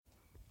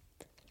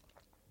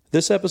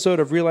This episode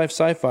of Real Life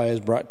Sci-Fi is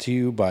brought to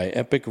you by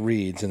Epic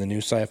Reads and the new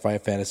sci-fi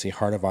fantasy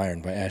Heart of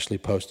Iron by Ashley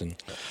Poston.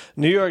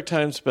 New York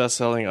Times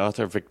bestselling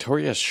author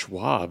Victoria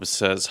Schwab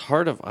says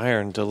Heart of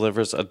Iron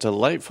delivers a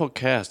delightful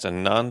cast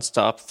and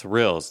non-stop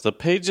thrills. The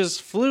pages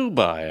flew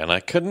by and I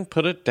couldn't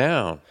put it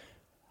down.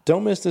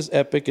 Don't miss this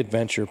epic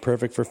adventure,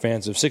 perfect for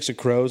fans of Six of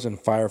Crows and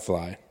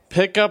Firefly.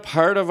 Pick up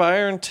Heart of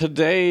Iron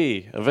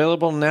today.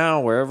 Available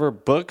now wherever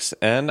books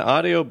and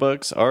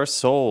audiobooks are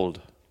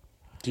sold.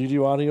 Do you do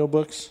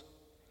audiobooks?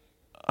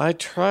 I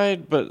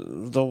tried, but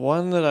the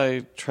one that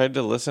I tried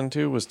to listen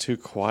to was too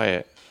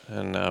quiet,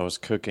 and I was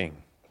cooking.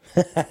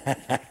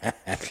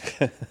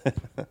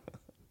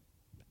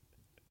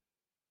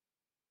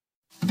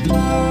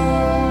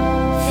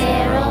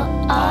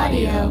 Feral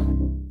Audio.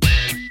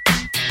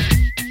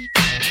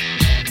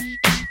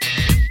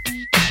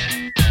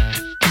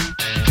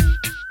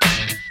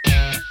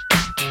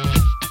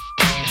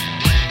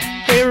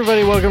 Hey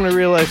everybody, welcome to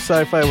Real Life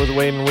Sci-Fi with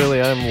Wade and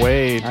Willie. I'm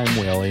Wade. I'm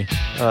Willie.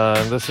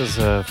 This is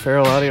a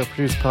Feral Audio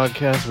produced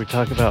podcast. We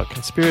talk about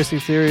conspiracy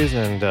theories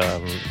and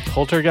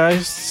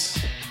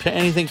poltergeists.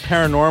 Anything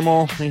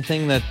paranormal,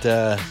 anything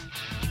that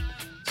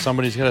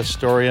somebody's got a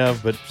story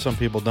of, but some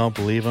people don't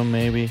believe them,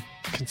 maybe.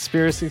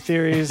 Conspiracy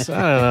theories, I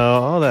don't know,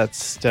 all that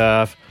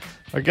stuff.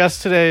 Our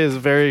guest today is a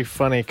very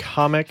funny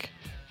comic,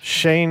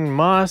 Shane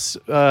Moss,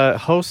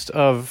 host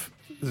of...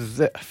 I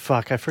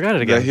forgot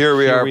it again. The Here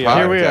We Are podcast.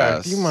 Here we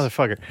are, you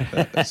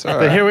motherfucker. That's all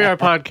right. The Here We Are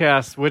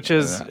podcast, which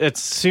is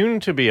it's soon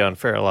to be on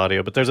Feral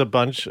Audio, but there's a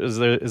bunch. Is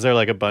there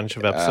like a bunch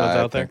of episodes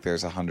out there? I think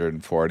there's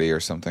 140 or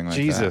something like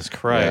that. Jesus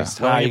Christ!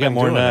 Yeah. How Wow, long you got been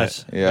more than doing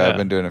us. it? Yeah, I've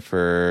been doing it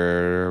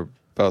for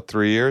about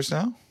 3 years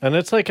now. And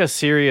it's like a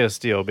serious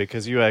deal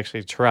because you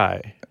actually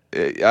try.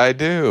 I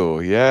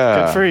do,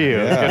 yeah. Good for you.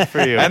 Yeah. Good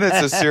for you. And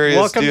it's a serious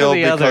Welcome to deal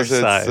the other because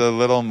it's side. a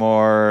little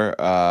more,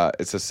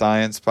 it's a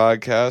science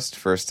podcast,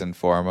 first and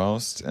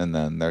foremost, and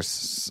then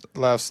there's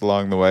laughs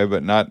along the way,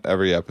 but not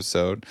every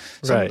episode.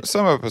 Right.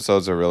 Some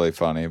episodes are really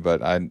funny,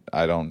 but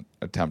I don't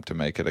attempt to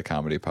make it a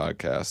comedy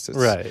podcast. It's,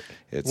 Right.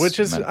 It's Which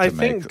is, meant to I make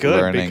think, good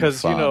learning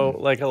because, fun. you know,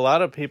 like a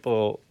lot of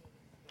people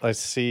I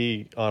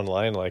see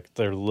online, like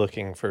they're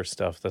looking for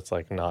stuff that's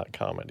like not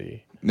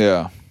comedy.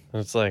 Yeah. And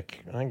it's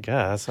like, I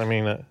guess, I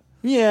mean,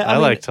 Yeah, I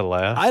mean, like to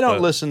laugh. I don't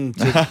but- listen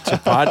to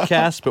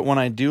podcasts, but when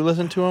I do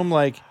listen to them,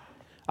 like,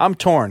 I'm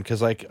torn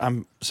because, like,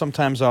 I'm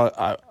sometimes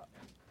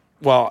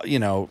well, you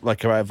know,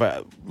 like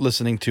I've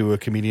listening to a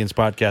comedian's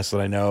podcast that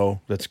I know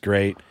that's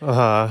great,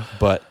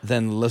 but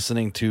then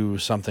listening to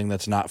something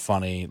that's not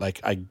funny,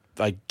 like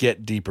I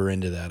get deeper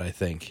into that. I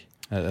think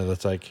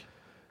that's like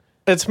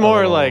It's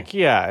more like,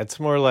 it's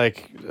more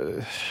like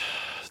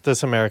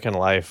This American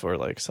Life or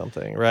like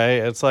something,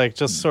 right? It's like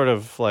just sort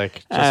of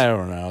like... I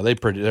don't know. They're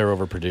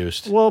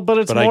overproduced. Well, but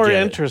it's I more get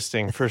it.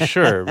 interesting for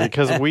sure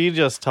because we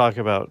just talk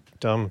about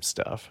dumb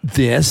stuff.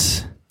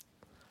 This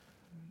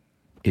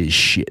is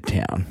Shit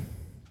Town.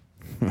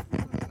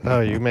 Oh,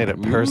 you made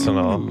it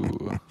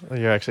personal.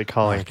 You're actually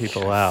calling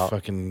people out.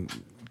 Fucking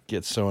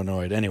get so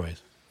annoyed.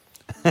 Anyways,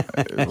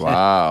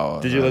 Wow.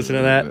 Did you listen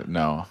to that?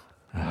 No.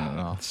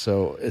 No.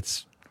 so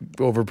it's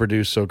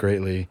overproduced so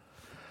greatly.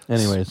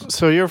 Anyways,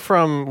 So you're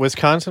from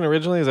Wisconsin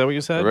originally? Is that what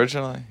you said?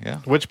 Originally, yeah.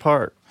 Which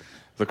part?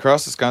 La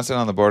Crosse, Wisconsin,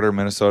 on the border of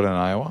Minnesota and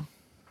Iowa.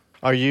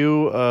 Are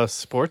you a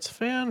sports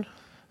fan?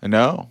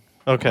 No.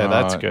 Okay,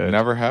 that's good.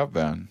 Never have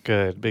been.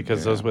 Good,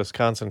 because those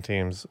Wisconsin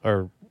teams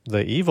are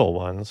the evil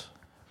ones.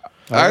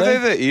 Are they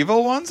the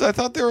evil ones? I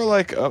thought they were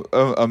like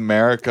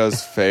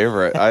America's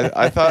favorite.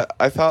 I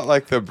thought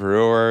like the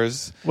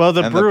Brewers. Well,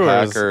 the and Brewers.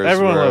 The Packers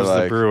Everyone were loves the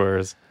like-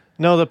 Brewers.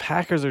 No, the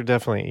Packers are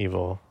definitely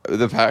evil.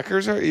 The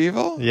Packers are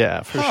evil?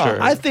 Yeah, for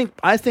sure. I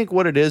think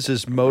what it is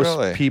most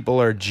Really?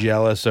 people are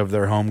jealous of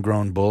their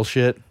homegrown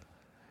bullshit.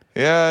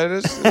 Yeah, it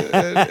is.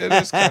 It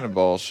is kind of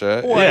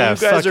bullshit. Well, Yeah, you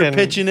guys are fucking-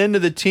 pitching into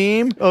the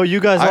team. Oh, you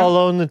guys all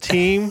own the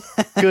team?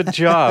 Good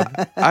job.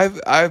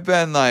 I've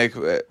been like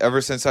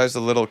ever since I was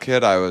a little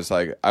kid. I was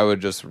like I would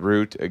just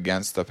root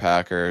against the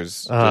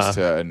Packers just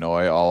to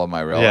annoy all of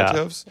my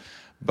relatives,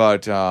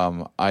 but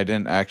I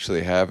didn't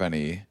actually have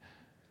any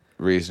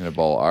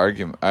reasonable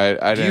argument. I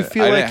didn't.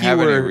 feel I like didn't you have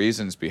any were-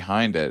 reasons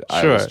behind it.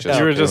 I Sure, was just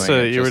you were just doing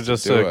a it you were to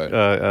just do a it.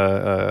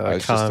 a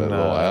was just a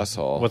little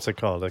asshole. What's it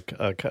called?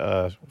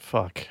 A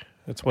fuck.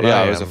 It's what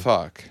Yeah, I I was am. a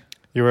fuck.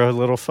 You were a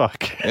little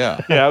fuck.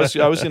 Yeah. Yeah, I was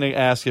going to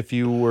ask if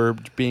you were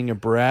being a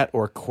brat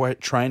or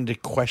trying to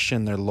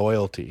question their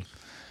loyalty.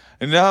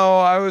 No,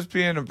 I was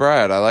being a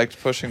brat. I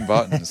liked pushing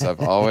buttons. I've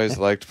always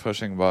liked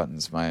pushing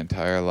buttons my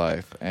entire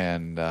life,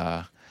 and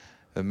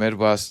the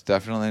Midwest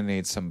definitely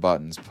needs some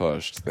buttons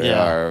pushed. They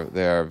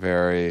are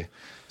very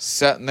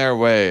set in their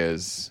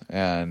ways,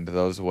 and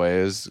those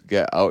ways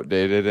get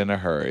outdated in a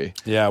hurry.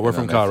 Yeah, we're And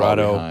from then they fall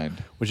Colorado,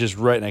 behind. which is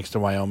right next to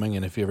Wyoming,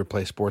 and if you ever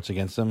play sports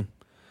against them,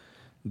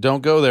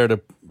 don't go there to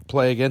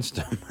play against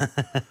them.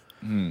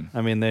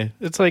 I mean,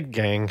 It's like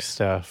gang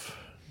stuff.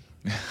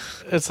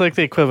 It's like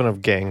the equivalent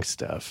of gang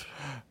stuff.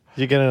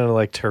 You get into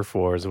like turf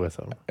wars with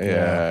them.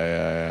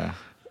 Yeah.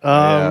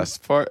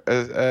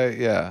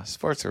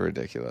 Sports are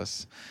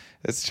ridiculous.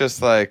 It's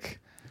just like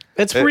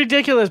It's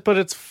ridiculous, but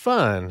it's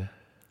fun.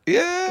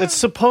 Yeah. It's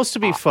supposed to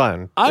be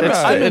fun.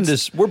 I'm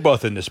into. We're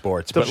both into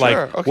sports, but like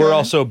okay. we're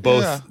also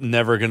both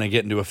never going to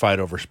get into a fight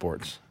over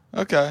sports.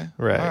 Okay.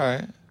 Right. All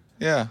right.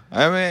 Yeah.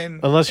 I mean,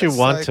 Unless you it's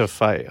want like- to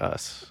fight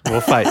us.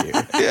 We'll fight you.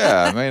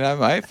 Yeah. I mean, I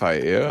might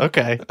fight you.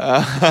 Okay.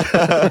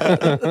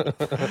 But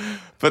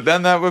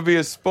then that would be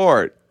a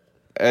sport.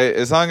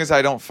 As long as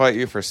I don't fight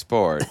you for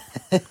sport.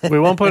 We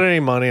won't put any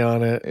money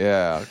on it.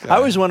 Yeah. Okay. I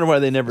always wonder why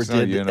they never There's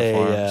no did a.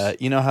 uniforms.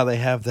 You know how they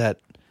have that,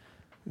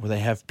 where they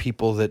have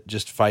people that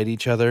just fight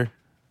each other.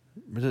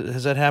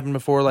 Has that happened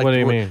before? Like, What do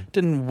you mean?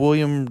 Didn't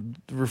William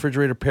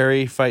Refrigerator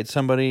Perry fight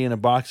somebody in a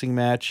boxing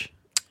match?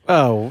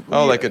 Oh,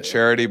 like a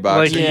charity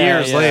box. like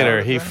years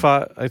later, he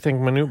fought, I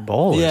think, Manute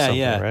Bol or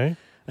something, right?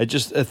 I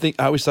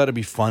always thought it'd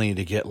be funny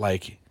to get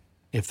like,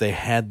 if they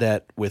had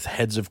that with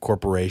heads of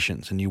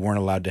corporations and you weren't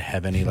allowed to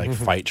have any like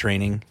fight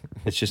training.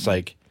 It's just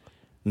like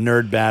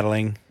nerd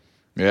battling.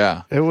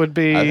 Yeah. It would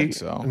be. I think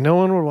so. No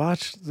one would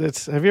watch.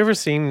 Have you ever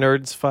seen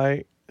nerds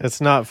fight?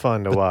 It's not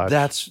fun to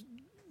watch.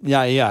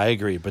 Yeah, I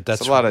agree. But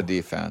that's It's a lot of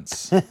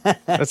defense.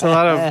 It's a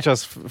lot of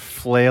just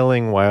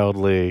flailing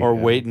wildly. Or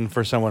waiting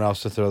for someone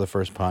else to throw the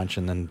first punch,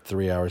 and then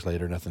 3 hours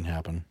later, nothing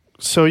happened.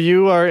 So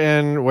you are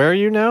in, where are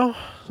you now?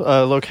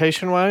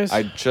 Location-wise?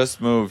 I just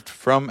moved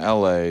from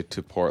LA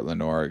to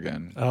Portland,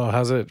 Oregon. Oh,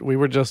 how's it? We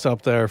were just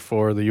up there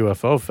for the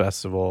UFO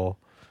festival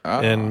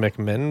in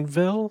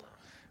McMinnville?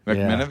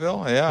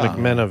 McMinnville? Yeah.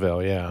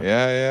 McMinnville, yeah.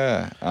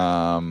 Yeah.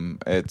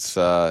 It's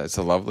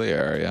a lovely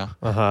area.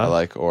 I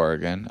like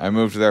Oregon. I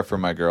moved there for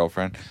my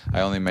girlfriend.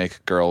 I only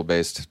make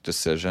girl-based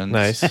decisions.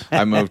 Nice.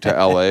 I moved to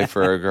LA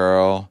for a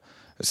girl.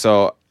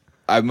 So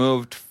I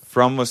moved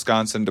from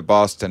Wisconsin to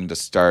Boston to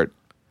start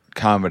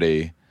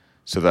comedy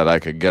so that I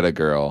could get a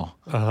girl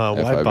if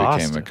Why I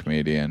Boston? became a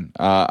comedian.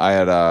 I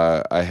had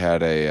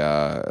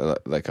a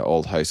like an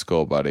old high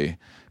school buddy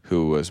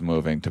who was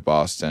moving to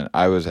Boston.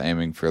 I was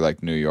aiming for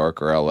like New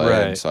York or LA,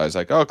 and so I was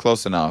like, oh,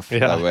 close enough. Yeah.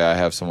 That way I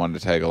have someone to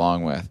tag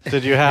along with.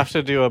 Did you have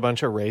to do a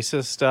bunch of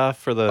racist stuff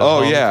for the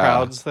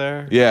crowds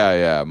there?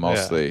 Yeah,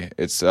 mostly.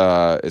 It's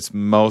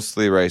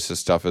mostly racist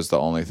stuff is the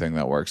only thing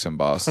that works in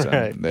Boston.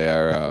 Right. They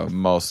are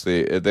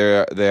mostly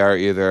they are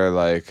either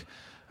like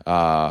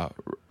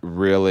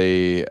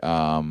really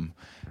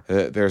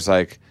there's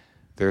like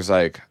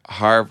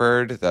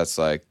Harvard, that's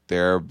like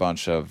they're a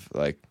bunch of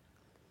like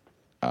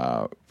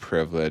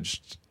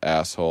privileged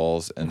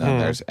assholes, and then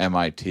there's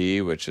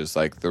MIT, which is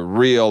like the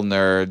real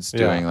nerds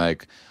doing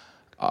like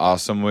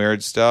awesome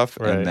weird stuff,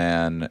 and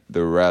then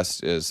the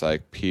rest is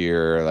like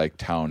pure like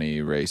towny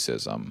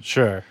racism.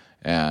 Sure.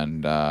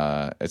 And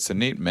it's a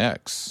neat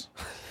mix.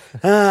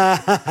 Did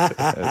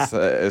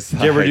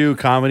you ever do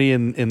comedy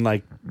in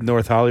like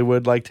North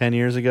Hollywood like 10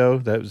 years ago?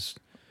 That was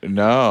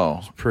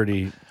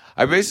pretty.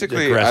 I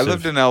aggressive.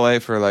 lived in LA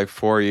for like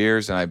 4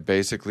 years, and I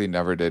basically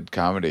never did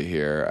comedy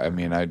here. I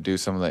mean, I do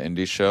some of the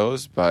indie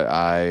shows, but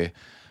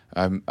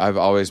I've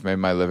always made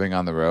my living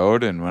on the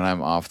road, and when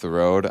I'm off the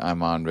road,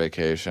 I'm on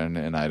vacation,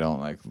 and I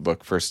don't like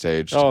look for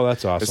stage. Oh,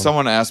 that's awesome. If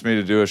someone asks me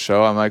to do a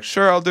show, I'm like,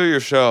 sure, I'll do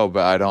your show,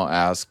 but I don't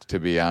ask to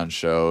be on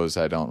shows.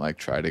 I don't like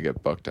try to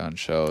get booked on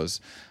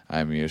shows.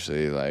 I'm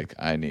usually like,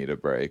 I need a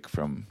break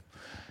from.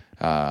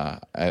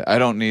 I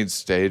don't need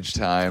stage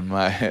time.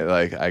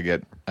 I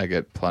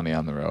get plenty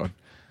on the road.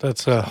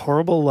 That's a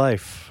horrible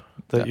life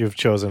that you've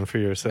chosen for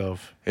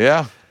yourself.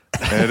 Yeah,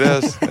 it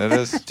is. It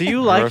is. Do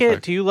you like horrific.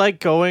 it? Do you like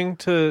going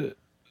to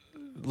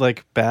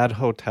like bad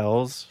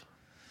hotels?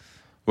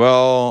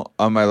 Well,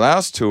 on my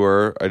last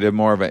tour, I did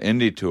more of an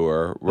indie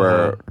tour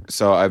where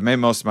so I've made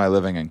most of my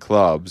living in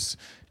clubs,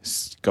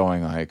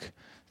 going like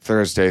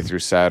Thursday through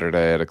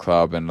Saturday at a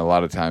club, and a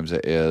lot of times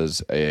it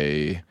is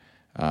a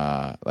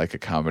like a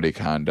comedy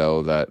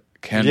condo that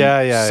can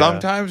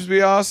sometimes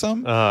be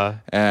awesome,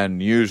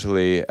 and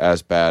usually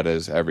as bad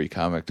as every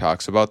comic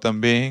talks about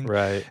them being.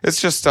 Right. It's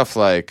just stuff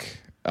like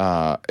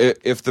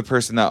if the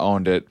person that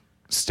owned it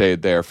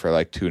stayed there for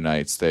like 2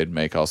 nights, they'd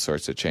make all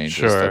sorts of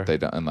changes that they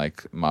don't, and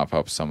like mop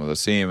up some of the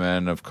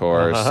semen, of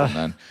course, and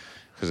then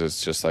because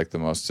it's just like the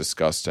most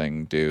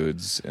disgusting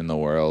dudes in the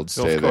world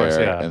stay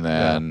there, and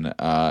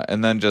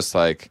then just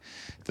like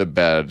the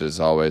bed is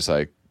always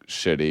like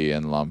shitty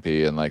and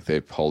lumpy, and like they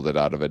pulled it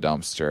out of a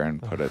dumpster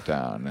and put it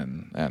down,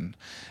 and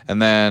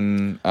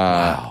then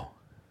wow.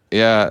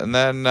 Yeah, and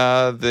then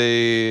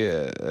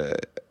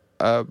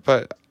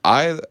but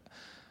I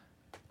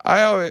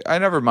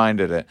never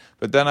minded it,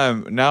 but then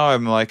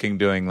I'm liking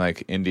doing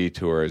like indie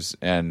tours,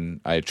 and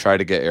I try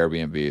to get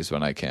Airbnbs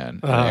when I can.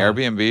 And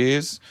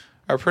Airbnbs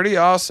are pretty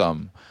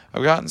awesome.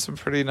 I've gotten some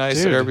pretty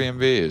nice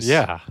Airbnbs.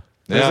 Yeah.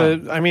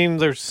 I mean,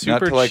 they're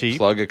super Not to like cheap.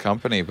 plug a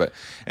company, but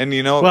and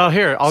you know. Well,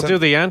 here I'll do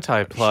the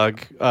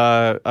anti-plug.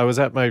 I was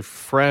at my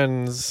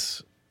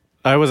friend's.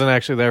 I wasn't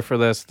actually there for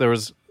this. There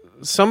was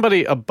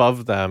somebody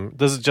above them.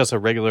 This is just a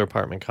regular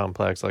apartment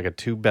complex, like a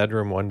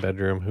 2-bedroom,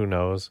 1-bedroom. Who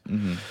knows?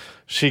 Mm-hmm.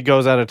 She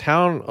goes out of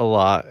town a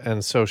lot,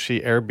 and so she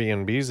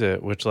Airbnbs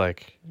it, which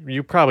like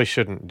you probably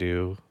shouldn't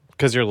do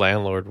because your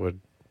landlord would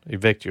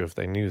evict you if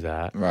they knew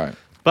that. Right.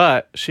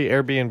 But she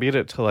Airbnb'd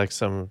it to like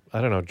some,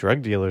 I don't know,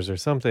 drug dealers or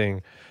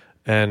something,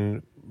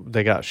 and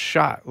they got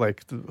shot.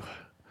 Like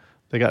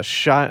they got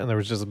shot, and there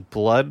was just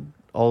blood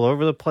all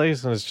over the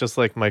place, and it's just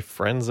like my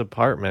friend's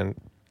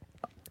apartment.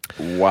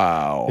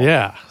 Wow.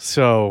 Yeah,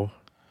 so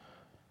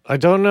I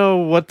don't know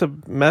what the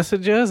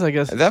message is. I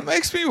guess That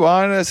makes me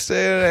want to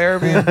stay at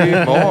an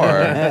Airbnb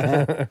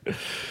more.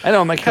 I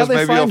know. I'm like, how Because they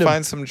maybe find you'll him?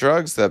 find some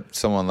drugs that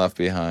someone left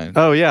behind.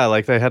 Oh yeah,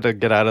 like they had to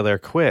get out of there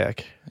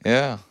quick.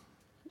 Yeah.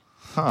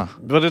 Huh.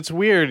 But it's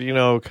weird,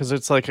 because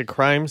it's like a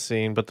crime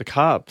scene, but the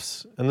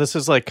cops, and this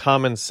is like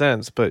common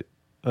sense, but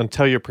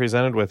until you're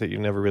presented with it, you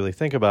never really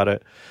think about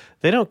it.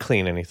 They don't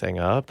clean anything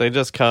up. They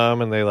just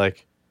come and they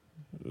like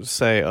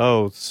say,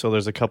 oh, so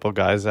there's a couple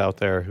guys out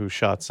there who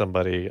shot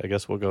somebody. I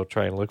guess we'll go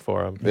try and look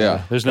for them.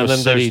 Yeah. There's no And then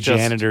city there's just-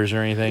 janitors or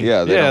anything.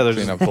 Yeah. They Yeah, don't there's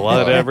clean just up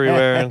blood blood.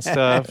 everywhere and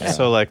stuff.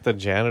 So like the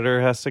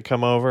janitor has to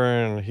come over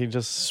and he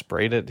just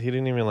sprayed it. He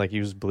didn't even like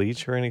use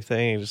bleach or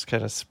anything. He just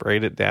kind of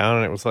sprayed it down,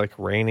 and it was like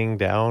raining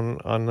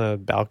down on the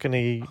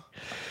balcony.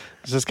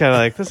 It's just kind of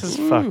like, this is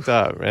fucked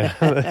up, man.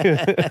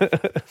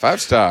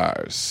 5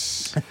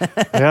 stars.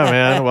 Yeah,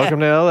 man. Welcome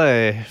to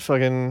LA.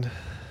 Fucking,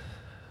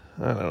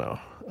 I don't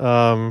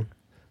know.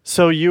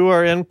 So you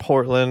are in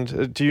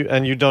Portland.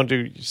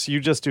 You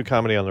just do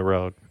comedy on the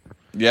road.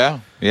 Yeah.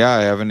 Yeah.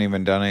 I haven't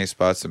even done any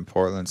spots in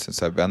Portland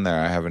since I've been there.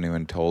 I haven't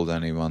even told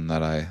anyone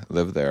that I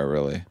live there,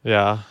 really.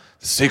 Yeah.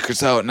 The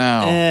secret's out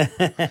now.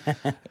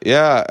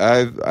 Yeah.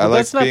 I like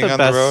That's not being the on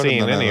best the road.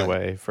 scene and then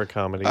anyway for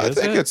comedy. I is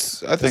think it?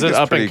 it's. I think Is it it's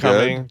up pretty and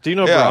coming? good. Do you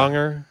know Yeah.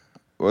 Bronger?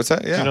 What's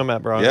that? Yeah. Do you know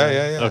Matt Bronger?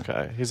 Yeah.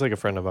 Okay, he's like a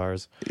friend of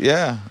ours.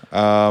 Yeah.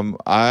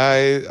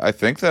 I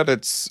think that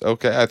it's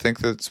okay. I think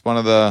that's one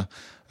of the.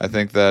 I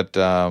think that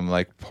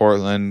like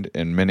Portland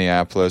and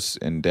Minneapolis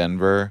and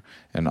Denver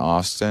and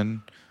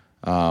Austin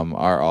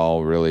are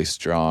all really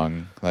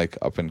strong, like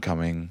up and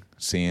coming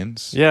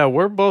scenes. Yeah,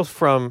 we're both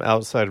from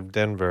outside of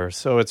Denver,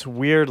 so it's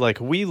weird. Like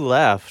we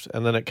left,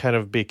 and then it kind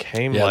of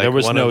became Yeah, like there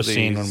was one no of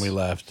scene these- when we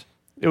left.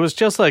 It was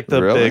just like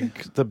the Really?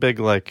 big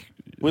like.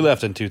 We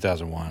left in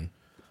 2001.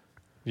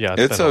 Yeah,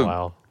 It's been a a-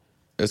 while.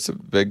 It's a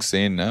big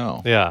scene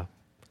now. Yeah.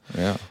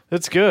 Yeah.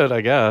 It's good,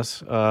 I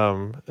guess.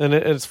 And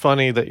it's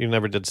funny that you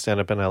never did stand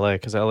up in LA,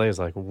 because LA is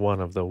like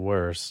one of the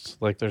worst.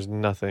 Like there's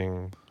no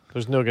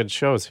good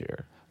shows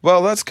here.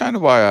 Well, that's kind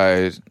of why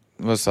I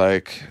was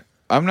like,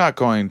 I'm not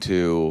going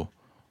to,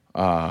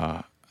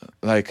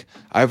 like,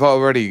 I've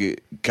already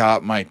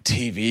got my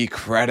TV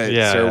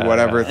credits or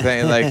whatever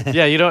thing. Like,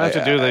 Yeah, you don't have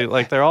to do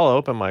they're all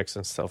open mics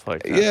and stuff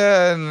like that.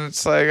 yeah, and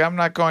it's like, I'm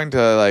not going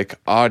to, like,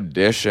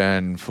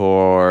 audition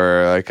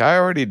for, like, I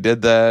already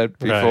did that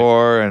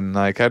before, and,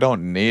 like, I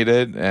don't need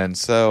it. And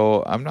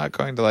so I'm not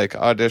going to, like,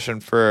 audition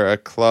for a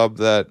club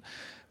that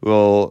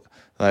will,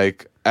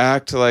 like,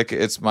 act like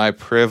it's my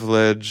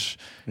privilege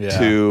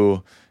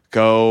to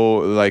go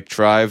like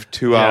drive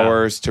 2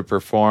 hours to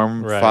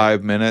perform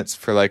 5 minutes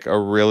for like a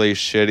really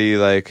shitty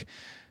like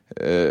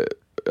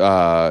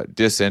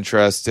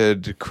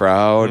disinterested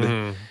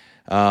crowd.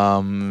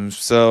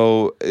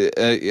 So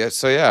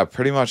yeah,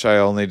 pretty much I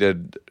only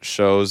did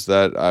shows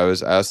that I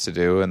was asked to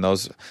do, and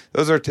those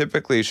are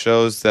typically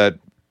shows that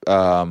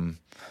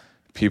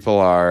people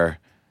are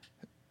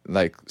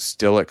like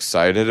still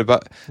excited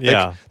about.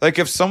 Like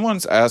if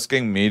someone's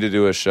asking me to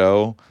do a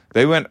show,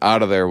 they went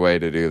out of their way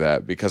to do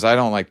that, because I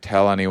don't like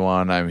tell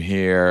anyone I'm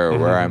here or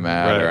where I'm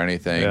at or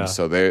anything. Yeah.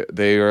 So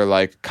they are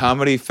like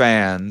comedy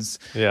fans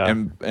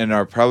and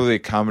are probably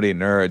comedy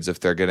nerds if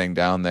they're getting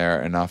down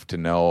there enough to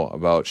know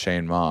about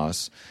Shane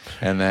Moss.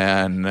 And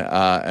then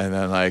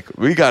like,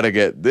 we got to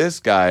get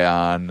this guy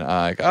on.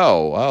 Like,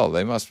 oh, well,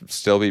 they must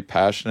still be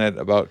passionate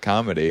about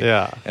comedy.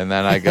 Yeah. And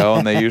then I go,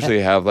 and they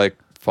usually have like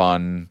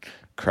fun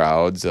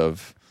crowds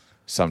of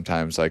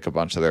sometimes like a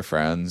bunch of their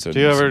friends. Do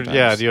you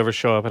ever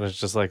show up and it's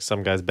just like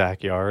some guy's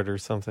backyard or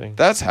something?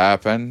 That's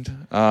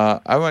happened.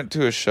 I went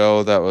to a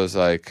show that was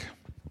like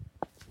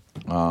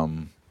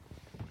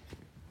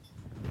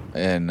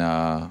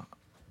in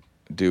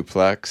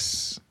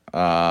Duplex,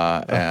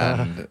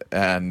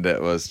 and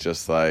it was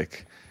just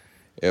like,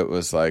 it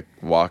was like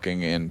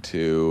walking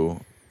into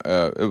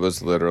it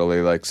was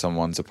literally like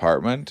someone's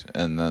apartment,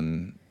 and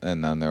then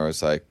there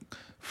was like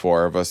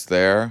 4 of us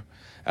there.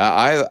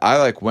 I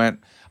like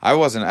went. I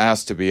wasn't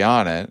asked to be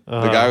on it.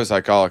 The guy was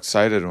like all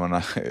excited when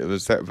I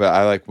was there, but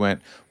I like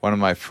went. One of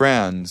my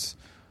friends,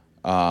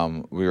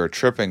 we were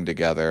tripping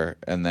together,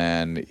 and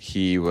then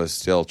he was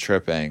still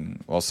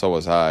tripping. Well, so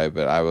was I,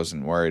 but I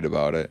wasn't worried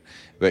about it.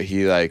 But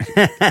he like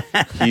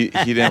he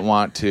didn't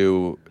want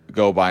to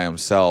go by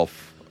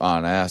himself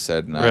on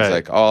acid, and I was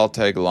like, oh, I'll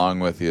tag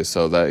along with you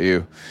so that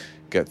you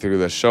get through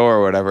the show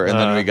or whatever. And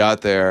then we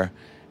got there,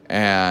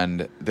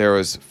 and there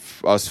was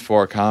us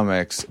 4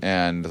 comics,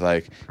 and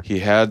like he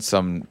had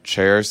some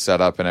chairs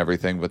set up and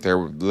everything, but there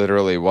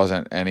literally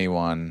wasn't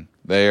anyone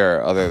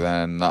there other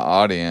than the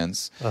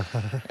audience.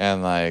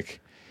 And like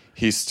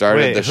he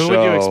started the show. Who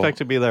would you expect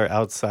to be there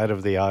outside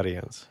of the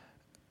audience?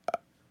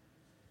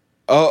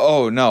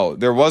 Oh no,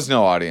 there was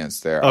no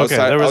audience there. Okay,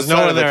 there was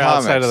no one there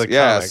outside of the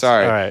Yeah, comics.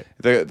 sorry. All right.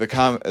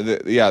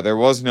 There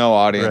was no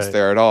audience Right.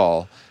 there at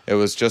all. It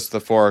was just the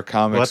 4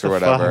 comics What or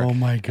the whatever. fuck? Oh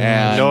my God.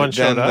 And No one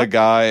showed then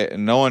up?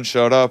 no one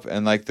showed up,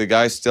 and like the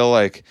guy still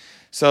like.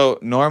 So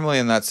normally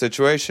in that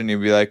situation,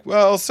 you'd be like,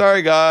 "Well,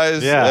 sorry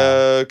guys,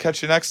 Yeah.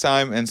 catch you next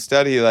time."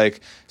 Instead, he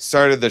like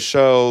started the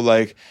show,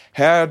 like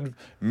had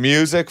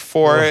music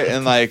for it,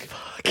 and like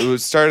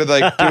started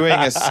like doing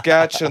a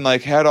sketch, and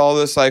like had all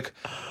this like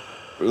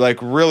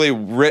really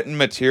written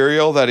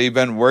material that he'd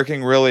been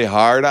working really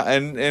hard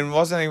on, and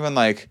wasn't even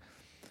like.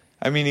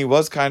 I mean, he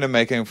was kind of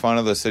making fun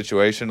of the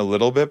situation a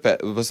little bit,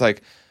 but it was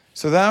like,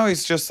 so now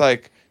he's just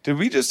like. Did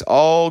we just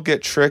all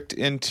get tricked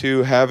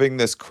into having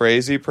this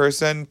crazy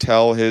person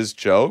tell his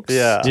jokes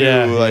Yeah.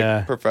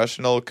 to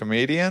professional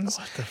comedians?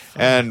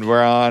 And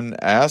we're on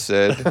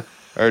acid,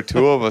 or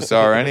 2 of us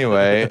are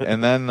anyway.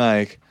 And then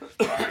like,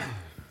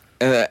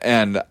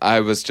 and I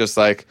was just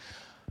like,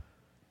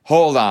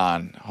 hold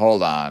on,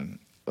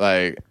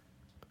 like.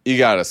 You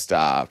gotta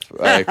stop.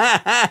 Like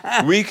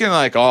we can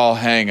like all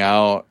hang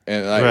out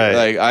and like Right.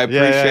 like I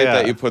appreciate Yeah.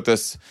 that you put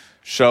this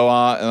show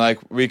on and like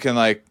we can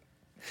like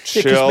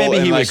Yeah, 'cause chill maybe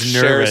and he like was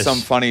share nervous. some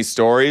funny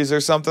stories or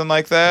something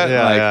like that. Yeah,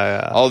 and, like,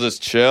 yeah. I'll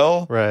just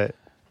chill. Right.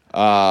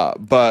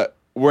 But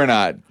we're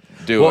not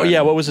doing. Well, yeah,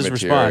 what was his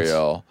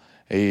material.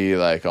 He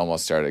like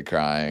almost started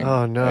crying.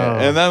 Oh, no.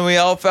 And then we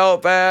all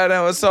felt bad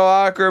and it was so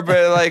awkward,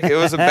 but like it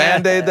was a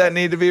Band-Aid that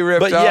needed to be ripped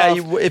But off.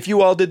 yeah, if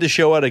you all did the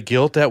show out of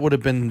guilt, that would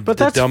have been But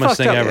the that's dumbest fucked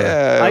thing up. ever.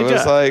 Yeah, I it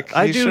was do- like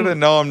I he do- should have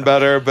known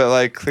better, but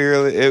like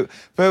clearly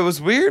but it was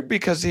weird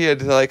because he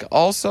had like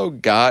also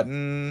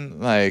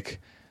gotten like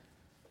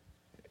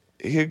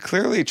he had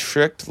clearly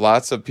tricked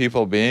lots of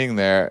people being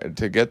there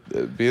to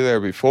be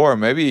there before.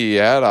 Maybe he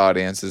had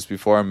audiences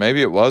before,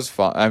 maybe it was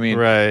fun. I mean,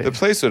 Right. the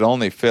place would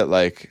only fit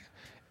like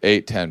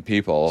 8-10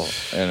 people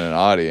in an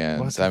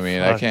audience. What I the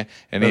mean, fuck? I can't.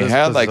 And That he is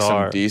had like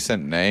bizarre. some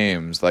decent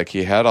names. Like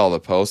he had all the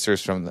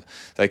posters from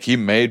like he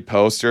made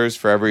posters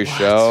for every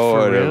show,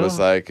 For and real? it was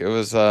like it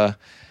was.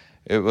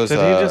 Did he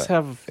just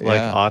have like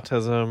yeah.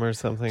 autism or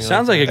something?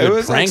 Sounds like a It good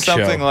was like prank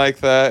something show. like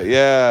that,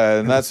 yeah,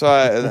 and that's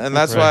why,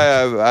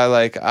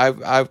 Right.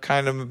 I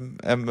kind of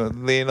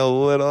am lean a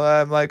little.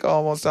 I'm like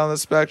almost on the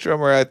spectrum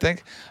where I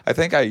think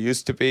I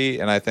used to be,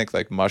 and I think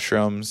like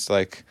mushrooms,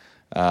 like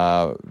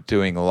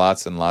doing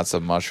lots and lots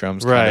of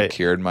mushrooms, kind Right. of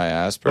cured my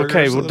Asperger's.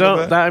 Okay, a well, little don't.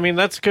 bit. That, I mean,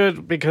 that's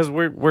good because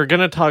we're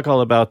gonna talk all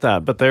about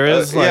that. But there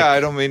is like, yeah, I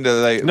don't mean to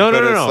like. No,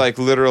 but no, it's no. like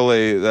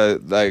literally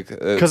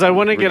because I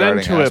want to get regarding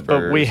into it,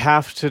 but we Asperger's.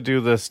 have to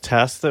do this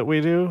test that we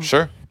do.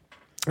 Sure.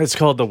 It's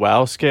called the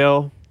WOW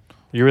scale.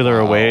 You're either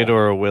a Wow. Wade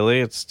or a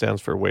Willie. It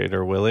stands for Wade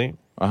or Willie.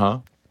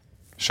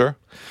 Sure.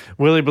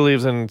 Willie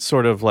believes in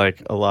sort of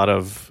like a lot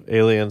of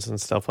aliens and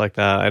stuff like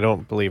that. I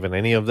don't believe in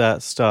any of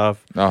that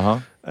stuff.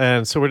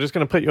 And so we're just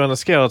going to put you on the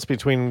scale. It's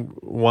between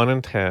 1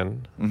 and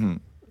 10,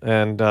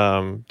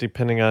 and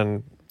depending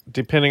on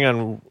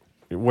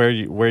where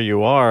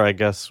you are, I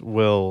guess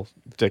will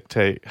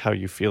dictate how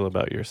you feel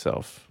about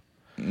yourself,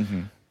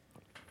 and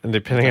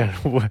depending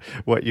on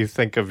what you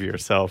think of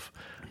yourself.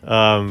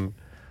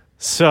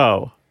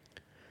 So,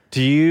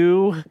 do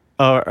you?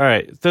 Oh, all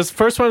right. This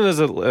first one is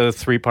a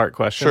 3-part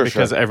question Sure,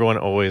 because sure. everyone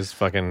always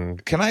fucking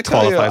Can I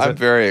tell you, qualifies I'm it.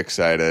 very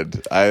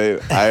excited. I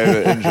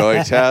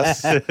enjoy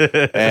tests,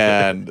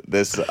 and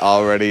this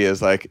already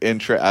is like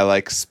I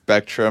like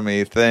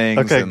spectrum-y things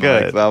Okay, and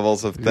good. like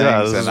levels of things,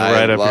 Yeah, this and is I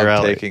right up your love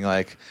alley. taking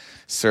like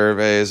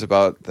surveys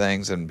about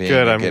things and being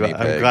Good, a I'm guinea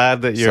gl- pig. I'm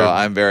glad that you're- So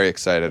I'm very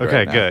excited. Okay,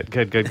 right now.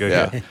 good.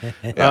 Yeah.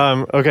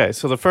 Yeah. Okay,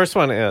 so the first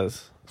one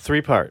is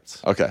 3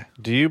 parts. Okay.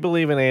 Do you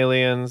believe in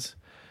aliens?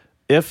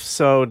 If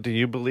so, do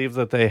you believe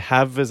that they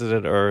have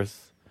visited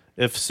Earth?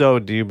 If so,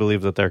 do you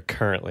believe that they're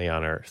currently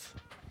on Earth?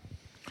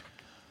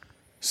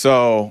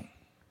 So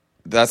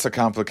that's a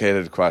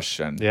complicated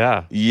question.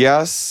 Yeah.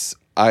 Yes,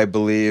 I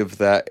believe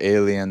that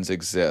aliens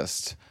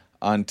exist.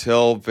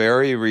 Until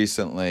very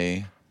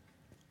recently,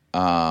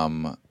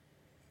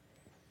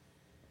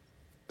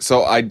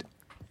 so I'm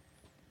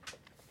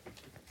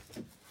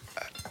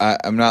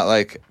not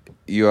like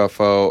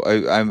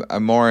UFO.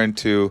 I'm more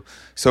into.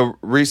 So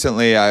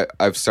recently,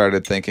 I've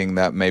started thinking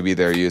that maybe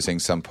they're using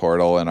some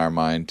portal in our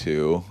mind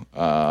to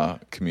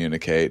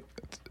communicate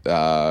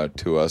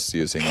to us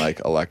using like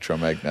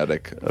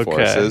electromagnetic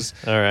forces.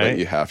 All right. But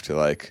you have to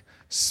like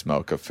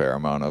smoke a fair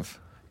amount of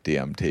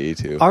DMT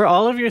to. Are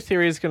all of your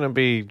theories going to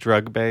be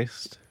drug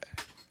based?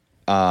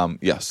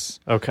 Yes.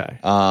 Okay.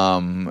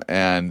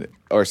 And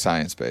or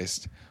science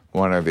based,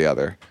 one or the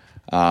other.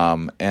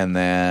 And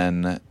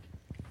then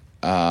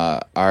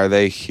are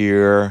they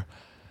here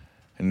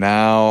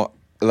now?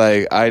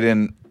 Like I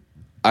didn't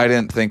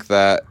think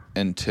that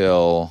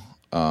until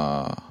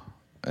like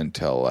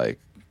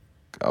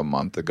a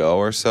month ago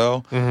or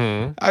so.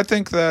 Mm-hmm. I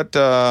think that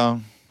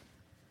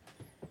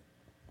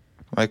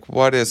like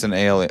what is an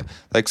alien?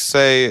 Like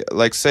say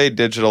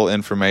digital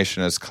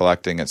information is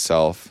collecting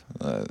itself.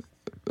 Say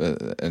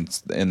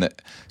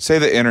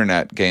the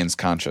internet gains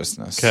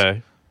consciousness.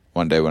 Okay.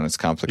 One day when it's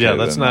complicated.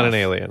 Yeah, that's not enough. an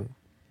alien.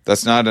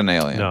 That's not an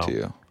alien No. to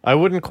you. I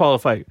wouldn't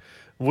qualify.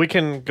 We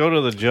can go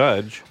to the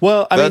judge.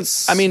 Well, I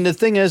mean, the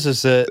thing is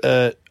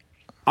that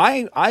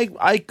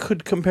I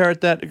could compare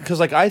it that because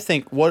like I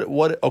think what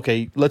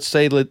okay, let's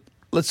say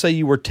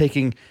you were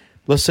taking,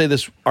 let's say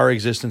our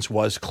existence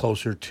was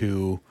closer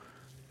to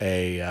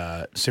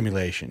a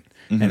simulation,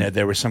 and that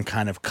there was some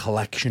kind of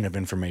collection of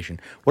information.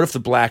 What if the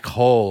black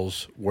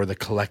holes were the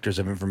collectors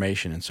of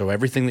information, and so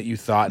everything that you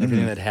thought and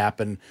everything that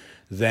happened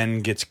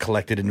then gets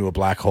collected into a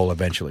black hole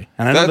eventually?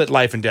 And I know that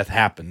life and death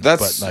happens.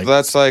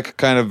 That's like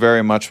kind of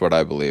very much what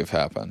I believe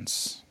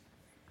happens.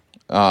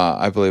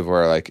 I believe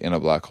we're like in a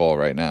black hole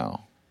right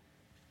now.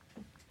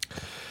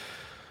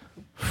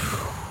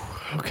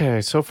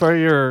 Okay, so far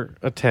you're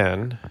a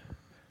 10.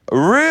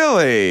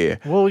 Really?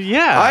 Well,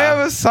 yeah. I have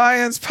a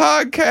science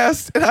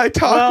podcast, and I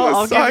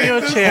talk with scientists. I'll give you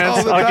a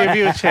chance. I'll give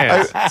you a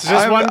chance. It's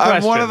just one question.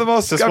 I'm one of the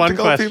most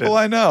skeptical people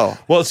I know.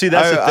 Well, see,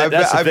 that's the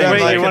thing.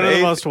 Wait, you're one of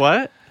the most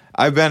what?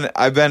 I've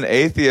been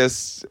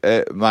atheist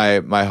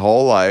my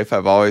whole life.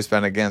 I've always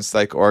been against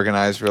like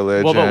organized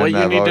religion. Well, but what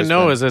you need to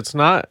know is it's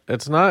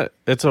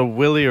a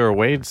Willie or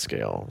Wade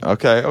scale.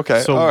 Okay.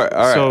 So, all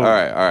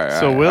right.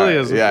 So Willie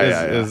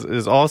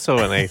is also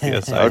an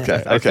atheist.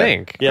 I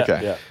think. Yeah.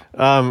 Okay. Yeah.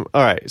 All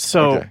right.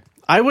 So Okay.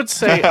 I would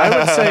say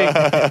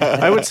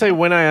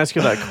when I ask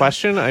you that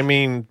question, I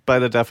mean by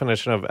the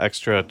definition of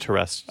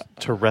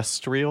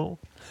extraterrestrial.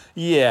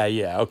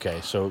 Yeah.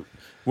 Okay. So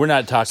we're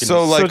not talking.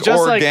 So like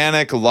just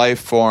organic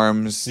life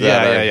forms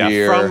that are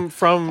here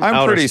from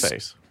outer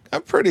space.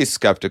 I'm pretty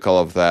skeptical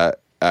of that,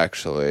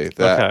 actually.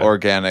 That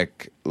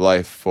organic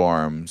life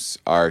forms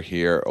are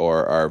here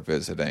or are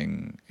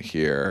visiting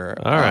here.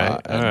 All right.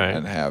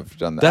 And have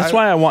done that. That's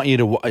why I want you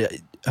to.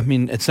 I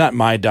mean, it's not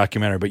my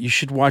documentary, but you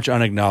should watch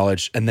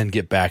Unacknowledged and then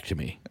get back to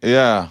me.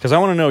 Yeah, because I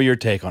want to know your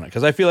take on it.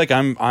 Because I feel like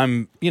I'm.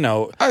 I've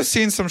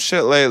seen some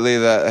shit lately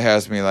that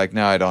has me like,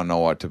 now I don't know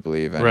what to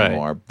believe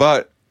anymore.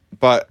 Right.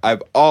 But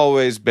I've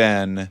always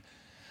been,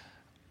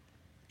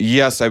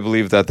 yes, I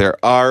believe that there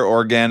are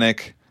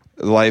organic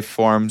life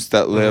forms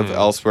that live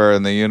elsewhere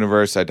in the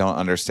universe. I don't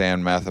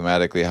understand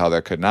mathematically how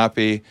there could not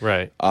be.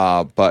 Right.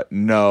 But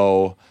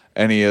no,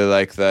 any of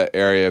like the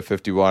Area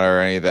 51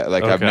 or any of that.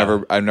 Like I've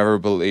never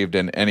believed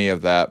in any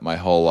of that my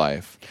whole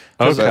life.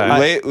 Okay. So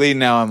lately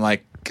now I'm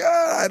like,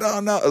 God, I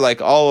don't know.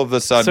 Like all of a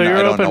sudden, so you're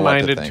I don't know what to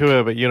open-minded think. to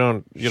it, but you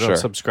don't Sure.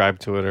 subscribe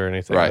to it or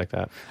anything Right. like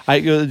that.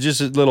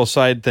 Just a little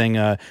side thing.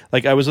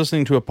 Like I was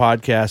listening to a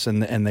podcast,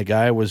 and the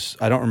guy was,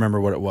 I don't remember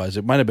what it was.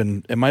 It might have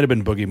been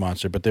Boogie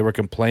Monster, but they were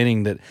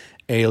complaining that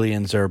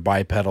aliens are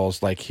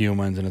bipedals like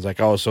humans, and it's like,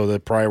 oh, so the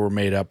prior were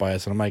made up by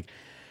us. And I'm like,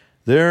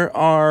 there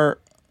are,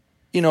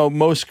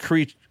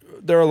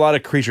 there are a lot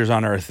of creatures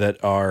on Earth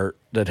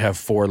that have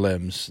four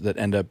limbs that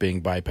end up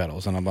being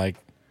bipedals, and I'm like,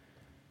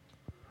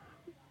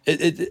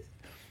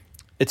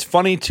 it's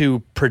funny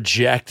to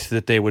project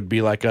that they would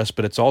be like us,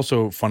 but it's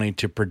also funny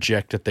to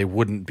project that they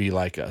wouldn't be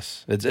like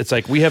us. It's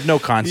like we have no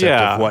concept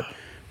of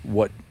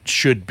what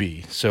should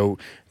be. So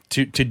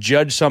to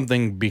judge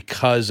something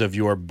because of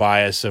your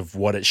bias of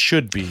what it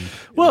should be.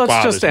 Well,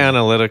 it's just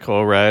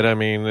analytical, right? I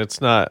mean, it's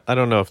not, I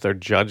don't know if they're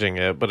judging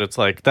it, but it's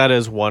like, that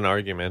is one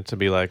argument to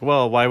be like,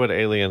 well, why would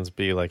aliens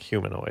be like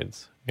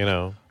humanoids,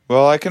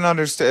 Well, I can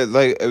understand.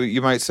 Like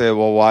you might say,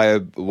 well,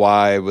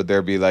 why would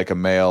there be like a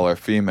male or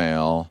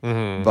female?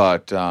 Mm-hmm.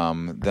 But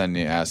then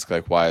you ask,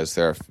 like, why is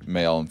there a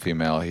male and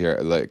female here?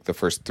 Like the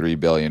first 3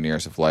 billion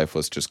years of life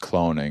was just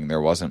cloning.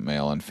 There wasn't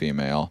male and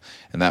female,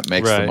 and that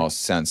makes the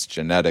most sense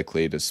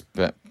genetically to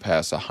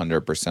pass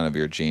 100% of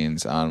your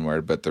genes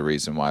onward. But the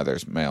reason why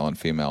there's male and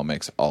female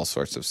makes all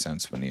sorts of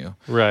sense when you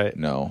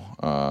know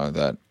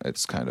that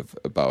it's kind of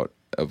about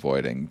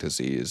avoiding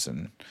disease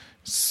and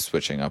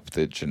switching up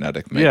the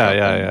genetic makeup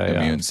and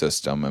immune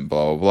system and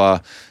blah, blah, blah.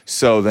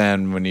 So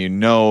then when you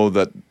know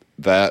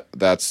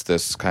that's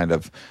this kind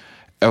of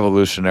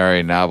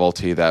evolutionary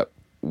novelty that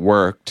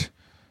worked,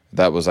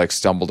 that was like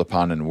stumbled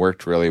upon and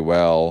worked really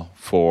well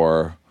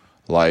for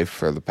life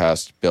for the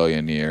past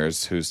billion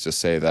years, who's to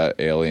say that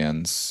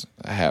aliens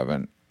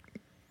haven't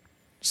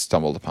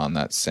stumbled upon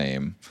that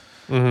same...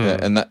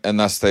 And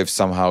thus they've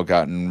somehow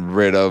gotten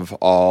rid of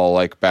all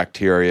like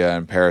bacteria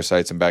and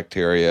parasites and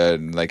bacteria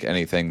and like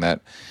anything that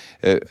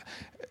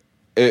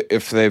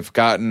if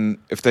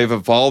they've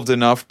evolved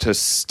enough to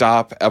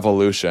stop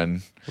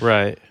evolution,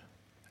 right,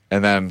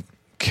 and then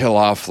kill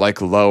off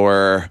like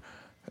lower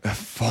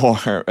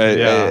form,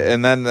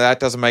 and then that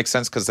doesn't make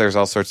sense because there's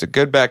all sorts of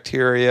good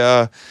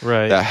bacteria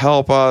that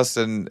help us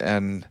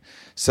and.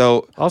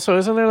 So also,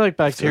 isn't there like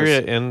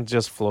bacteria in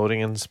just floating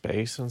in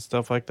space and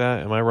stuff like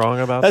that? Am I wrong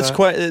about that? That's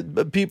quite.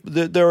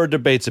 There are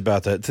debates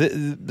about that.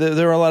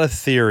 There are a lot of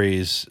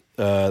theories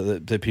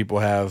that people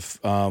have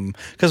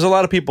because a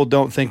lot of people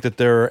don't think that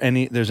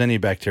there's any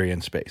bacteria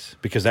in space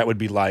because that would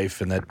be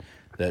life, and that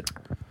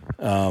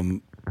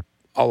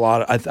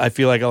I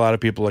feel like a lot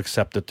of people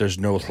accept that there's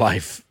no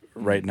life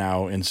right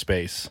now in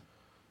space.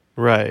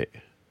 Right.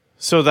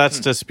 So that's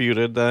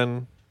disputed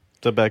then,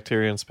 the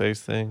bacteria in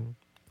space thing.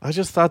 I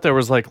just thought there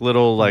was like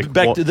little like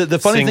the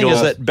funny thing is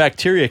single- that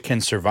bacteria can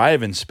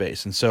survive in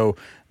space, and so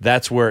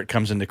that's where it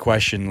comes into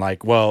question.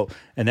 Like, well,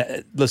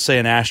 let's say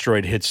an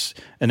asteroid hits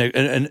and it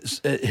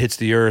hits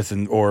the Earth,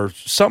 or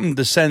something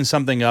to send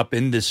something up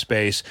into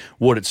space.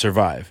 Would it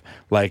survive?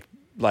 Like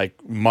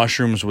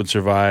mushrooms would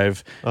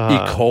survive. E.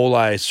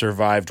 coli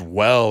survived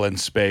well in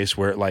space,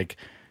 where it like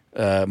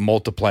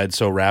multiplied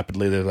so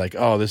rapidly. They're like,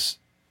 oh,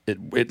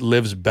 it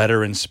lives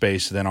better in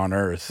space than on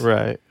Earth,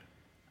 right?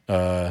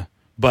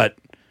 But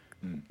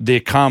the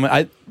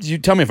common, you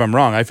tell me if I'm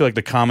wrong. I feel like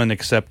the common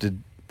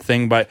accepted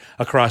thing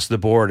across the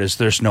board is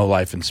there's no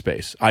life in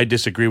space. I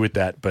disagree with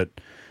that, but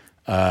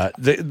what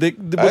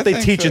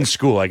they teach in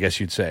school, I guess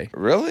you'd say.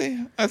 Really,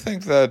 I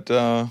think that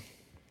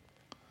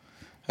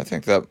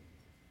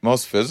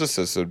most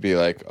physicists would be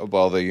like, oh,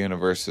 well, the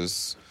universe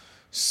is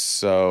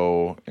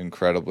so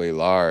incredibly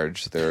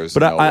large. There's but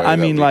no way I that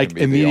mean, we like can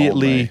be the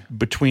immediately only-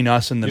 between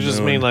us and the You moon.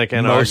 just mean like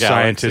in our most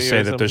scientists galaxy say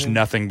or that there's something?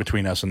 nothing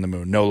between us and the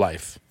moon, no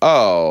life.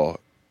 Oh,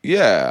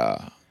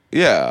 yeah.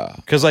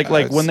 Because like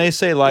when they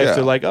say life, yeah,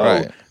 they're like, oh,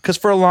 right. because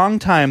for a long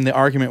time the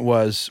argument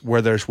was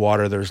where there's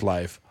water, there's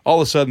life. All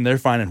of a sudden they're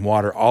finding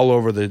water all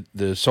over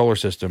the solar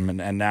system,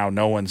 and now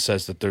no one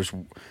says that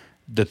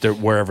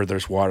wherever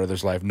there's water,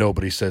 there's life.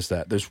 Nobody says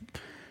that.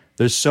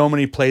 There's so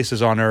many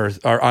places on Earth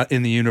or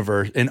in the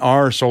universe, in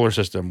our solar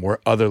system, where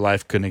other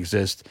life can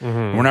exist.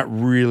 And we're not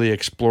really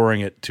exploring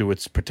it to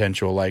its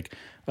potential. Like,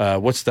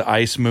 what's the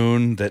ice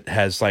moon that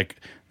has like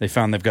they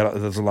found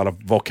there's a lot of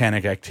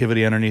volcanic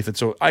activity underneath it.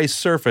 So ice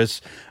surface,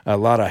 a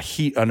lot of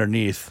heat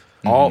underneath,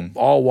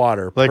 all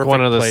water. Like one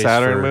Perfect of the place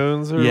Saturn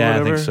moons or yeah,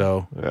 whatever? I think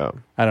so. Yeah.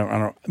 I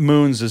don't.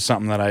 Moons is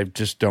something that I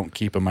just don't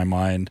keep in my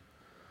mind.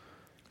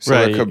 So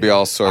Right. there could be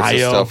all sorts Io?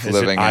 of stuff Is it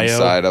living Io?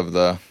 inside of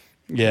the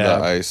Yeah,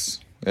 ice.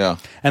 Yeah.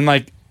 and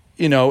like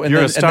and You're a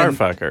then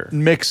starfucker.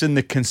 mix in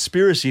the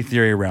conspiracy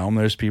theory realm.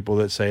 There's people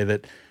that say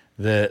that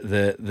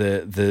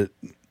the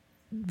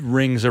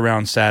rings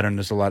around Saturn,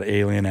 there's a lot of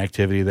alien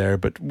activity there,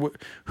 but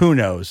who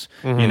knows?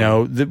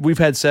 We've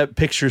had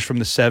pictures from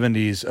the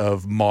 70s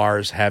of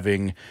Mars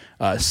having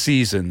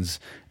seasons,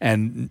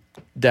 and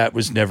that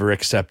was never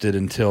accepted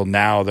until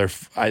now.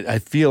 I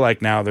feel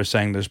like now they're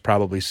saying there's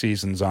probably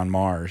seasons on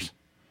Mars.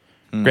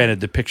 Granted,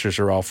 the pictures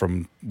are all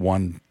from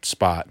one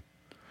spot.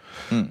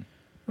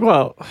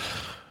 Well,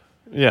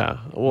 yeah.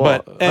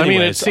 Well, But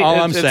anyways, all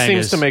I'm it saying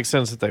seems is- to make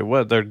sense that they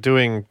would. They're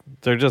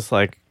just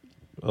like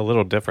a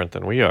little different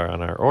than we are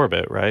on our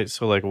orbit, right?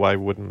 So like, why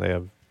wouldn't they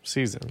have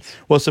seasons?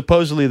 Well,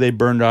 supposedly they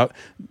burned out.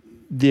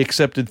 The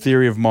accepted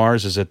theory of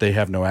Mars is that they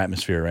have no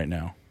atmosphere right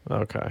now,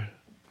 Okay.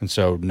 and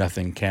so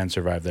nothing can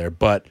survive there.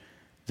 But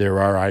there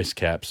are ice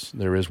caps.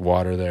 There is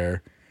water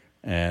there,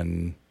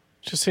 and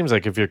Just seems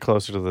like if you're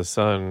closer to the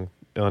sun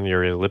on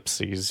your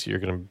ellipses, you're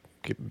gonna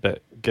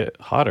get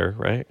hotter,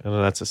 right? And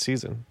that's a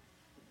season.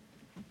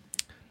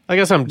 I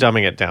guess I'm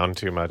dumbing it down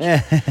too much.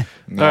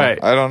 No, All right.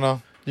 I don't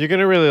know. You're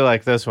gonna really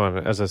like this one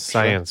as a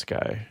science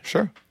guy.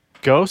 Sure.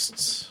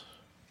 Ghosts.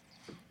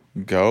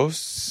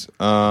 Ghosts?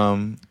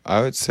 I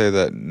would say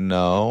that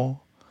no.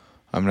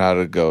 I'm not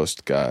a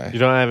ghost guy. You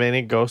don't have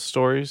any ghost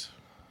stories?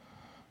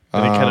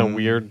 Any kind of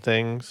weird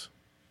things?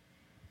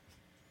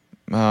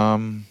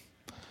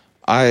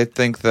 I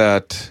think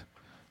that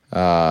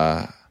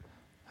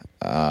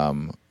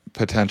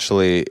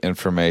potentially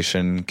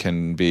information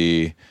can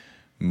be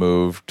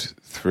moved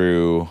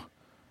through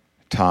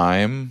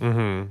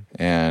time,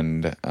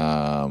 and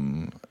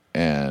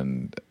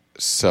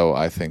so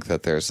I think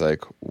that there's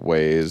like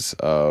ways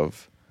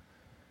of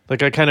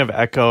Like a kind of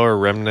echo or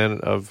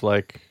remnant of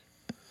like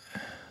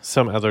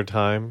some other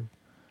time?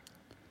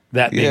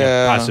 that being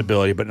Yeah. a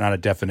possibility, but not a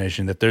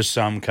definition. That there's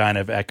some kind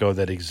of echo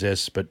that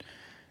exists, but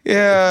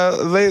yeah.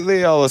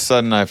 Lately, all of a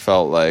sudden, I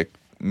felt like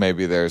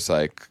maybe there's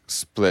like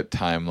split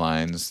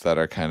timelines that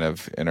are kind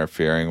of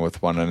interfering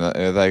with one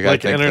another. Like I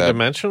think that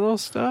interdimensional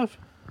stuff?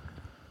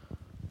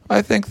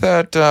 I think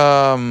that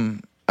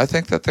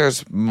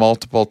there's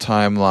multiple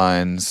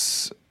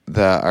timelines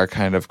that are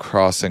kind of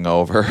crossing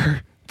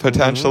over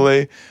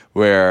potentially,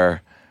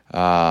 where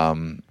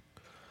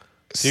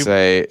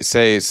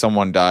say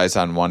someone dies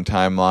on one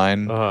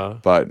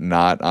timeline, but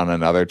not on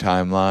another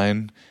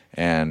timeline,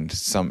 and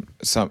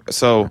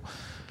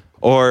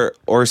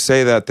or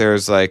say that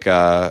there's like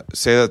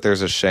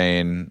there's a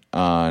Shane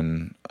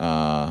on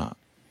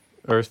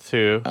Earth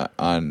 2.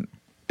 on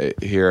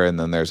here, and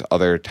then there's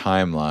other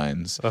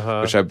timelines,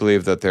 which I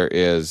believe that there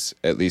is,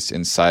 at least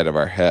inside of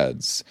our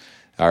heads.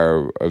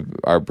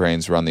 Our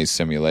brains run these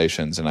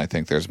simulations, and I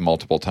think there's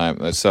multiple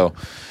times. So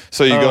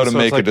you go to so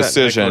make it's like a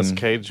decision. That Nicolas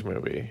Cage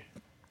movie.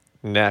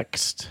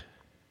 Next.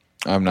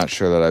 I'm not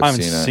sure that I I've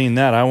haven't seen it. seen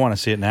that. I want to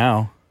see it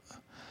now.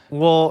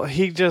 Well,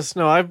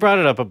 I've brought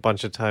it up a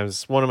bunch of times.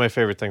 It's one of my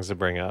favorite things to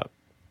bring up.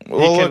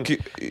 Well,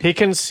 He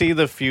can see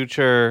the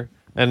future,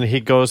 and he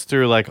goes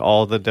through like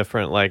all the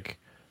different like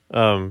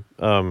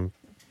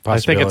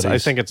possibilities. I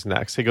think it's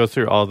next. He goes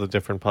through all the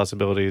different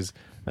possibilities,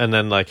 and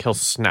then like he'll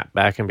snap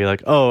back and be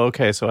like, "Oh,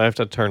 okay, so I have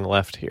to turn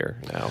left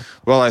here now."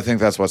 Well, I think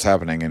that's what's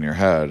happening in your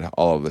head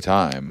all of the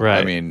time. Right.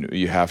 I mean,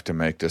 you have to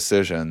make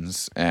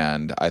decisions,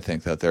 and I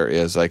think that there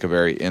is like a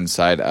very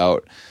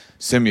inside-out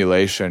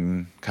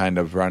simulation kind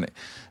of running.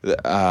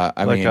 I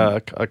Like mean,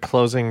 a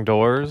closing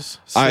doors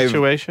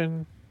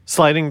situation,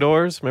 sliding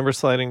doors. Remember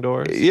sliding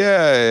doors?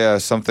 yeah,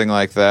 something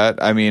like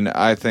that. I mean,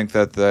 I think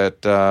that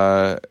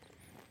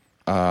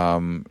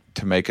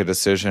to make a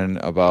decision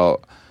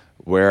about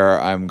where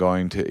I'm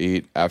going to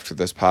eat after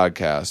this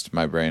podcast,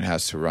 my brain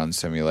has to run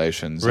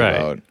simulations Right.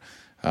 about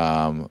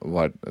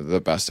what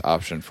the best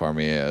option for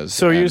me is.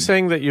 So are you And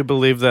saying that you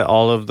believe that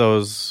all of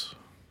those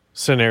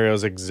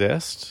scenarios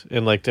exist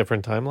in like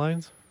different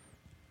timelines?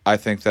 I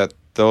think that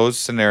those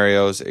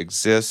scenarios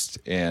exist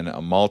in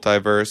a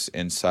multiverse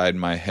inside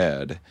my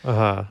head,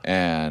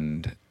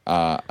 and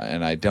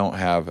I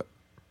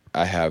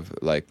have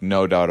like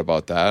no doubt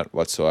about that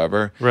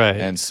whatsoever. Right.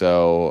 And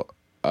so,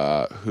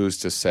 who's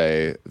to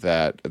say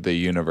that the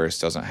universe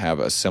doesn't have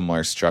a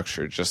similar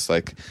structure? Just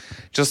like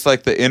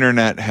the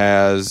internet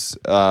has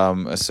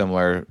a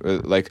similar,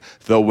 like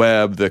the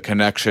web, the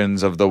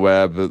connections of the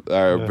web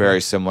are very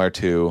similar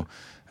to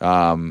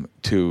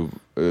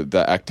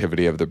the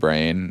activity of the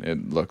brain.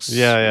 It looks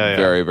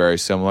very, very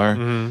similar.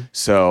 Mm-hmm.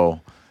 So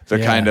the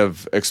kind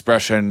of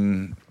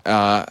expression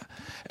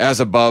as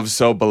above,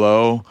 so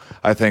below.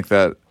 I think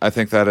that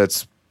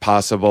it's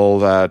possible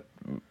that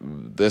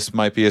this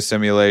might be a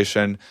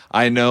simulation.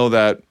 I know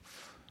that,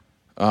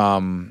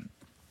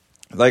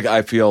 like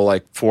I feel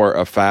like for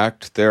a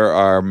fact there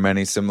are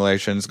many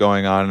simulations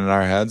going on in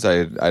our heads.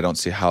 I don't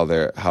see how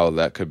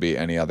that could be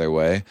any other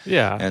way.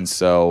 Yeah. And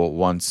so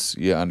once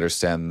you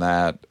understand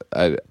that,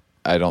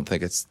 I don't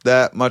think it's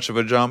that much of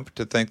a jump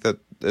to think that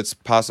it's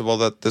possible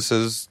that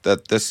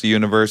this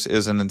universe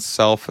is in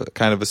itself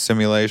kind of a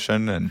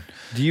simulation. And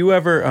do you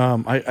ever?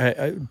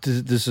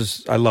 This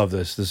is. I love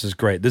this. This is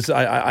great.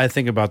 I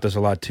think about this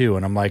a lot too,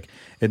 and I'm like,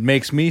 it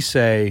makes me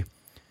say,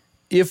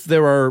 if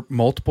there are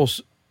multiple.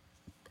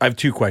 I have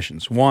two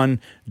questions.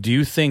 One, do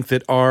you think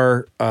that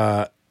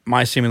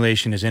my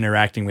simulation is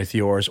interacting with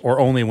yours, or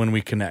only when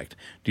we connect?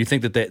 Do you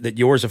think that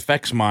yours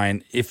affects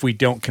mine if we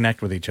don't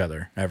connect with each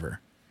other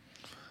ever?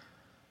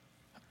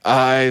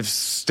 I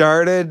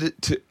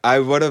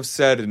would have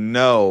said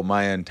no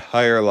my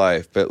entire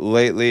life, but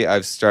lately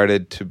I've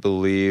started to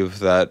believe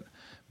that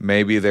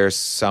maybe there's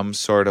some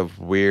sort of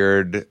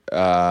weird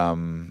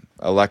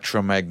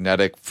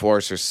electromagnetic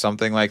force or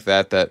something like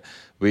that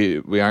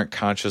we aren't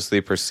consciously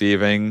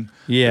perceiving.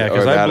 Yeah, or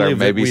I that believe are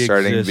maybe that we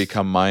starting exist. to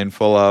become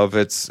mindful of.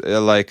 It's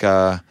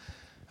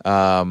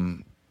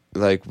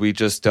like we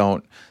just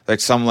don't, like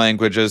some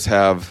languages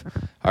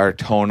are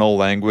tonal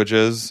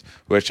languages,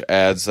 which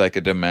adds like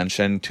a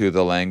dimension to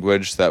the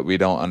language that we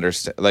don't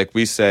understand. Like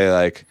we say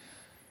like,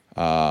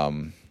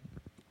 you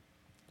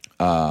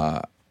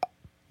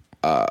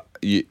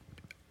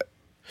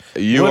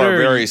What are are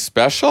very you-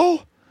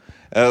 special,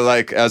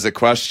 like as a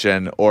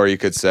question, or you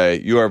could say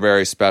you are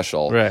very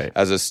special, Right.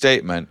 as a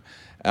statement.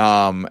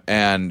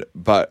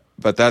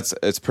 But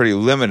it's pretty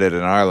limited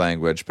in our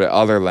language. But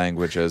other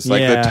languages,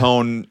 like Yeah. the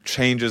tone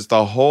changes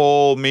the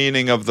whole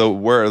meaning of the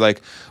word.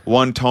 Like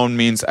one tone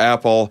means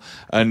apple,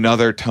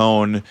 another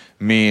tone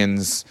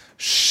means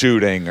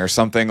shooting or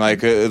something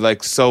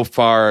like so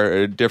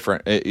far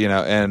different,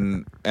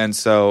 and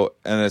it's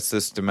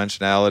this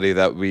dimensionality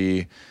that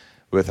we,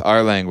 with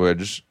our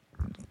language,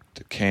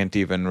 can't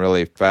even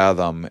really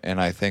fathom.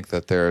 And I think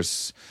that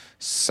there's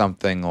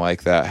something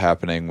like that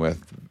happening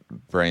with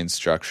brain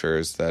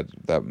structures that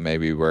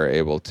maybe we're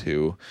able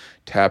to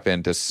tap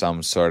into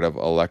some sort of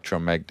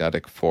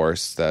electromagnetic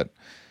force that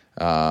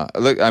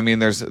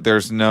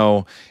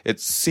it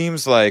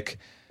seems like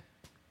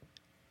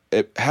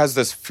it has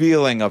this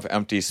feeling of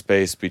empty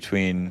space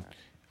between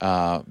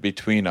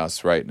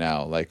us right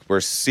now. Like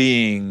we're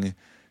seeing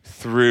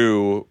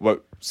through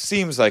what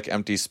seems like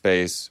empty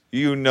space.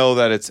 You know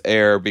that it's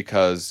air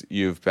because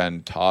you've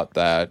been taught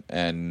that,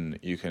 and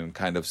you can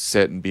kind of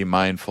sit and be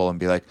mindful and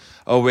be like,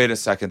 oh, wait a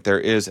second, there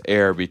is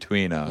air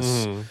between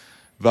us.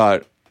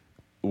 But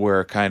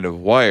we're kind of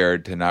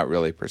wired to not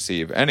really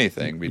perceive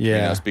anything between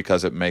us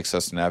because it makes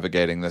us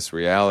navigating this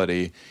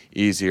reality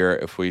easier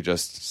if we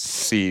just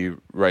see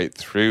right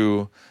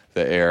through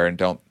the air and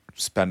don't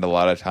spend a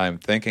lot of time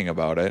thinking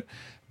about it.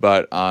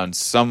 But on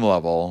some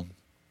level,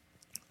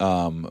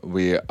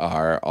 we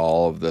are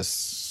all of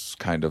this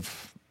kind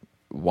of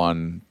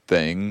one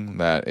thing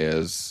that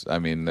is,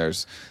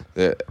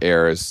 the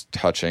air is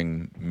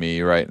touching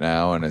me right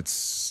now and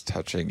it's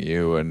touching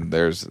you. And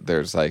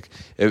there's like,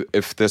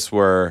 if this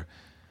were,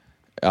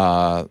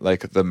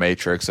 like the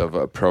matrix of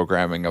a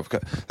programming of,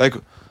 like,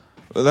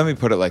 let me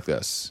put it like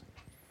this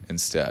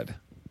instead.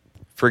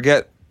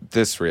 Forget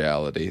this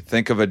reality.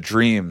 Think of a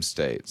dream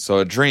state. So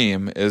a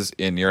dream is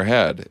in your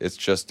head. It's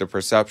just a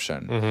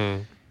perception.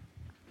 Mm-hmm.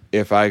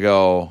 If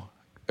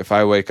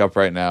I wake up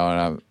right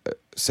now and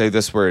say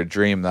this were a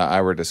dream that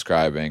I were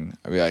describing,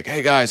 I'd be like,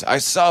 hey guys, I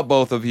saw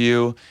both of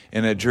you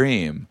in a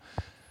dream.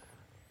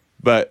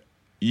 But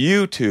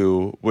you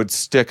two would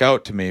stick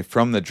out to me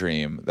from the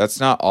dream. That's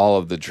not all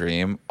of the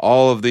dream.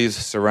 All of these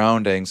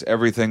surroundings,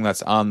 everything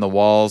that's on the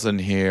walls in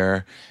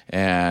here,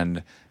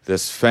 and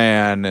this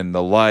fan and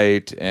the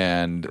light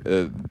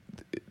and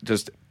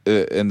just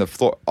in the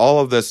floor, all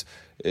of this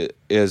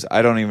is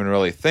I don't even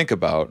really think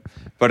about,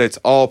 but it's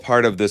all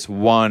part of this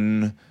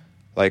one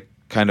like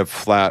kind of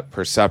flat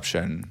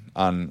perception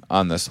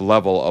on this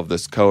level of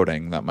this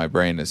coding that my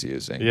brain is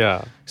using.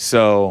 Yeah.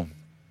 So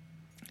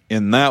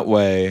in that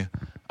way,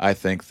 I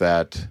think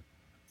that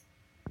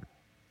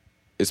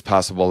it's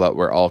possible that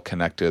we're all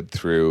connected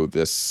through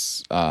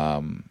this.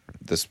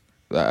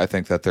 I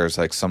think that there's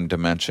like some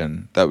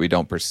dimension that we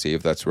don't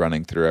perceive that's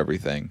running through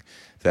everything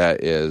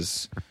that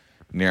is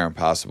near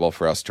impossible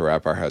for us to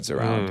wrap our heads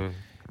around.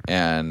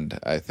 And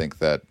I think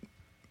that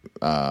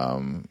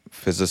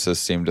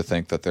physicists seem to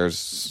think that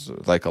there's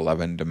like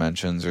 11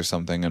 dimensions or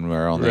something, and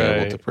we're only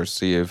able to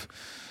perceive.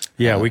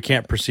 Yeah, we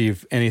can't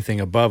perceive anything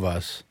above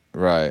us.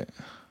 Right.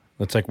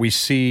 It's like we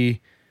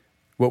see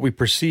what we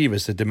perceive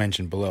as the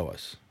dimension below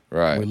us.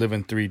 Right. We live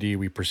in 3D,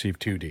 we perceive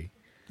 2D.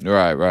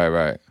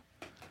 Right.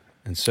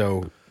 And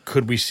so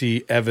could we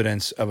see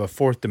evidence of a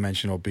fourth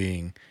dimensional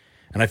being?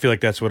 And I feel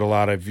like that's what a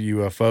lot of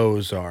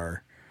UFOs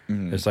are.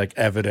 It's like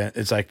evident.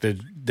 It's like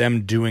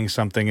them doing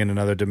something in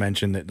another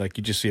dimension that like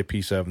you just see a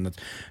piece of, and that's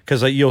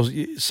because like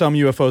some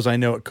UFOs I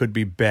know it could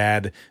be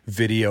bad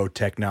video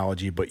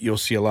technology, but you'll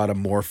see a lot of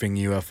morphing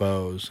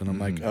UFOs, and I'm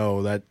like,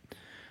 oh,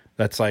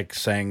 that's like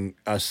saying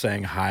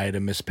hi to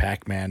Miss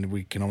Pac-Man.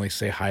 We can only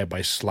say hi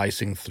by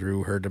slicing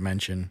through her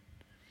dimension.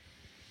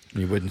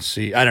 You wouldn't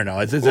see. I don't know.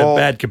 It's a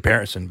bad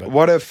comparison, but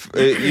what if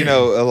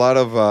a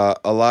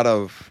lot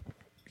of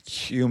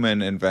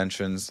human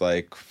inventions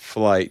like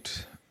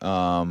flight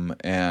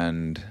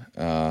and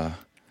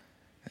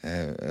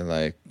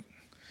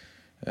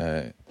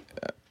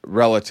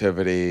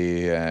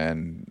relativity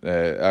and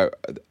a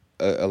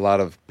lot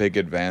of big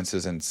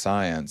advances in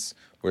science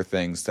were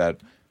things that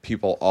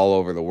people all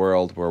over the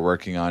world were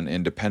working on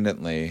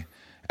independently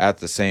at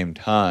the same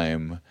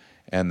time,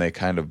 and they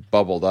kind of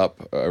bubbled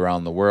up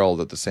around the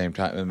world at the same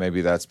time. And maybe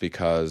that's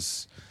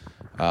because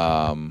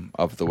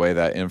of the way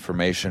that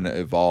information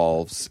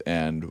evolves.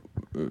 And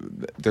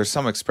there's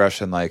some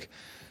expression like,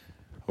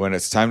 when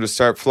it's time to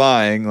start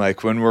flying,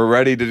 like when we're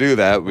ready to do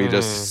that, we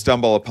just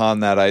stumble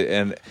upon that.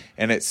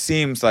 And it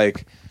seems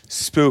like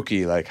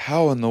spooky, like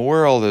how in the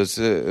world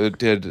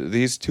did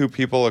these two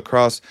people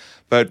across,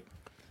 but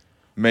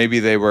maybe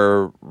they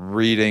were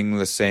reading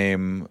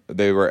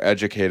they were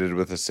educated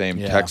with the same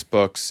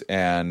textbooks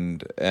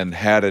and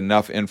had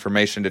enough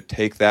information to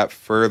take that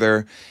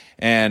further.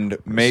 And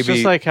maybe it's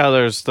just like how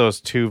there's those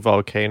two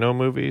volcano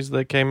movies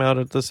that came out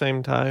at the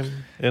same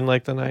time in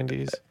like the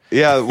 90s.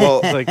 Yeah,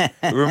 well, like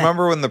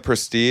remember when The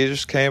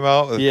Prestige came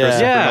out with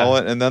Christopher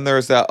Nolan, and then there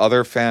was that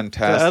other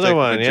fantastic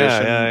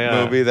magician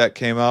movie that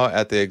came out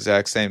at the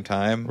exact same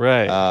time.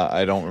 Right.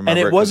 I don't remember. And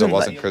it wasn't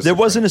Christopher. there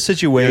wasn't a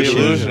situation.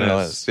 The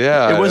Illusionist.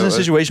 Yeah, it wasn't a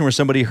situation where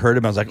somebody heard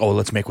about it and was like, "Oh,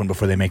 let's make one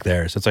before they make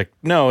theirs." It's like,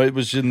 no, it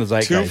was in the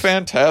zeitgeist. Two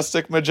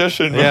fantastic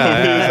magician movies.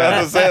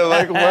 At the same,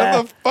 like,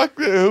 when the fuck?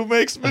 Who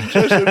makes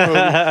magician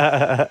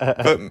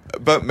movies?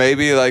 But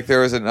maybe like there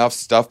was enough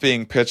stuff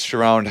being pitched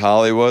around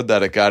Hollywood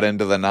that it got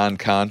into the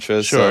non-conscious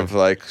of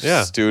like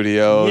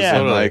studios,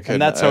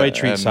 and that's how I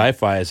treat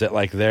sci-fi. Is that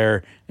like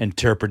they're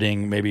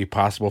interpreting maybe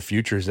possible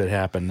futures that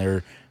happen.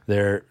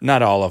 They're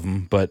not all of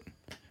them, but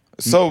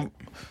so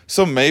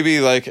maybe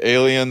like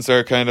aliens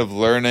are kind of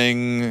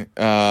learning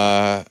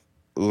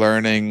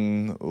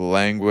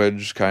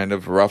language kind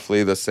of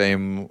roughly the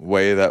same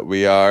way that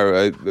we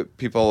are.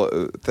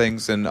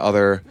 Things in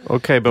other...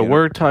 Okay, but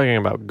we're talking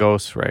about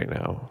ghosts right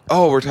now.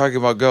 Oh, we're talking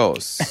about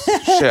ghosts.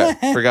 Shit,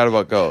 forgot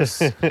about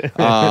ghosts. I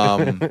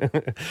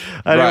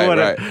don't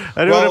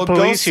want to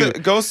police you.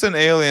 Ghosts and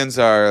aliens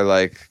are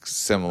like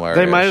similar.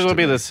 They might as well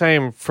be the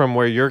same from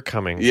where you're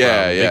coming from.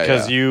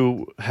 Because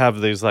you have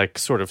these like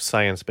sort of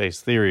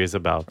science-based theories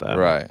about them.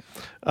 Right.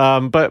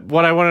 But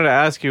what I wanted to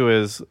ask you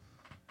is,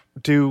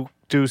 do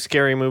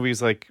scary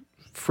movies like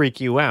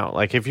freak you out?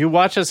 Like if you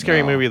watch a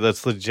scary movie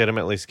that's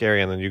legitimately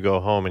scary and then you go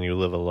home and you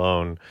live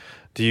alone,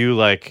 do you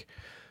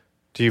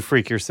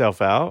freak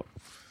yourself out?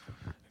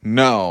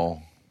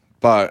 No,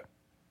 but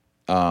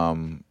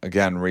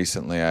again,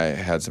 recently I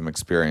had some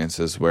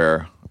experiences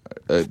where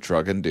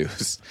drug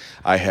induced.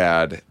 I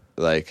had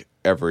like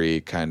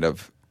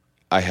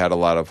I had a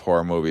lot of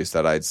horror movies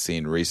that I'd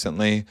seen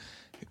recently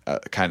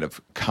kind of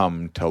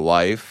come to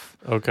life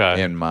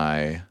in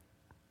my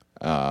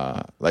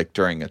like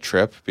during a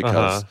trip,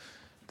 because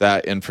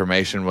that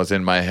information was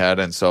in my head,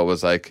 and so it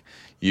was like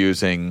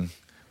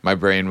my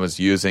brain was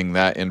using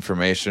that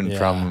information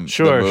from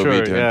the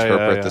movie to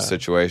interpret the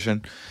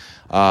situation.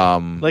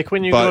 Like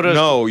when you go to...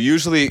 No,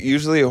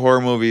 usually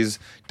horror movies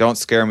don't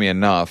scare me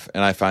enough,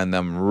 and I find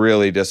them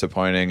really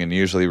disappointing and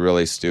usually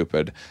really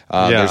stupid.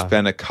 There's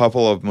been a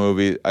couple of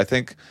movies. I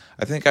think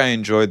I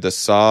enjoyed the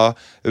Saw.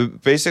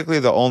 Basically,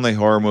 the only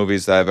horror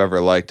movies that I've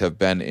ever liked have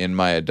been in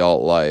my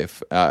adult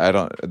life.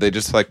 They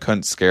just like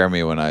couldn't scare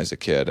me when I was a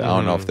kid. I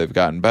don't know if they've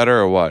gotten better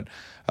or what.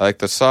 I like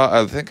the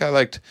Saw. I think I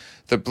liked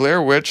the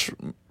Blair Witch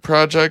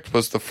Project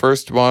was the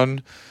first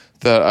one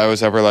that I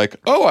was ever like,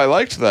 oh, I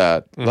liked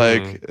that.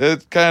 Like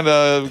it kind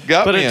of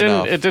got me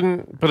enough. It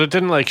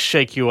didn't like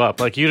shake you up.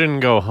 Like you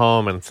didn't go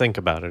home and think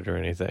about it or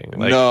anything.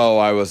 Like, no,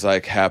 I was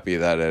like happy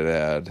that it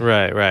had.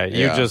 Right.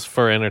 You Yeah. just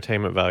for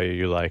entertainment value,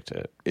 you liked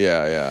it.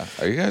 Yeah.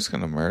 Are you guys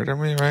gonna murder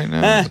me right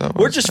now? Is that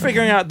We're what's just happening?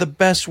 figuring out the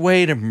best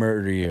way to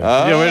murder you.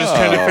 Yeah, we're just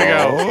trying to figure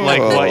out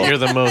like what you're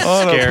the most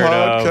On a scared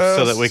of, so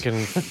podcast. that we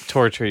can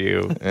torture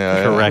you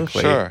Yeah,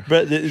 correctly. Sure.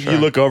 But you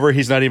look over,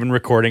 he's not even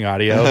recording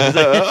audio.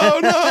 Oh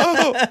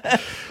no!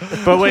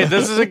 But wait,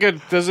 this is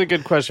a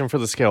good question for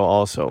the scale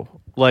also.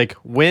 Like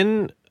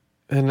when,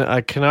 and I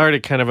can already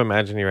kind of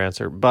imagine your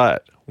answer,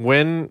 but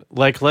when,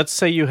 like, let's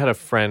say you had a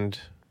friend,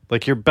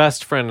 like your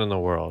best friend in the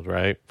world,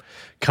 right?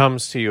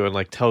 Comes to you and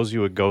like tells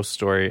you a ghost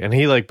story and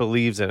he like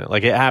believes in it.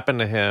 Like it happened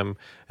to him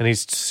and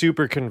he's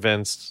super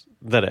convinced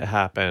that it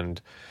happened.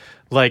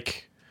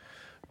 Like,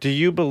 do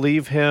you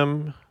believe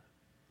him?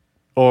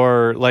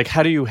 Or like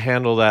how do you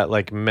handle that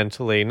like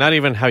mentally? Not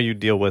even how you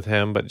deal with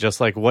him, but just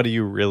like what are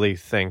you really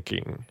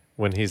thinking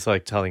when he's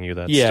like telling you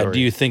that story? Do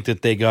you think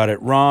that they got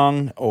it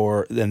wrong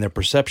or then their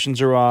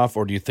perceptions are off,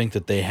 or do you think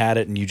that they had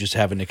it and you just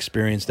haven't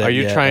experienced that Are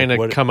you yet? trying Like,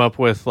 to come up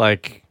with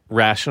like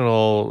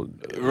rational?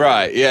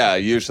 Right? Yeah.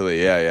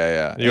 Usually.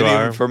 Yeah. You and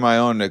are? even for my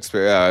own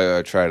experience,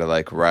 I try to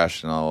like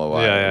rational.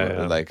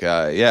 Yeah. Like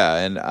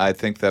and I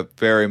think that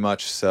very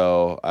much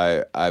so.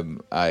 I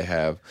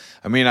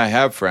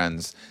have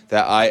friends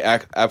that I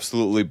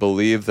absolutely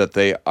believe that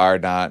they are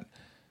not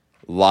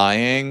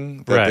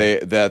lying.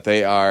 That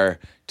they are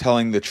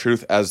telling the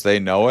truth as they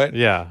know it.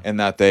 Yeah. And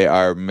that they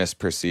are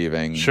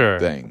misperceiving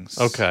things.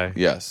 Okay.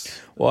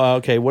 Yes. Well,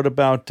 okay. What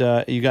about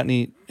you? Got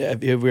any?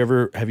 Have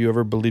you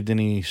ever believed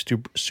any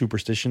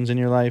superstitions in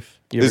your life?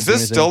 You ever Is do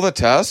this anything? still the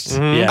test? Yeah,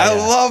 I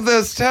yeah. love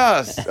this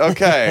test.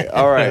 Okay.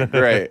 All right.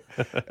 Great.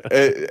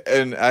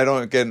 And I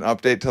don't get an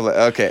update till.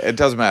 Okay. It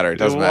doesn't matter. It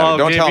doesn't Well, matter. I'll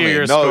Don't give tell you me.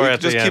 your No, score you at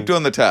just the keep end.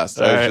 doing the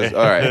test. All right.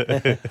 All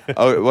right.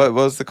 Oh, what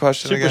was the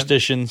question again?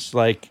 Superstitions,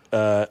 like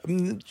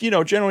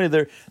generally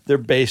they're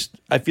based.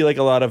 I feel like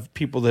a lot of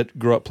people that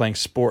grew up playing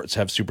sports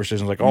have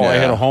superstitions, like, I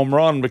hit a home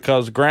run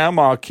because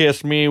Grandma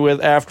kissed me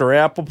after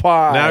apple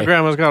pie. Now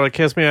grandma's got to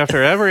kiss me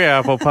after every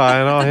apple pie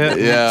and I'll hit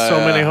so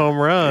many home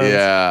runs.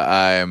 Yeah,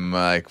 I'm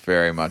like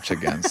very much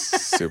against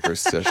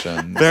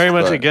superstitions. Very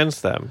much but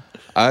against them.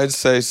 I'd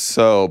say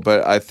so,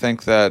 but I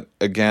think that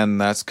again,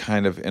 that's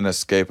kind of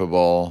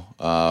inescapable.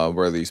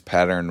 Where these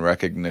pattern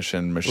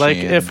recognition machines. Like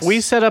if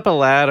we set up a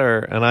ladder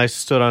and I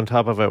stood on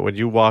top of it, would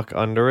you walk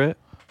under it?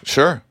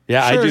 Sure.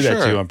 Yeah, I Sure, do that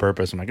sure. too on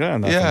purpose. I'm like,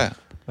 nothing. Yeah.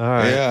 All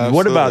right. Yeah.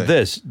 What about absolutely.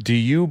 this? Do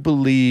you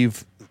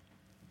believe?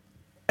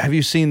 Have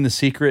you seen The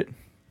Secret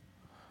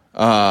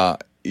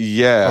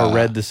Yeah. or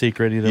read The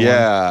Secret? Either one.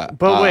 Yeah.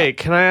 But wait,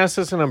 can I ask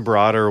this in a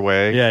broader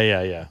way?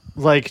 Yeah.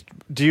 Like,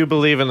 do you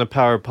believe in the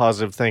power of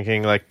positive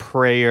thinking, like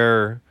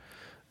prayer,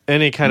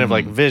 any kind of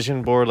like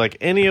vision board, like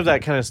any of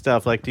that kind of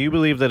stuff? Like, do you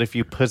believe that if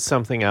you put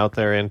something out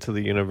there into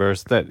the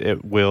universe that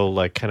it will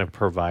like kind of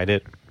provide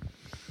it?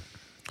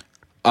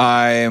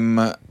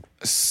 I'm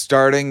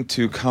starting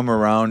to come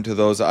around to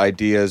those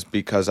ideas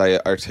because I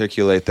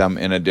articulate them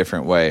in a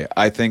different way.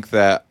 I think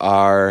that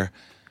I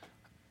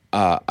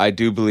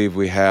do believe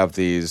we have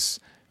these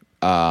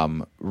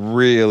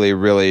really,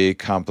 really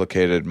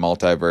complicated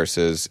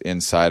multiverses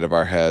inside of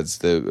our heads.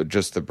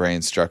 The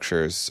brain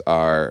structures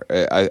are.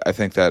 I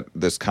think that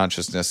this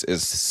consciousness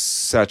is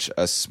such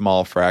a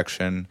small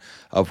fraction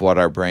of what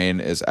our brain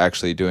is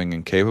actually doing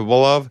and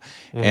capable of,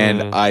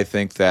 and I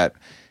think that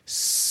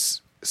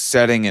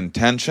setting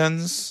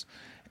intentions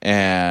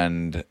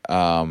and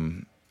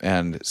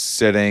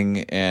sitting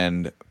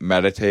and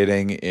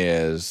meditating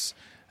is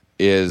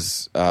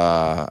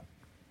a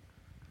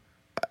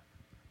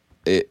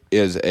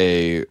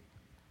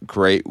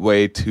great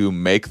way to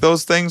make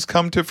those things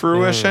come to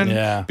fruition.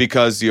 yeah.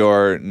 Because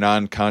your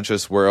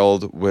non-conscious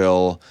world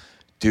will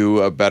do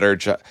a better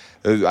job.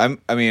 I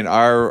mean,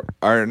 our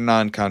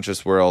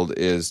non-conscious world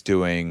is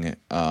doing.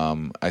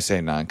 I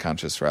say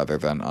non-conscious rather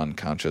than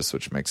unconscious,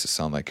 which makes it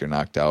sound like you're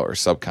knocked out, or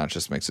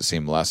subconscious makes it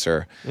seem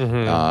lesser.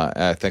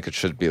 I think it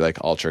should be like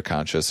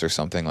ultra-conscious or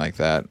something like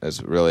that.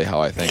 Is really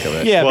how I think of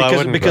it. Yeah, Well, I because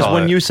wouldn't because call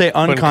when it- you say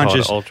wouldn't call it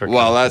unconscious, ultra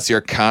Well, that's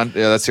your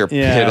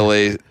Yeah.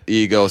 piddly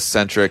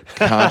egocentric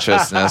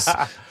consciousness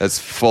that's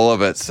full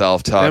of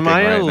itself talking Am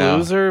I right a now.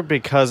 loser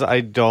because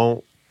I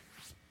don't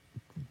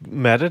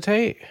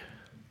meditate?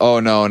 Oh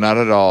no, not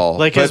at all.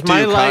 Like, But is do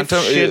my you life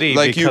shitty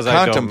like because you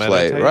I don't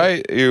contemplate, meditate?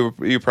 right?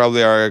 You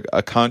probably are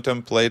a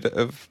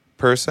contemplative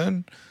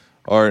person,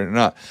 or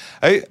not?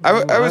 I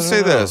would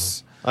say don't know.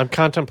 this. I'm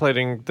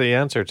contemplating the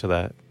answer to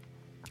that.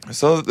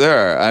 So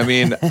there. I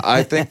mean,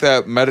 I think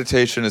that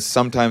meditation is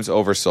sometimes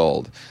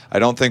oversold. I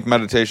don't think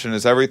meditation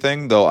is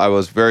everything, though I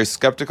was very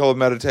skeptical of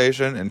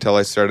meditation until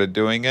I started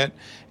doing it.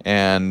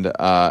 And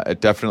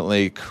it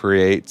definitely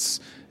creates,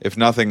 if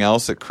nothing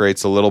else, it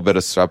creates a little bit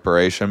of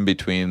separation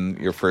between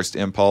your first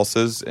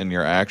impulses and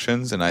your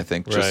actions. And I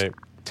think just Right.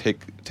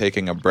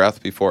 taking a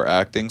breath before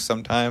acting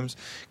sometimes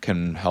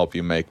can help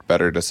you make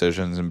better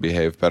decisions and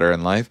behave better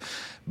in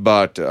life.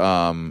 But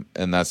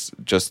and that's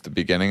just the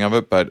beginning of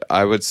it. But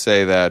I would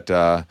say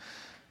that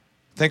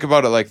think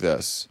about it like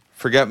this.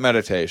 Forget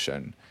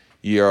meditation.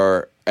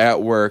 You're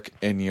at work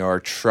and you're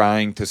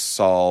trying to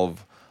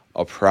solve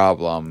a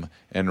problem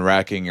and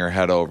racking your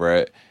head over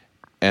it,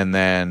 and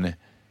then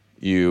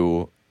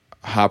you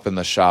hop in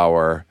the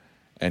shower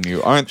and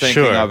you aren't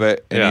thinking of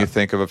it, and you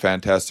think of a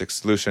fantastic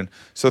solution.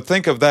 So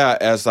think of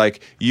that as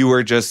like you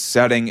were just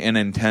setting an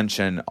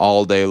intention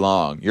all day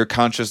long. Your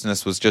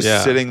consciousness was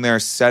just sitting there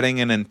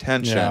setting an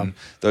intention,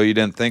 though you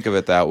didn't think of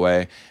it that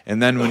way.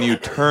 And then when you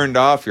turned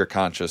off your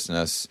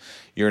consciousness,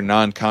 your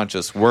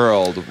non-conscious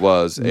world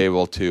was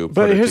able to put it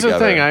together. But here's the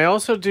thing. I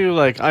also do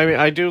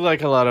I do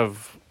like a lot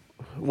of,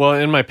 well,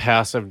 in my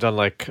past, I've done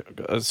like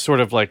sort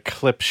of like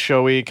clip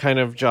showy kind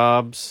of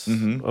jobs.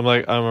 Mm-hmm.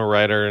 I'm a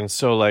writer, and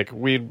so like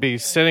we'd be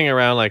sitting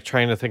around like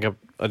trying to think of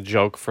a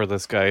joke for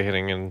this guy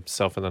hitting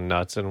himself in the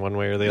nuts in one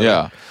way or the other.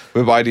 Yeah,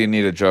 but why do you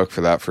need a joke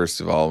for that?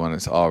 First of all, when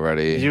it's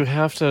already, you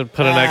have to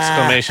put an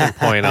exclamation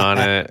point on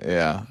it.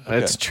 Yeah, okay.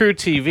 It's true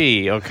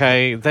TV.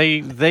 Okay,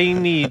 they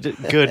need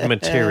good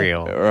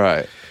material.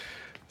 Right.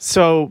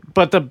 So,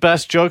 but the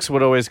best jokes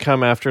would always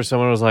come after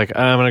someone was like,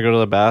 I'm going to go to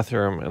the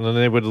bathroom. And then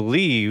they would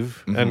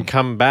leave and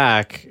come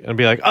back and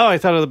be like, oh, I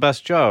thought of the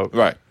best joke.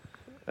 Right.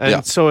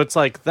 And so it's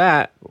like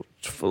that,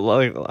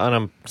 like on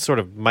a sort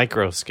of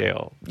micro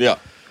scale. Yeah.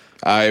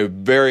 I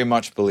very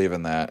much believe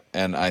in that.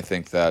 And I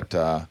think that,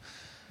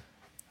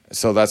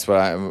 so that's what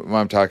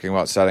I'm talking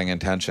about, setting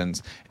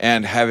intentions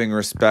and having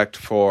respect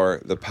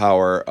for the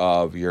power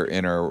of your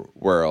inner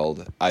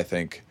world, I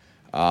think.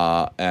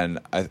 And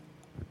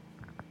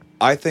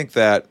I think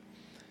that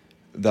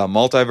the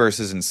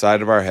multiverses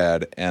inside of our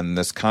head and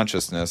this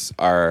consciousness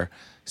are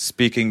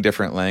speaking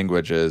different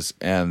languages,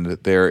 and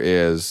there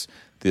is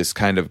this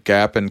kind of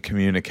gap in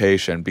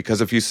communication,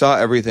 because if you saw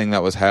everything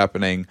that was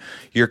happening,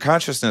 your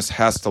consciousness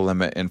has to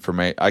limit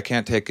information. I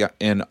can't take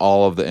in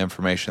all of the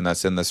information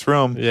that's in this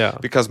room,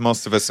 because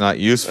most of it's not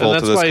useful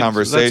to this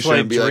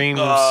conversation.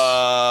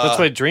 That's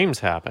why dreams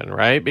happen,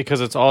 right? Because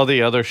it's all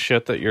the other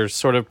shit that you're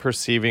sort of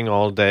perceiving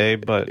all day,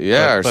 but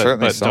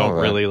don't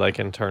really like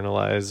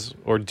internalize,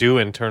 or do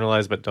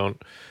internalize but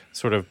don't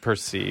sort of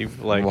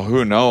perceive. Like, well,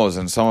 who knows?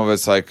 And some of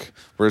it's like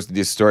we're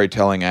these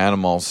storytelling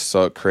animals,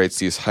 so it creates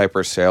these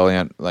hyper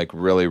salient, like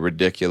really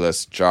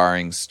ridiculous,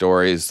 jarring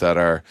stories that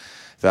are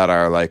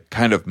like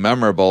kind of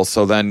memorable.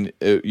 So then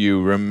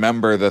you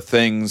remember the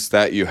things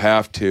that you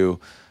have to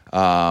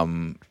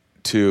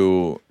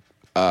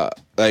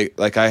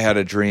like I had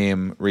a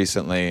dream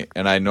recently,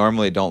 and I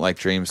normally don't like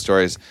dream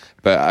stories,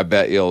 but I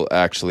bet you'll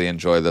actually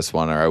enjoy this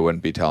one, or I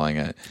wouldn't be telling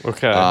it.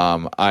 Okay.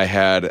 I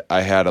had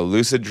a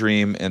lucid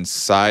dream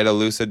inside a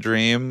lucid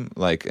dream,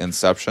 like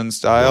Inception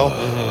style,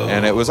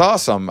 and it was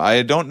awesome.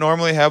 I don't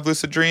normally have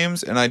lucid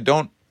dreams, and I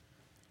don't.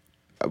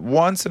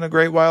 Once in a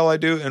great while I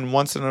do, and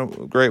once in a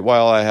great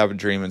while I have a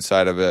dream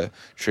inside of a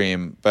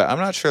dream, but I'm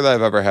not sure that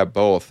I've ever had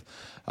both.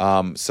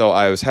 So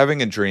I was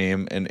having a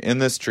dream, and in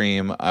this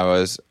dream, I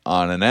was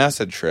on an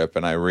acid trip,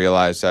 and I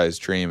realized I was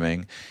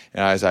dreaming,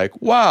 and I was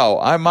like, wow,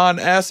 I'm on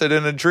acid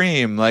in a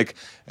dream. Like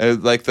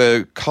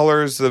the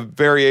colors, the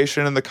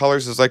variation in the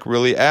colors is like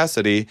really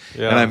acidy,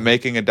 and I'm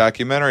making a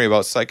documentary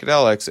about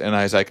psychedelics, and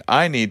I was like,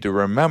 I need to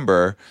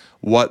remember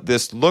what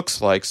this looks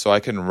like so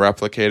I can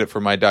replicate it for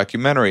my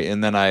documentary.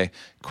 And then I,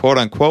 quote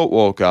unquote,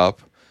 woke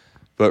up,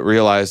 but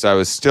realized I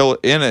was still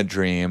in a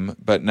dream,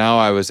 but now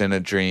I was in a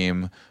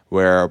dream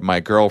where my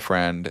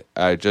girlfriend,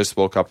 I just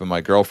woke up and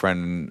my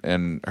girlfriend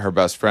and her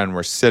best friend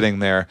were sitting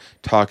there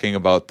talking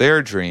about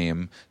their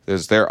dream,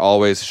 because they're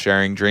always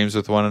sharing dreams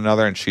with one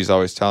another, and she's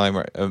always telling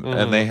her,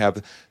 and they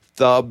have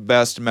the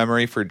best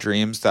memory for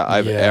dreams that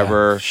I've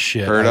ever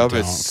heard of.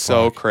 It's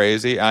so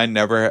crazy. I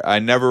never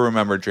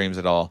remember dreams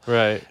at all.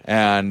 Right.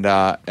 And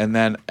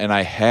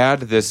I had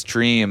this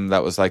dream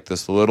that was like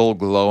this little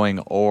glowing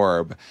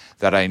orb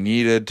that I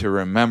needed to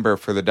remember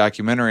for the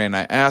documentary. And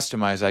I asked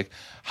him, I was like,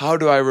 how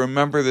do I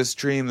remember this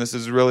dream? This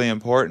is really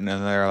important.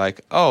 And they're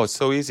like, oh, it's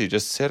so easy.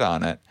 Just sit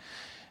on it.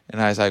 And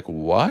I was like,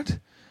 what? And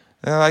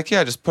they're like,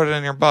 yeah, just put it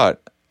in your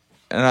butt.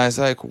 And I was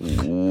like,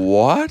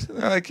 what?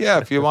 They're like, yeah,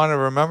 if you want to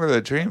remember the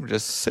dream,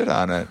 just sit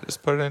on it.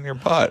 Just put it in your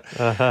butt.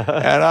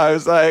 And I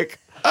was like,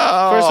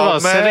 oh, first of all,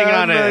 man, sitting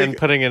on it and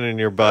putting it in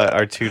your butt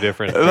are two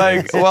different things.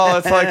 Like, well,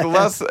 it's like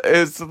less.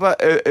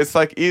 It's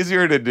like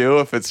easier to do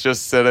if it's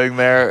just sitting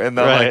there, and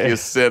then like you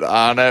sit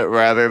on it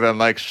rather than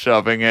like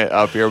shoving it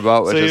up your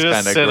butt, which is kind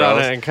of gross. So you just sit on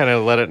it and kind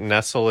of let it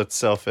nestle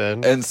itself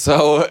in. And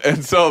so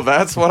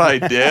that's what I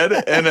did.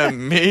 And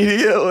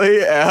immediately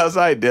as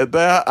I did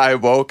that, I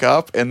woke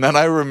up, and then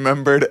I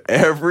remembered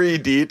every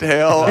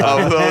detail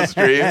of those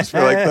dreams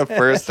for like the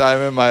first time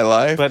in my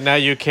life. But now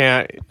you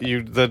can't.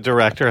 The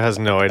director has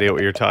no idea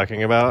what you're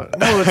talking about.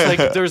 No, it's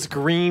like there's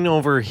green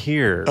over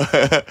here.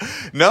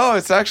 No,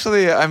 it's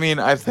actually, I mean,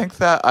 I think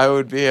that I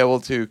would be able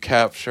to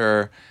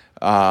capture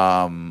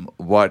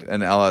what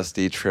an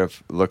LSD trip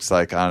looks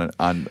like on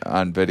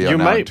video. You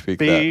now might and tweak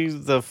be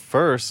that. the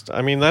first.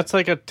 I mean, that's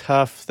like a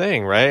tough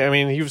thing, right? I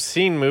mean, you've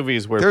seen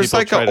movies where There's people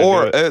like try a to do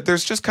aura. it.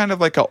 There's just kind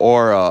of like an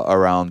aura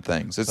around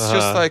things. It's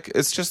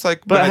just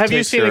like. But when it have you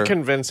takes seen your- a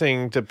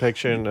convincing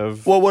depiction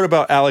of? Well, what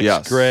about Alex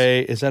Yes.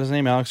 Gray? Is that his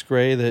name, Alex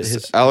Gray?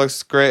 His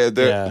Alex Gray?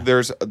 Yeah.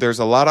 There's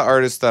a lot of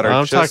artists that are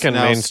I'm just talking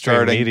now mainstream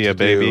starting media, to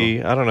do-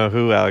 baby. I don't know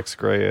who Alex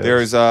Gray is.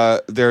 There's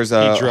a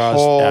He draws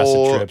whole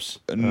acid trips.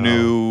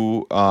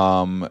 new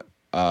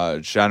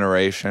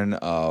generation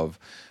of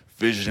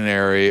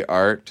visionary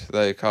art,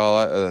 they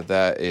call it.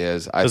 That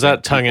is, I Is think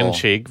that tongue in people-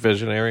 cheek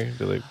visionary?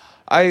 Do they?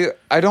 I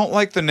don't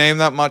like the name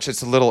that much.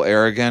 It's a little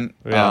arrogant.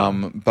 Yeah.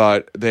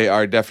 But they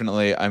are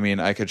definitely. I mean,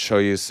 I could show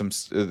you some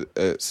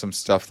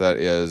stuff that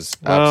is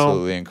Well,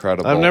 absolutely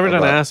incredible. I've never done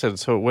about- acid,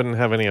 so it wouldn't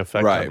have any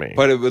effect on me. Right,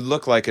 but it would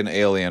look like an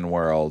alien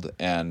world,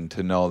 and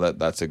to know that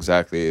that's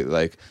exactly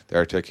like they're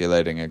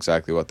articulating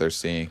exactly what they're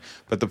seeing.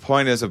 But the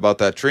point is about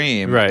that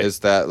dream Right. is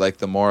that like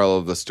the moral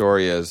of the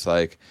story is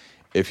like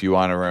if you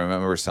want to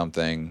remember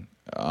something,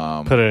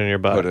 put it in your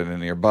butt. put it in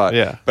your butt.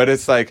 Yeah. But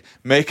it's like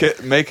make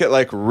it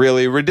like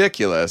really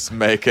ridiculous.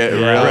 Make it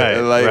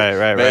really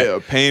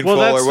Right. painful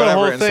Well, that's or the whatever.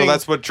 whole And so thing.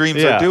 that's what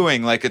dreams Yeah. are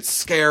doing. Like it's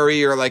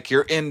scary or like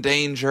you're in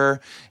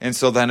danger. And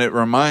so then it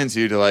reminds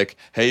you to like,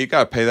 hey, you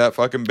got to pay that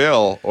fucking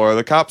bill or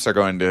the cops are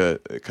going to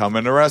come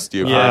and arrest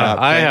you. for Yeah, not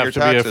I paying have your to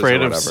be taxes or afraid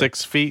of whatever.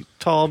 6 feet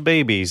tall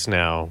babies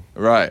now.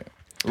 Right.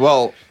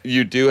 Well,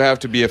 you do have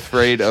to be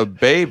afraid of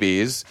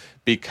babies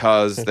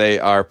because they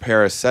are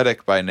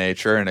parasitic by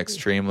nature and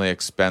extremely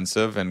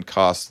expensive and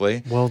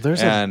costly. Well,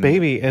 there's a And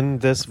baby in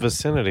this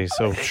vicinity,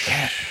 so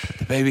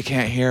the baby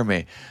can't hear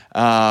me.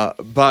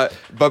 But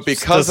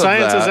because the of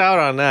science that, is out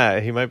on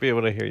that. He might be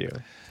able to hear you.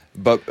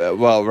 But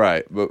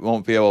right, but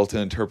won't be able to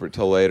interpret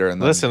till later.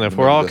 And then Listen, if in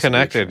we're all this week,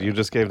 connected, you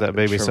just gave that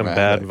baby some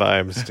bad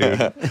traumatic. vibes,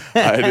 dude.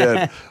 I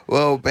did.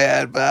 Whoa,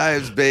 bad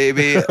vibes,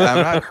 baby.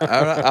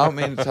 I don't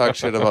mean to talk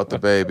shit about the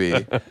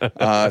baby.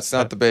 It's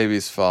not the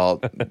baby's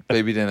fault.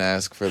 Baby didn't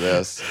ask for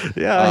this.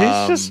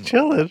 Yeah, he's just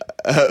chilling.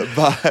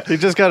 But He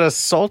just got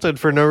assaulted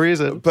for no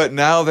reason. but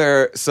now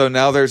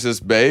there's this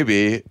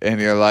baby in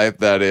your life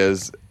that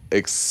is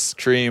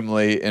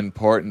extremely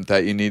important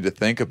that you need to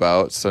think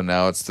about. So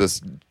now it's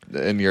this.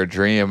 In your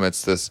dream,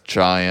 it's this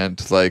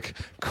giant, like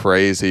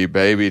crazy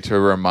baby to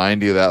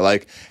remind you that,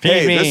 like,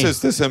 hey, me. this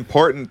is this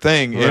important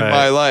thing in Right,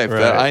 my life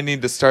that right. I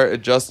need to start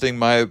adjusting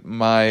my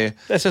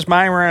This is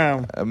my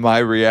room.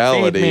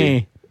 reality. Feed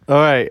me. All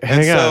right,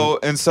 And hang on.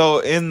 and so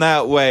in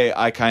that way,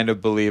 I kind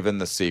of believe in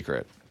The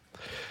Secret.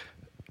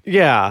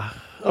 Yeah.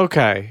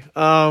 Okay.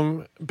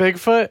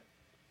 Bigfoot?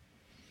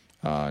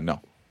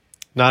 No,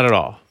 Not at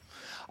all.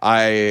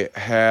 I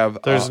have.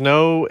 There's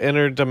no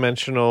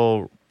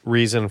interdimensional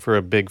reason for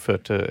a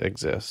Bigfoot to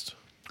exist.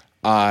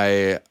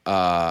 I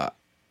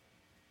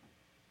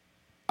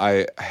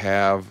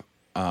have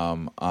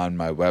on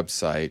my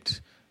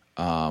website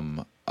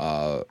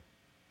a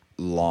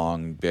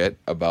long bit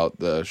about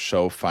the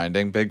show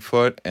Finding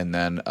Bigfoot, and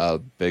then a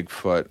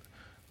Bigfoot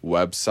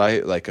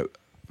website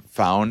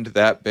found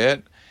that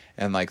bit,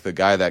 and like the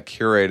guy that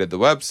curated the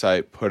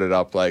website put it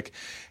up like,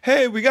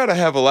 hey, we got to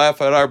have a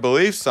laugh at our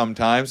beliefs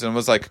sometimes, and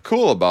was like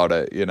cool about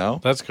it, you know.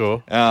 That's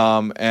cool.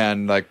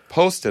 And like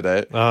posted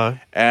it, Uh-huh.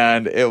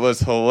 and it was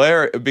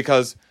hilarious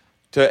because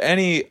to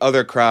any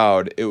other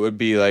crowd, it would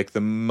be like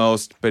the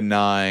most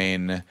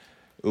benign,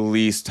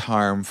 least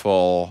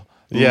harmful,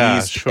 Yeah,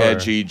 least sure.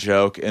 edgy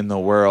joke in the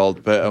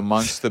world. But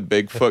amongst the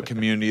Bigfoot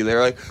community, they're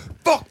like,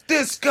 "Fuck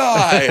this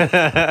guy."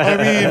 I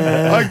mean,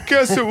 I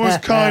guess it was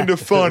kind of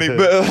funny,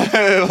 but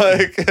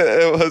like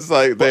it was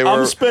like they were.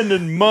 I'm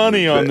spending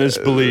money on this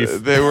belief.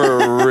 They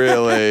were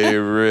really,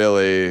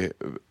 really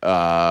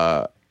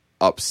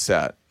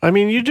upset. I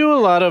mean, you do a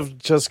lot of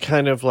just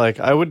kind of like,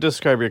 I would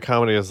describe your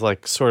comedy as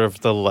like sort of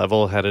the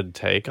level-headed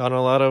take on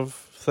a lot of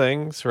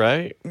things,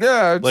 right?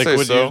 Yeah, I'd Like, say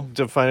would so. you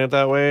define it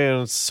that way?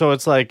 And so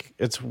it's like,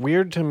 it's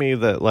weird to me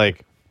that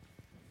like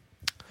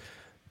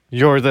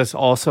you're this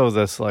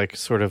like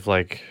sort of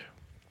like,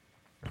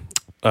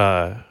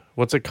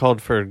 what's it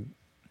called for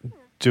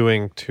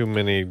doing too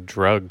many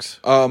drugs?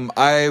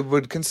 I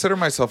would consider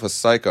myself a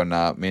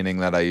psychonaut, meaning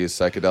that I use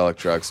psychedelic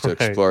drugs to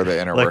Right. explore the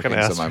inner Like an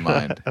workings of my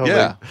astronaut. mind. Oh,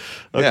 Yeah.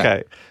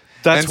 Okay.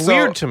 That's And so-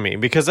 weird to me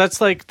because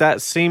that's like,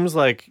 that seems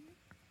like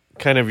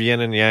kind of yin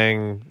and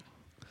yang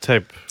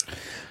type.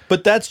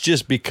 But that's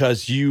just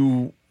because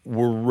you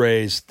were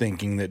raised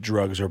thinking that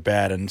drugs are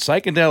bad, and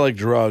psychedelic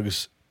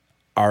drugs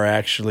are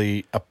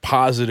actually a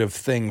positive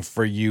thing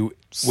for you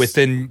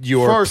within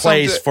your For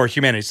place something- for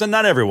humanity. So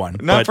not everyone,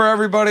 Not but for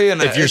everybody.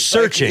 And if you're it's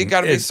like, searching, you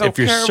gotta be so if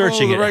you're careful,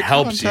 searching, the it right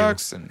helps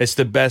context you. and- It's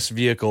the best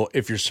vehicle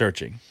if you're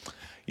searching.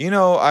 You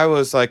know, I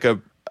was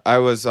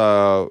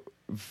a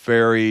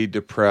very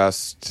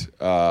depressed,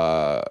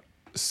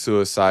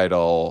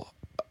 suicidal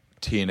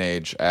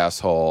teenage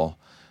asshole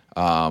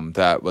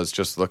that was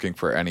just looking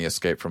for any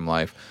escape from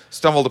life.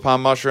 Stumbled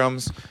upon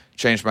mushrooms,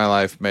 changed my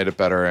life, made it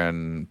better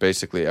in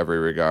basically every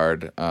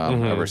regard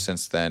ever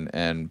since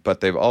then.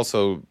 But they've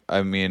also,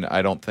 I mean,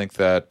 I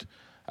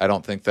I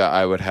don't think that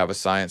I would have a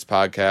science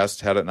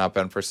podcast had it not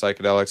been for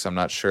psychedelics. I'm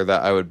not sure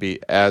that I would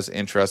be as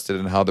interested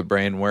in how the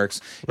brain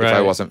works if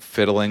I wasn't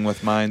fiddling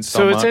with mine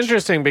so much. So it's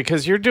interesting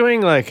because you're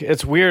doing like,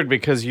 it's weird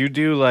because you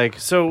do like,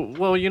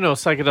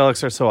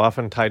 psychedelics are so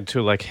often tied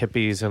to like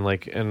hippies and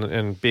like,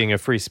 and being a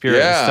free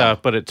spirit and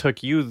stuff, but it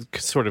took you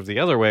sort of the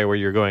other way where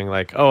you're going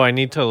like, oh, I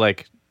need to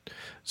like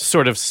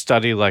sort of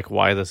study like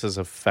why this is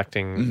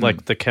affecting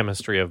like the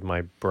chemistry of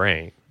my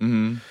brain,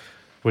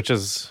 which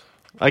is,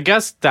 I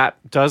guess that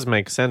does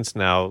make sense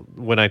now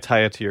when I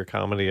tie it to your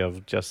comedy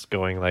of just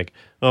going like,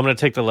 oh, I'm going to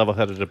take the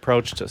level-headed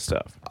approach to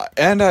stuff.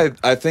 And I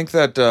think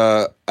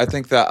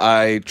that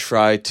I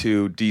try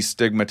to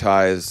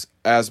destigmatize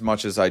as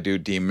much as I do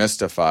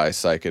demystify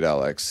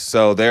psychedelics.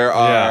 So there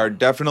are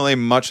definitely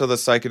much of the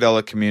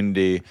psychedelic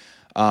community.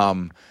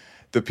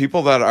 The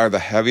people that are the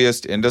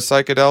heaviest into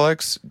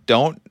psychedelics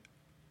don't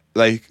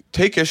like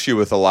take issue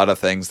with a lot of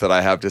things that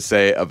I have to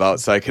say about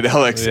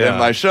psychedelics in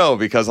my show,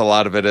 because a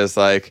lot of it is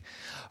like,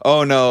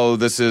 oh no,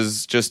 this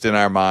is just in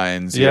our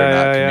minds. You're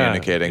not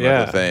communicating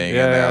with the thing.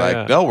 And they're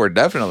like, no, we're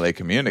definitely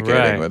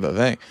communicating with the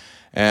thing.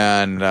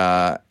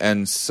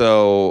 And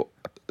so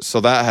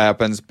that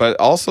happens. But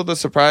also the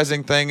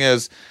surprising thing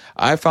is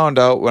I found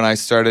out when I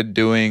started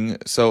doing,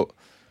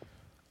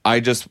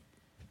 I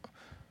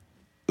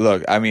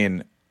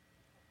mean,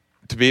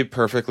 to be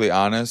perfectly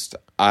honest,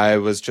 I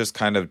was just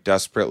kind of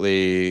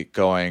desperately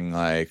going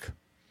like,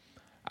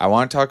 I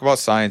want to talk about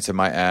science in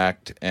my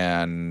act,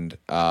 and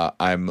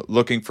I'm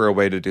looking for a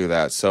way to do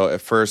that. So at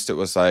first it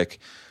was like,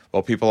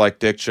 well, people like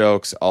dick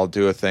jokes. I'll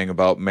do a thing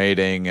about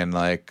mating, and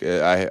like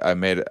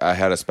I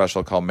had a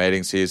special called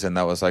Mating Season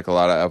that was like a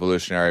lot of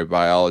evolutionary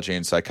biology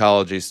and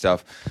psychology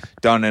stuff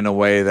done in a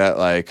way that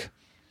like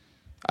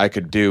I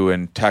could do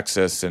in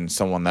Texas, and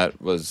someone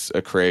that was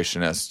a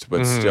creationist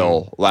would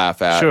still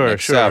laugh at and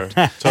accept.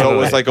 Sure. So it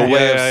was like a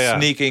way of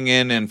sneaking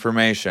in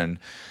information.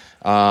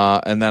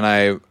 And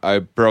then I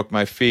broke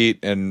my feet,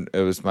 and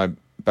it was my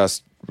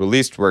best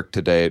released work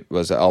to date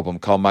was an album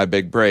called My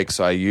Big Break.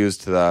 So I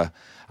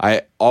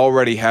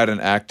already had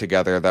an act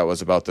together that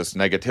was about this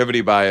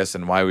negativity bias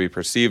and why we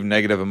perceive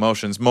negative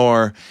emotions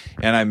more.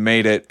 And I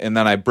made it, and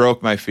then I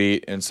broke my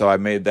feet. And so I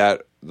made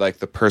that like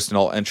the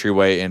personal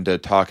entryway into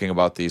talking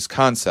about these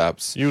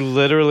concepts. You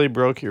literally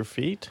broke your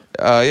feet?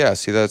 Yeah.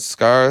 See that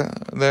scar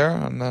there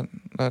on that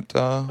I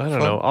don't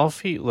know. All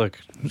feet look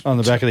On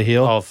the back of the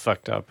heel? all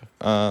fucked up.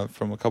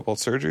 From a couple of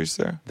surgeries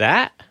there.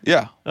 That?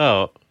 Yeah.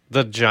 Oh,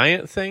 the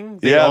giant thing?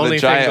 The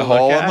giant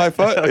hole in my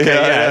foot. Okay,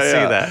 I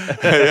see that.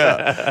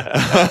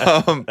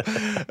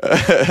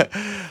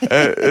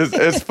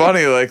 It's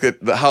funny, like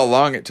how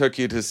long it took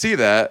you to see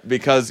that,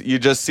 because you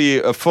just see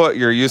a foot.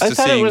 You're used to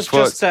seeing it was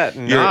foot. just that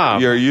knob.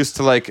 You're used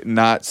to like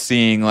not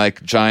seeing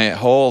like giant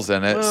holes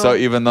in it. Well, so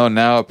even though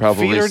now it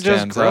probably feet are just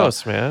stands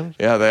gross, out. Man.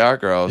 Yeah, they are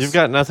gross. You've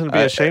got nothing to be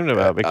ashamed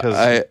about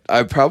because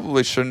I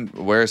probably shouldn't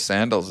wear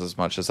sandals as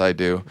much as I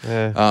do.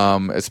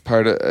 It's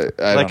part of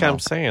I'm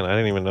saying, I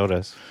didn't even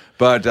notice.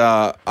 But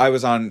I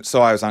was on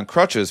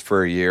crutches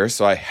for a year,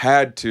 so I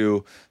had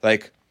to,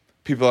 like,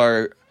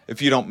 if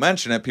you don't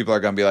mention it, people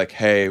are going to be like,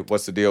 hey,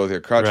 what's the deal with your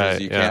crutches?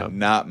 Right, you can't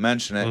not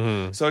mention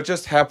it. So it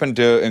just happened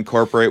to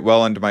incorporate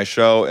well into my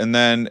show. And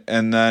then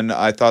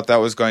I thought that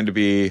was going to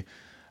be,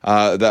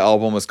 the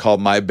album was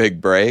called My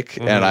Big Break.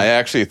 And I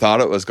actually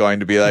thought it was going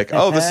to be like,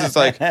 oh, this is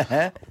like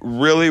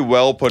really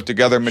well put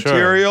together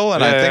material. Sure.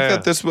 And I think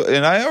that this,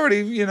 and I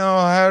already,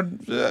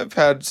 I've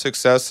had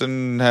success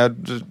and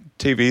had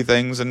TV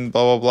things and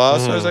blah, blah, blah.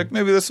 So I was like,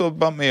 maybe this will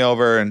bump me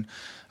over. And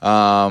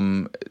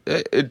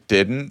it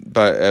didn't,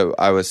 but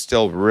I was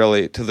still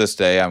really, to this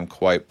day, I'm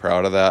quite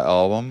proud of that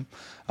album.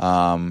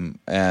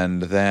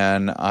 And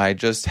then I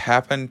just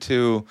happened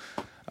to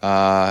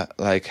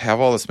have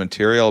all this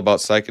material about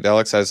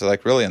psychedelics. I was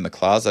like really in the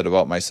closet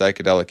about my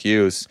psychedelic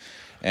use.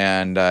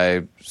 And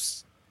I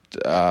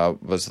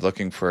was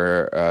looking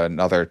for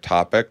another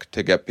topic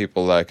to get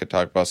people that I could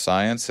talk about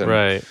science. And,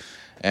 right.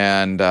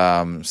 And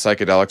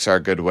psychedelics are a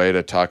good way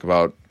to talk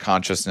about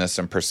consciousness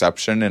and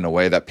perception in a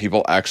way that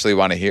people actually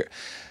want to hear.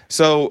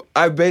 So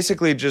I've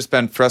basically just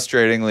been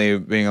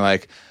frustratingly being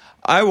like,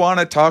 I want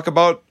to talk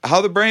about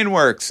how the brain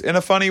works in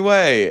a funny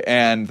way.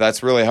 And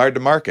that's really hard to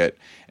market.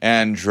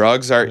 And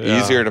drugs are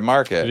easier to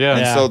market. Yeah.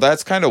 And so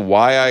that's kind of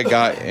why I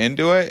got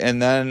into it.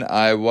 And then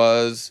I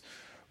was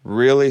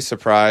really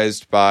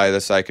surprised by the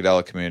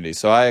psychedelic community.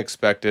 So I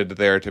expected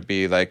there to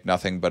be like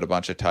nothing but a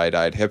bunch of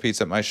tie-dyed hippies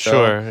at my show.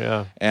 Sure,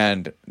 yeah.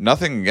 And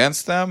nothing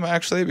against them,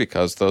 actually,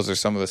 because those are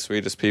some of the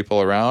sweetest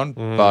people around.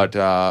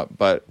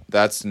 But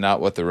that's not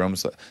what the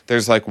room's like.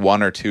 There's like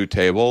one or two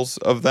tables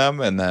of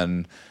them, and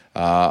then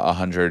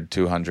 100,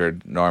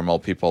 200 normal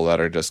people that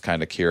are just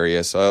kind of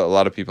curious. A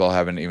lot of people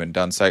haven't even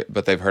done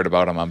but they've heard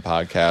about them on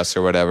podcasts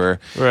or whatever,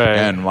 right,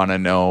 and want to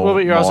know. Well,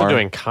 but you're more. also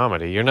doing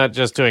comedy. You're not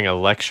just doing a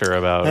lecture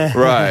about.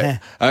 Right.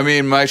 I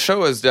mean, my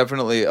show is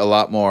definitely a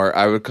lot more.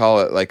 I would call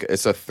it like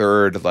it's a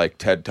third like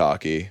TED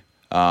Talky.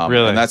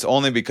 Really, and that's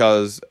only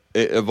because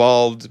it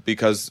evolved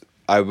because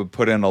I would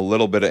put in a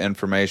little bit of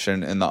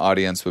information, and the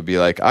audience would be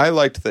like, "I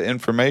liked the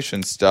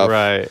information stuff."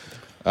 Right.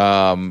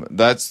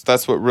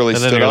 That's what really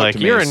And then stood you're out like, to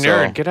me. you're a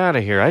nerd. So, Get out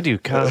of here. I do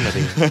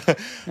comedy.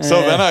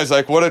 so then I was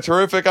like, what a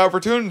terrific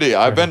opportunity.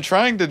 I've been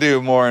trying to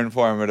do more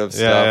informative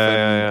stuff.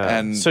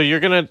 And so you're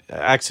going to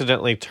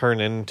accidentally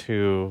turn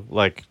into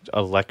like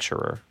a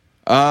lecturer.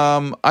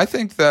 I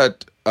think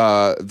that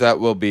that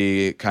will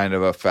be kind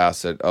of a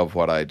facet of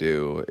what I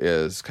do,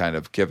 is kind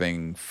of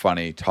giving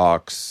funny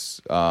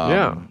talks.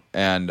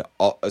 And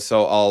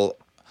so I'll,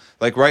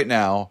 like right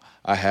now,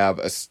 I have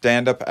a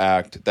stand-up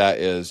act that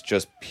is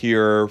just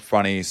pure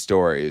funny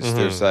stories. Mm-hmm.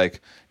 There's like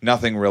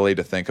nothing really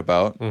to think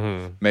about.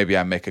 Mm-hmm. Maybe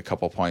I make a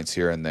couple points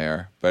here and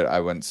there, but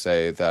I wouldn't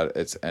say that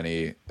it's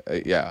any.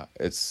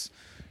 It's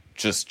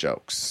just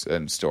jokes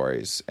and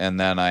stories. And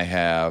then I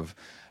have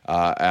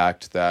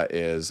act that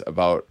is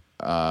about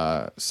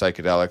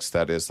psychedelics,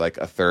 that is like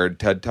a third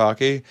TED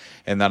Talkie,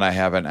 and then I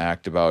have an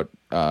act about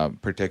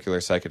particular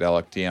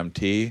psychedelic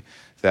DMT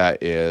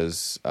that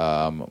is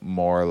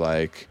more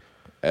like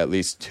at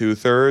least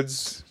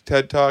 2/3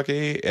 TED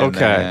Talkie, and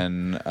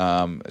then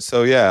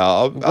so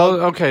yeah,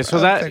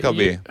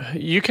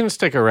 you can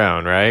stick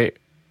around, right?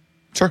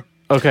 Sure.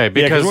 Okay,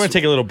 because we're going to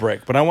take a little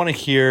break, but I want to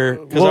hear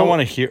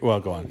Well,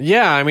 go on.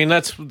 Yeah, I mean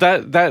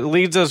that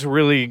leads us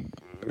really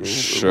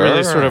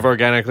sort of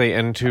organically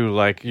into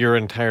like your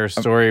entire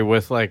story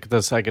with like the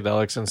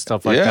psychedelics and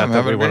stuff like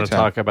that we want to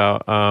talk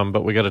about.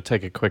 But we got to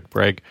take a quick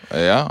break.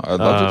 Yeah, I'd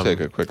love to take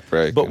a quick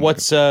break. But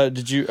what's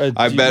did you?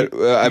 I bet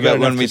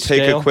when we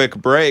take a quick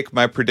break,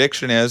 my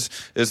prediction is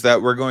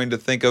that we're going to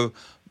think of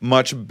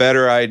much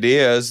better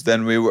ideas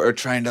than we were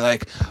trying to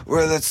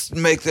let's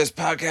make this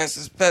podcast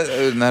as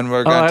better, and then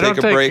we're going to take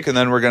a break, and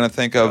then we're going to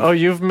think of. Oh,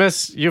 you've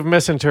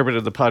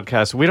misinterpreted the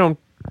podcast. We don't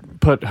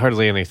put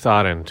hardly any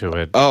thought into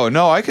it. Oh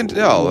no, I can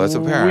tell. That's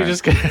apparent. We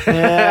just.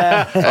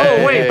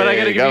 Oh wait, but I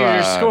got to give you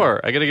your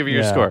score.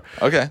 Your score.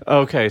 Okay.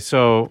 Okay,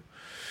 so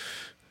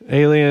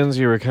aliens,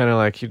 you were kind of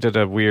like you did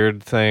a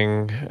weird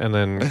thing, and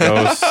then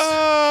ghosts.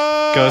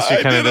 Ghosts, you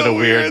kind of did a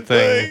weird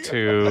thing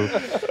too.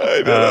 I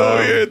did a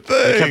weird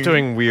thing. You kept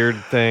doing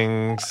weird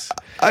things.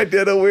 I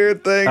did a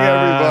weird thing,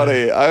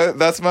 everybody.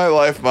 That's my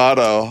life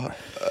motto.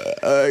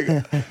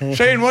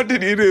 Shane, what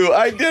did you do?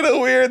 I did a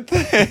weird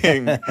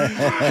thing.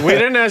 We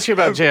didn't ask you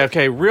about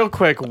JFK. Real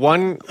quick,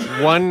 one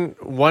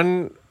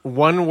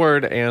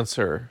word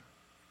answer.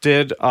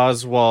 Did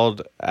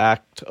Oswald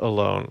act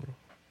alone?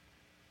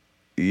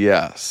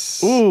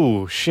 Yes.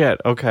 Ooh,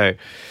 shit. Okay.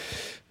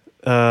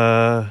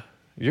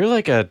 You're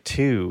like a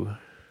 2.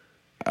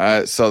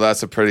 So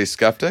that's a pretty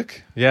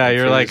skeptic. Yeah,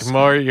 you're like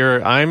more.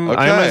 I'm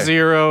a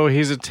 0.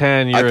 He's a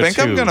 10. You're I think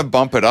a 2. I'm gonna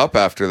bump it up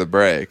after the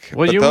break.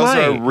 Well, but you those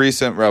might. are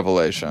recent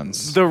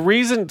revelations. The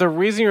reason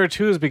you're a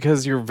 2 is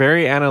because you're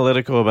very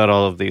analytical about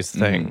all of these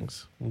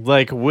things.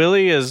 Like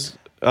Willie is.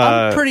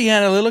 I'm pretty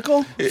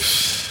analytical.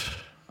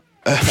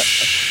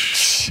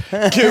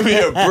 Give me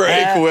a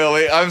break,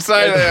 Willie. I'm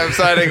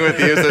siding with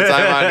you since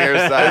I'm on your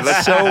side.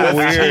 Let's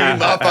weird.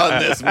 team up on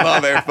this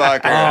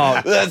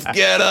motherfucker. Let's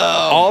get him.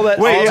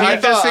 I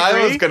thought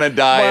I was gonna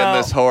die in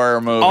this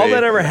horror movie. All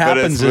that ever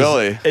happens is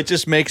Willie. It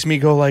just makes me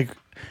go like,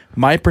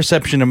 my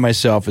perception of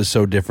myself is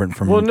so different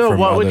from. Well, no. from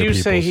What would other you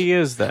say people's. he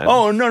is then?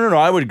 Oh no!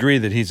 I would agree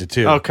that he's a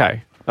 2.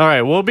 Okay. All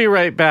right. We'll be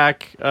right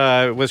back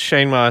with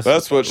Shane Moss.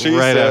 That's what she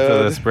right said.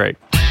 After this break.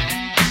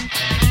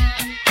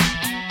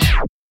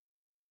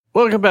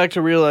 Welcome back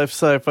to Real Life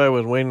Sci-Fi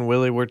with Wayne and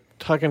Willie. We're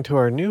talking to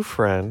our new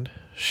friend,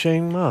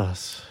 Shane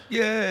Moss.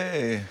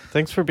 Yay.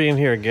 Thanks for being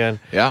here again.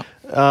 Yeah.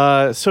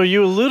 So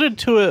you alluded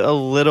to it a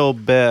little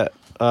bit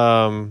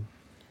during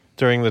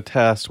the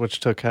test, which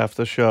took half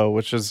the show,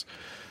 which is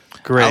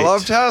great. I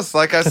love tests,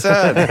 like I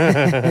said.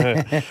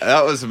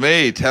 That was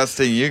me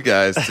testing you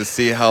guys to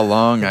see how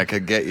long I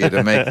could get you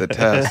to make the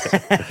test.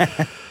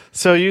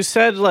 So you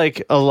said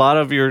like a lot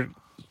of your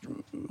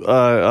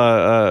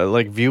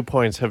like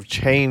viewpoints have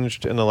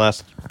changed in the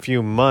last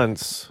few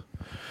months,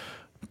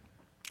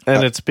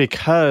 and it's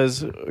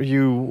because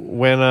you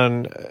went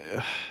on.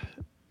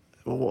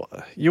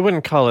 You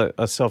wouldn't call it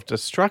a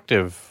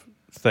self-destructive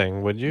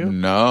thing, would you?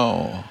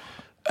 No,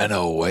 an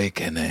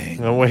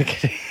awakening.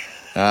 Awakening.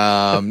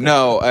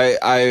 No,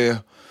 I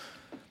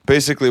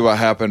basically what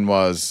happened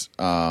was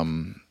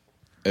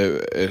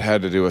it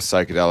had to do with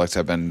psychedelics.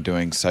 I've been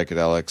doing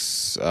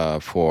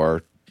psychedelics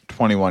for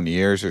 21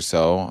 years or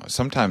so,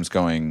 sometimes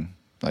going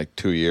like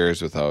 2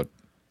 years without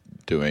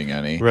doing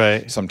any.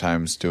 Right.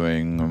 Sometimes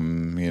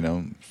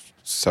doing,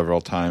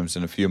 several times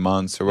in a few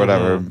months or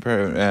whatever.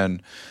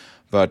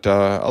 But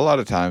a lot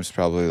of times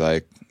probably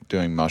like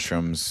doing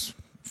mushrooms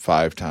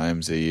 5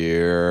 times a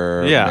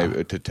year,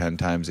 maybe to 10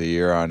 times a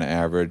year on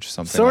average,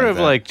 something Sort like of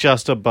that. like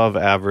just above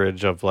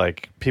average of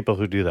like people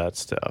who do that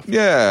stuff.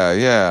 Yeah.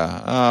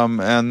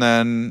 And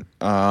then,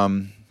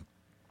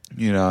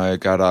 I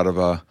got out of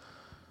a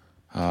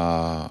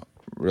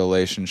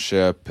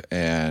relationship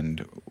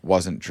and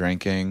wasn't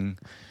drinking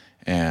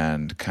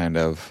and kind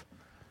of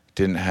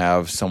didn't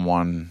have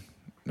someone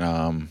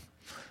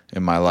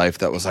in my life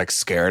that was like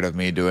scared of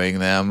me doing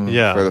them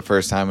for the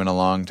first time in a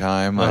long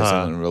time. I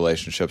was in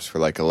relationships for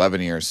like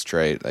 11 years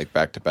straight, like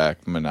back to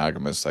back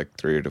monogamous, like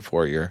 3 to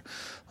 4 year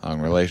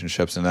long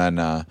relationships, and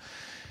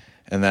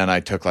then I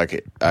took I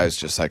was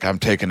just like, I'm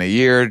taking a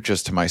year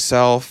just to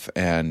myself,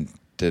 and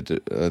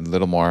did a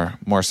little more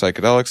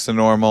psychedelics than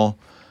normal.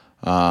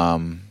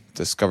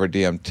 Discovered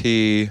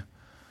DMT,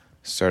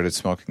 started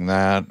smoking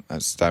that.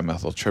 That's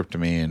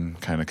dimethyltryptamine,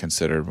 kind of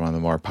considered one of the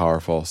more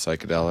powerful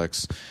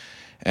psychedelics,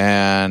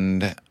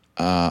 and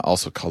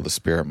also called the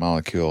spirit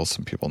molecule.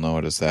 Some people know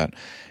it as that.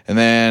 And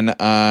then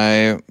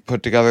I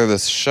put together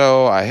this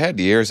show. I had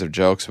years of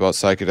jokes about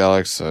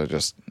psychedelics, so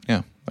just,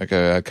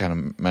 I kind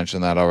of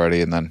mentioned that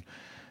already. And then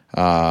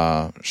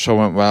show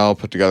went well,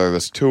 put together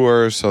this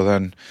tour. So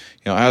then,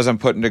 as I'm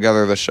putting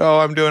together the show,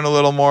 I'm doing a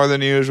little more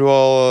than usual.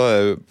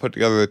 I put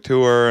together the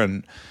tour,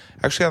 and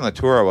actually on the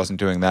tour I wasn't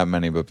doing that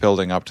many, but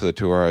building up to the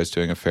tour I was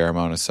doing a fair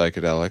amount of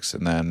psychedelics.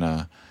 And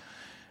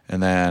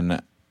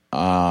then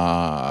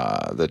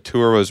the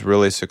tour was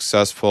really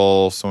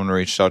successful. Someone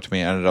reached out to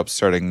me, ended up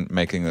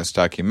making this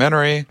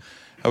documentary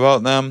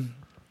about them.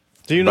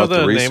 Do you know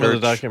the name of the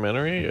research.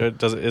 documentary?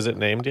 Is it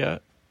named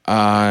yet?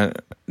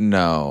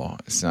 No,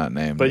 it's not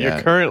named But yet.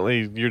 you're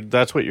currently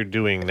that's what you're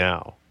doing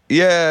now.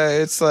 Yeah,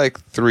 it's like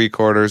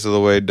 3/4 of the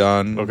way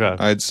done. Okay.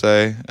 I'd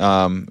say.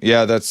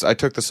 I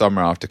took the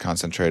summer off to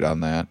concentrate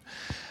on that.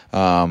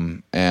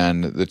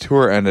 And the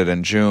tour ended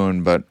in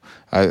June, but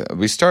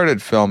we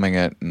started filming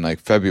it in like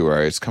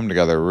February. It's come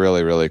together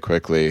really, really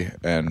quickly,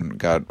 and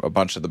got a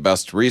bunch of the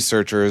best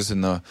researchers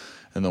in the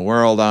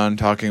world on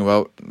talking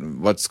about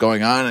what's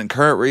going on in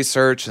current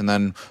research. And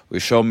then we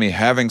showed me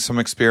having some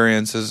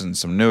experiences and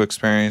some new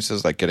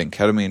experiences, like getting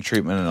ketamine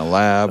treatment in a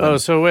lab. Oh,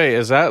 so wait,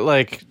 is that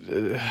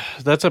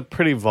that's a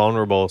pretty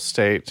vulnerable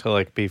state to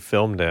like be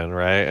filmed in,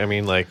 right? I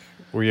mean, like,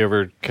 were you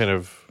ever kind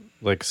of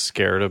like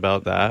scared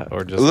about that,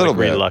 or just A little like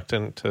bit.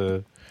 reluctant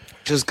to?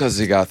 Just because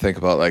you got to think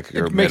about like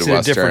your makes it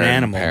a different Midwestern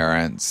animal.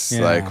 parents,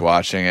 Yeah. like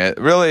watching it.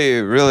 Really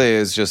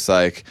is just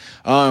like,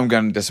 oh, I'm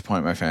going to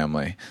disappoint my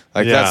family.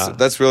 Like Yeah.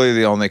 that's really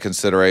the only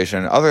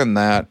consideration. Other than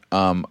that,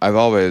 I've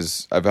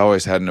always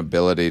had an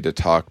ability to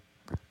talk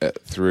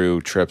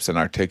through trips and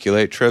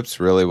articulate trips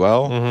really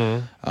well.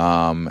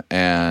 Mm-hmm.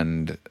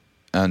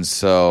 And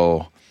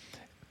so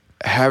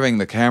having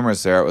the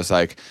cameras there, it was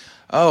like,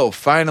 oh,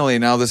 finally,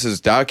 now this is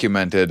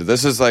documented.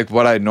 This is like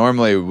what I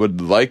normally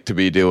would like to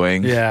be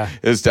doing. Yeah.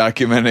 Is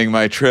documenting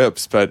my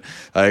trips. But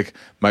like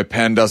my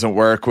pen doesn't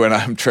work when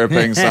I'm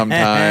tripping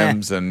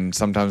sometimes. And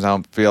sometimes I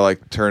don't feel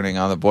like turning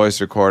on the voice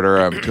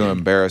recorder. I'm too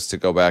embarrassed to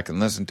go back and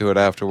listen to it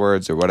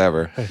afterwards or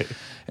whatever.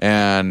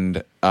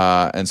 And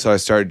so I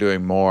started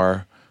doing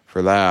more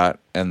for that.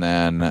 And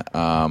then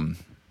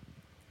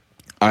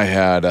I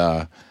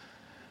had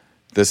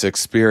this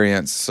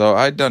experience. So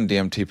I'd done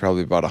DMT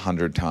probably about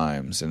 100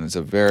 times, and it's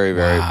a very,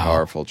 very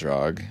powerful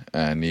drug.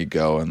 And you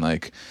go and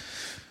like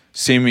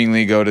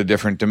seemingly go to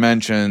different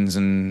dimensions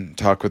and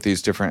talk with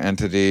these different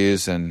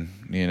entities. And,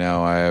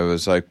 I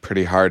was like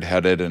pretty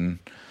hard-headed and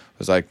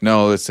was like,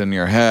 no, it's in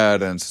your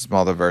head, and it's a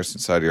small diverse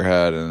inside your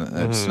head. And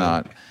it's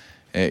not,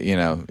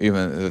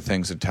 even the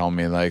things that tell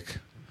me like,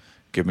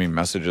 give me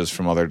messages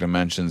from other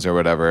dimensions or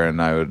whatever. And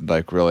I would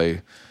like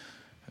really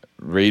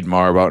read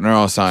more about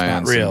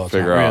neuroscience and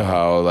figure out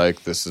how like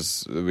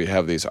we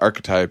have these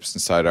archetypes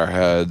inside our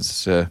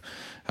heads to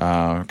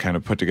kind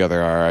of put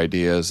together our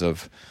ideas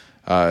of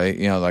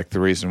like the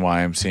reason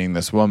why I'm seeing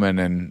this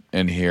woman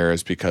in here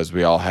is because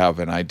we all have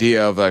an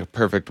idea of like a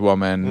perfect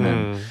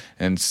woman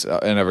and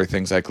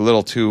everything's like a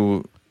little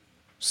too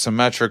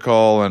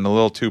symmetrical and a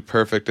little too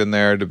perfect in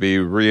there to be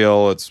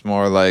real. It's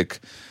more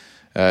like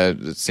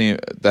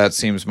that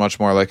seems much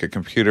more like a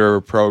computer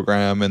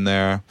program in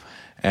there,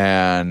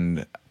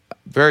 and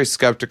very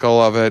skeptical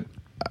of it.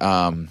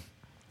 And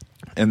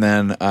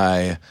then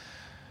I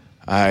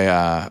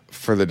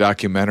for the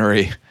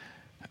documentary,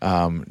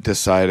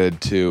 decided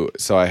to,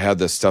 so I had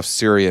this stuff,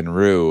 Syrian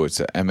Rue. It's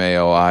a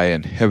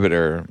MAOI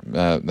inhibitor,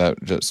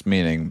 that just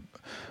meaning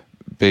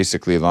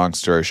basically, long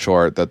story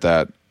short,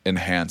 that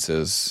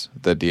enhances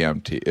the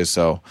DMT.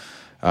 So,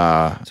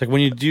 It's like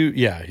when you do,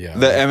 yeah.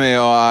 the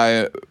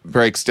MAOI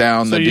breaks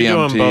down So the you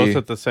DMT. do them both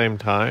at the same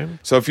time?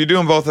 So if you do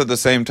them both at the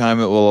same time,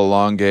 it will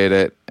elongate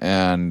it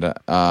and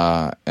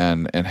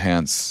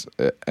enhance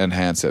it.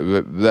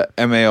 The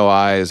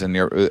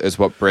MAOI is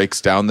what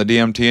breaks down the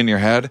DMT in your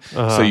head.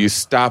 So you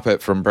stop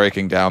it from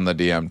breaking down the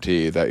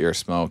DMT that you're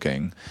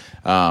smoking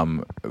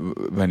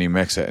when you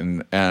mix it.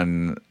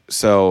 And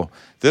so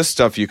this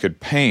stuff you could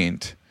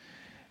paint,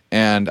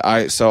 and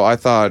I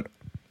thought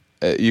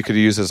you could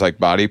use as like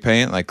body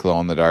paint, like glow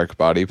in the dark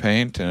body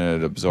paint, and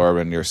it'd absorb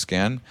into your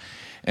skin.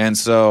 And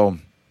so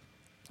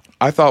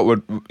I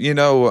thought, you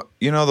know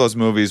those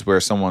movies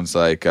where someone's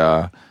like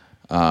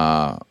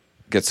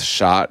gets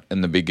shot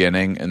in the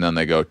beginning and then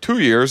they go 2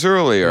 years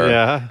earlier,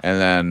 Yeah.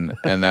 and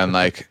then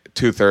like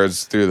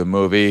 2/3 through the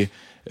movie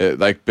it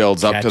like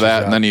builds up to Catches that,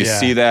 up, and then you yeah.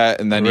 see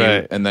that, and then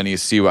Right. you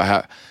see what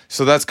happens.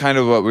 So that's kind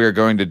of what we were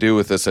going to do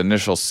with this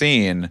initial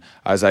scene.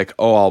 I was like,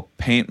 oh, I'll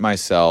paint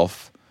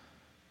myself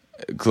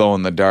glow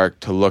in the dark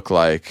to look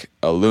like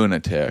a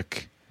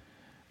lunatic,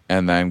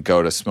 and then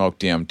go to smoke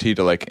DMT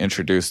to like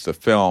introduce the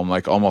film,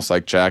 like almost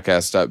like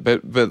Jackass stuff.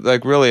 But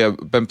like really,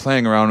 I've been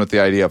playing around with the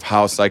idea of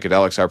how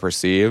psychedelics are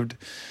perceived.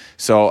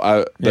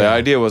 So the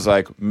idea was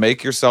like,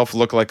 make yourself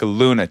look like a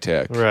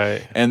lunatic,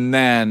 Right. and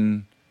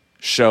then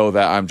show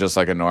that I'm just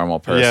like a normal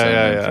person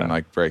and can yeah.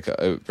 like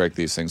break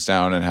these things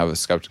down and have a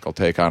skeptical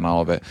take on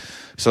all of it.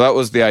 So that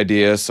was the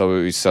idea.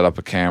 So we set up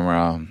a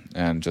camera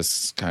and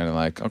just kind of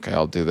like, okay,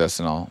 I'll do this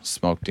and I'll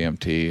smoke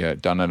DMT.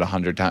 I'd done it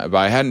 100 times, but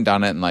I hadn't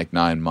done it in like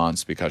 9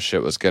 months because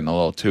shit was getting a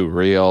little too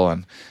real.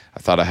 And I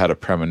thought I had a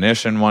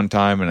premonition one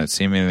time and it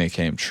seemingly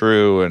came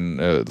true.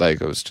 And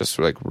it was just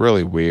like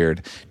really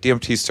weird.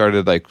 DMT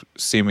started like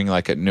seeming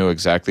like it knew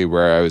exactly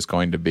where I was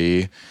going to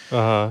be.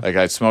 Like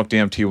I'd smoke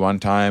DMT one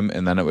time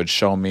and then it would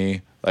show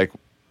me like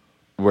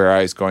where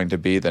I was going to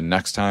be the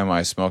next time I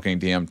was smoking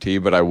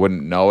DMT, but I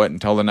wouldn't know it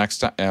until the next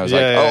time. And I was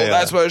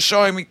that's what it's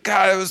showing me.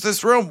 God, it was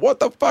this room. What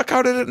the fuck?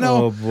 How did it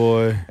know? Oh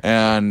boy.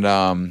 And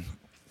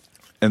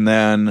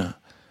then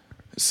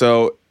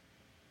so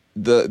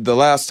the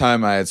last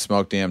time I had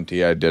smoked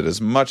DMT, I did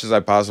as much as I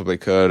possibly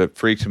could. It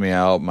freaked me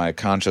out. My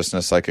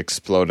consciousness like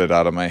exploded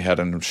out of my head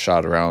and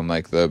shot around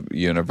like the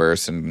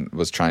universe and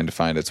was trying to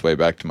find its way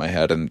back to my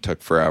head, and it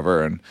took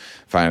forever. And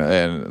finally,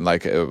 and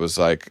like it was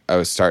like I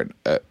was starting.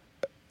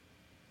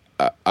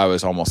 I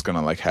was almost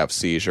gonna like have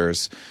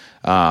seizures,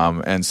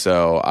 and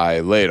so I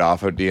laid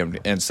off of DMT,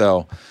 and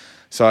so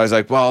I was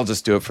like, well, I'll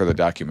just do it for the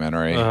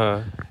documentary,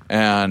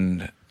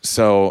 and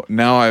so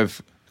now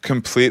I've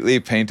completely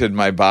painted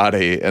my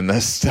body in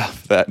this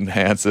stuff that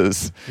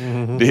enhances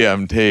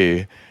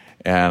DMT,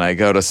 and I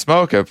go to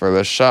smoke it for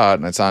this shot,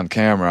 and it's on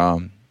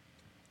camera,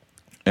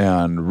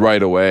 and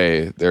right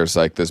away there's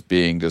like this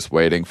being just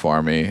waiting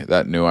for me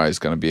that knew I was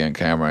going to be in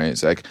camera, and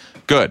he's like,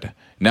 good,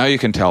 now you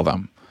can tell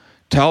them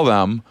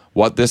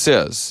what this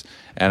is.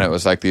 And it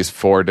was like these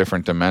 4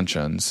 different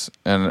dimensions,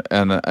 and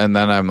then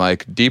I'm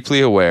like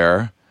deeply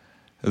aware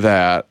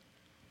that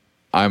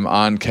I'm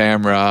on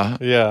camera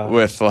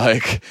with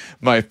like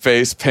my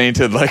face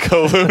painted like a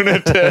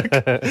lunatic,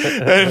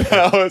 and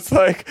now it's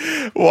like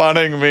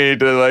wanting me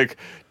to like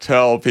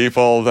tell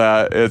people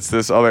that it's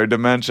this other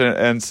dimension.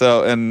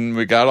 And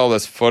we got all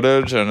this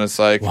footage, and it's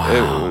like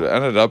it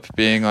ended up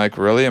being like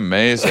really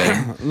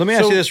amazing. Let me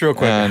ask you this real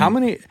quick. How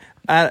many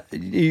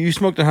you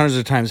smoked it hundreds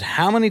of times.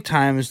 How many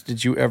times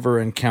did you ever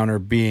encounter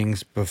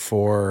beings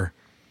before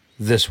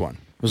this one?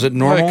 Was it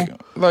normal?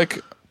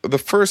 Like the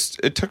first,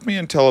 it took me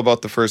until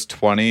about the first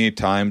 20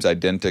 times I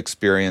didn't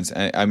experience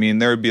any. I mean,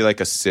 there would be like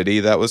a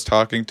city that was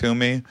talking to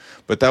me,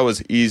 but that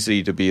was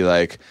easy to be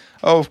like,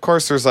 oh, of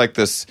course there's like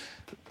this,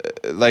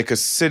 like a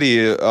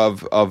city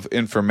of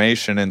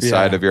information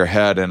inside of your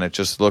head, and it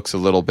just looks a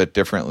little bit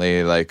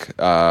differently. Like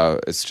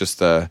it's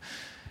just I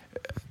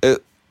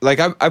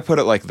put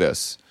it like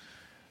this.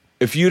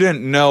 If you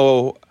didn't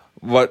know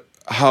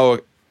how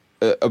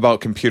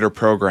about computer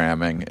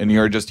programming, and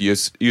you're just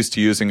used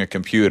to using a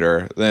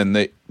computer, then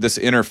this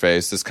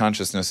interface, this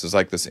consciousness is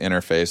like this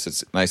interface.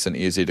 It's nice and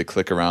easy to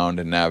click around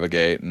and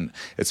navigate, and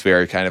it's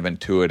very kind of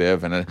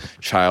intuitive, and a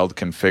child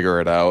can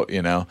figure it out,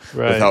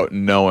 without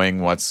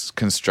knowing what's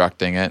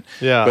constructing it.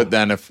 Yeah. But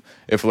then if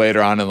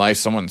later on in life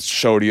someone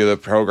showed you the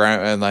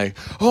program and like,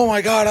 oh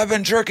my God, I've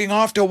been jerking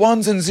off to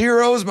 1s and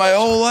 0s my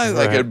whole life,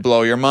 like it'd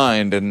blow your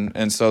mind.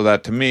 And so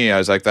that to me, I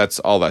was like, that's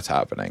all that's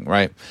happening,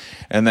 right?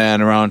 And then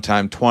around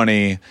time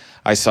 20,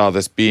 I saw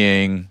this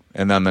being,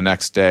 and then the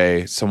next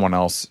day someone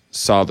else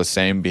saw the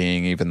same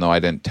being, even though I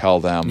didn't tell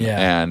them.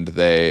 Yeah. And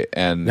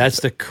that's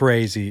the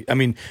crazy. I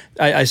mean,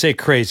 I say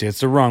crazy, it's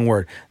the wrong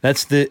word.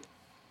 That's the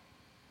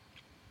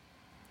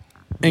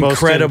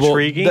incredible. Most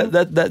intriguing?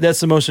 That's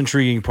the most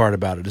intriguing part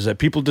about it, is that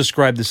people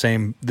describe the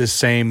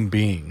same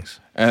beings.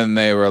 And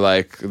they were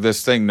like,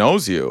 this thing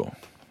knows you.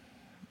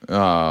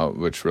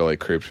 Which really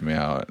creeped me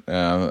out.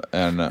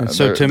 And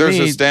so there's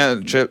this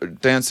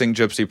dancing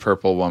gypsy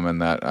purple woman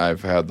that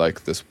I've had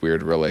like this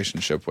weird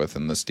relationship with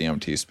in this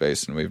DMT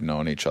space, and we've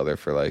known each other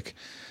for like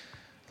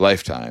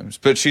lifetimes.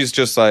 But she's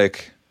just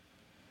like,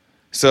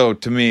 so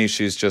to me,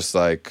 she's just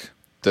like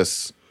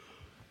this.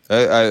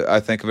 I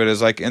think of it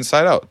as like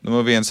Inside Out, the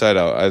movie Inside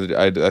Out.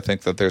 I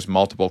think that there's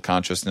multiple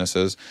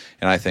consciousnesses,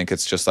 and I think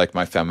it's just like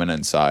my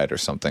feminine side or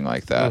something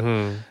like that.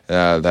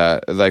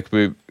 That like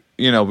we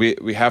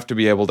have to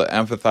be able to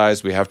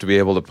empathize. We have to be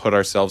able to put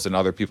ourselves in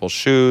other people's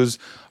shoes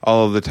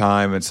all of the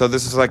time. And so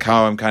this is like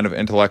how I'm kind of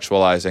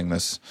intellectualizing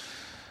this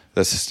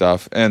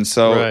stuff. And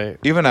so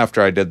even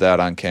after I did that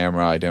on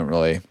camera, I didn't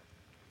really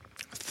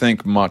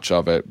think much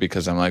of it,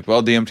 because I'm like,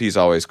 well, DMT is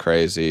always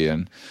crazy,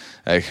 and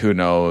like who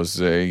knows?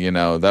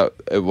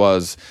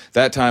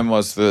 That time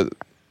was the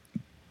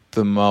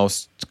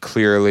most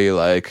clearly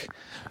like,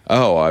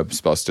 oh, I'm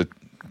supposed to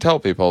tell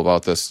people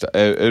about this.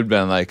 It'd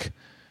been like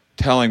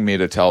telling me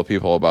to tell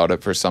people about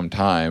it for some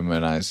time,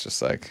 and I was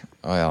just like,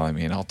 well, I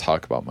mean, I'll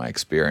talk about my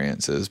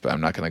experiences, but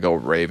I'm not going to go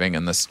raving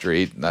in the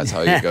street. That's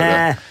how you go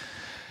to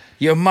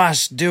you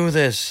must do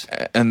this.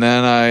 And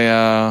then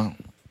I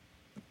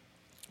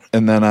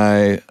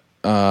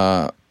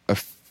a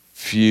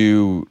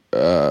few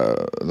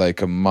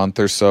like a month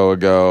or so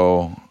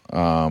ago,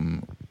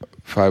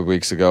 5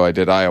 weeks ago, I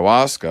did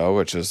ayahuasca,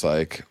 which is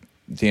like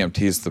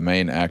DMT is the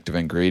main active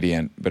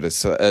ingredient, but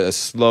it's a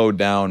slowed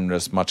down,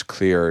 just much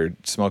clearer.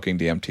 Smoking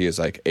DMT is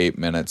like 8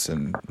 minutes,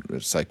 and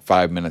it's like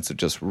 5 minutes of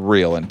just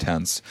real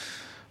intense,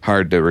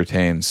 hard to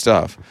retain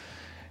stuff.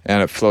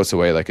 And it floats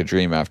away like a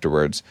dream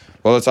afterwards.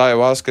 Well, it's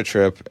ayahuasca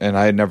trip, and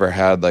I had never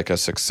had like a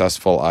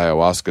successful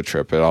ayahuasca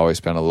trip. It had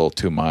always been a little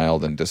too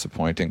mild and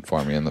disappointing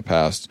for me in the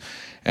past.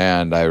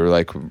 And I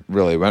like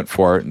really went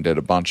for it and did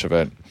a bunch of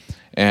it.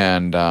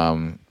 And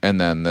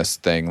then this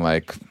thing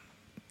like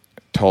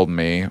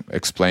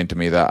explained to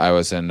me that I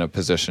was in a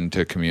position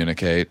to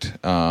communicate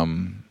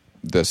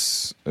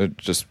this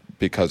just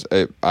because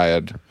I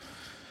had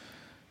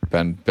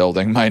been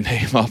building my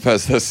name up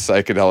as this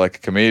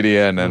psychedelic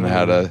comedian and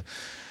had a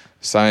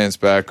science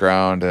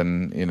background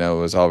and,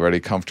 was already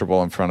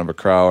comfortable in front of a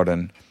crowd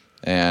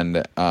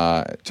and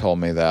told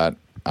me that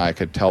I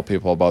could tell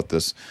people about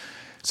this.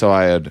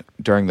 So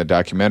during the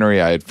documentary,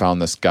 I had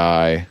found this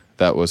guy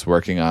that was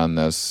working on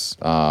this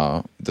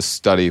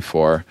study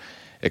for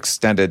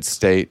extended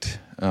state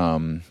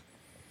DMT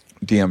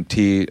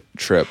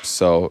trips.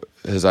 So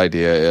his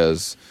idea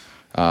is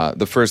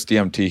the first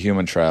DMT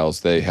human trials,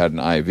 they had an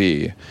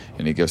IV,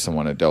 and you give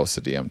someone a dose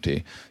of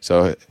DMT.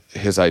 So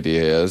his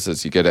idea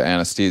is you get an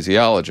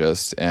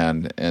anesthesiologist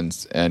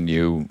and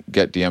you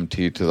get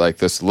DMT to like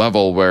this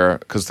level where,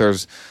 because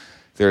there's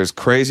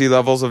crazy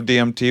levels of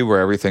DMT where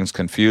everything's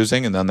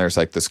confusing, and then there's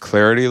like this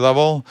clarity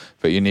level,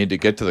 but you need to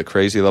get to the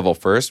crazy level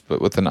first.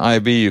 But with an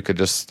IV, you could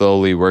just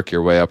slowly work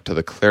your way up to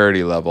the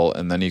clarity level,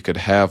 and then you could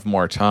have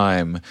more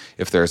time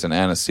if there's an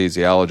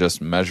anesthesiologist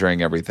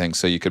measuring everything.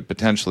 So you could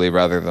potentially,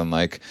 rather than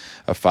like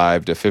a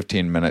 5 to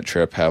 15 minute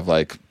trip, have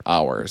like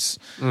hours.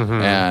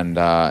 Mm-hmm.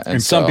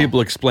 And some people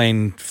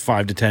explain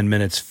 5 to 10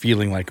 minutes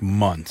feeling like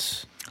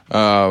months.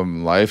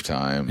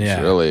 Lifetimes,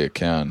 Yeah. Really, it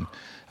can.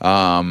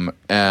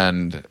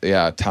 And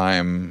yeah,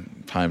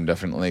 time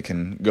definitely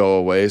can go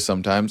away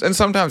sometimes. And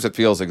sometimes it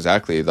feels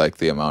exactly like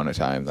the amount of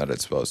time that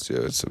it's supposed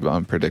to. It's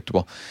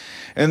unpredictable.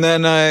 And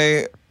then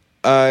I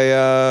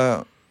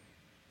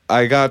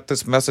got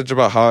this message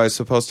about how I was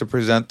supposed to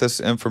present this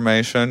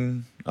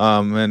information,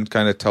 and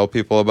kind of tell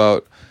people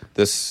about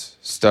this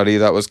study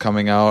that was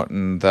coming out,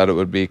 and that it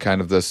would be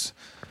kind of this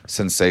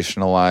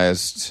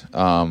sensationalized,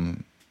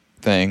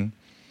 thing.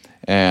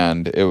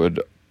 And it would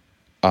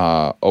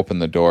open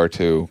the door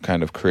to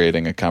kind of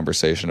creating a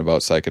conversation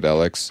about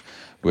psychedelics,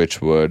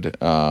 which would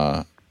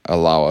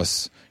allow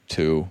us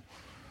to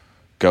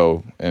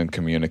go and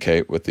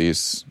communicate with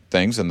these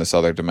things in this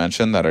other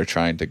dimension that are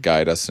trying to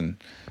guide us and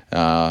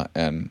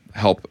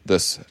help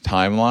this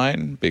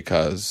timeline,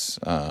 because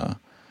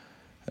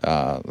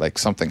like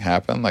something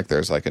happened, like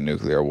there's like a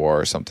nuclear war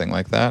or something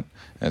like that,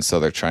 and so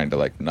they're trying to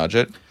like nudge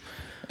it.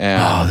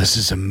 And, this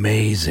is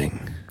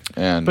amazing.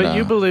 But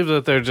you believe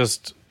that they're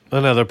just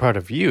another part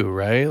of you,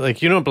 right?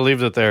 Like, you don't believe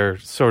that they're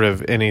sort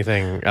of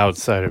anything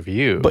outside of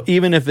you. But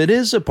even if it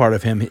is a part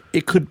of him,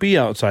 it could be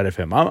outside of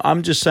him.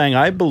 I'm just saying,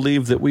 I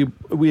believe that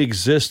we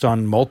exist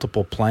on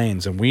multiple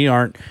planes, and we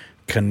aren't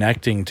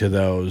connecting to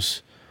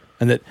those,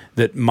 and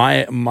that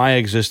my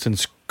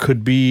existence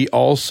could be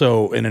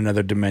also in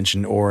another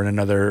dimension or in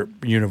another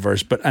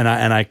universe. But and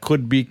I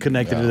could be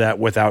connected to that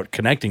without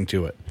connecting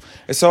to it.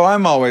 So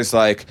I'm always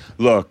like,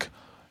 look,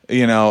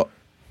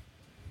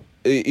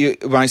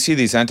 when I see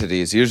these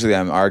entities, usually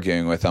I'm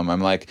arguing with them.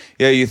 I'm like,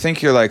 yeah, you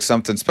think you're like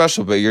something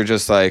special, but you're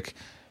just like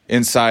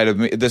inside of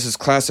me. This is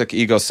classic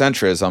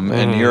egocentrism,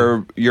 and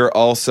you're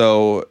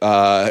also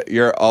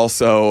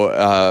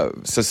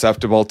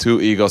susceptible to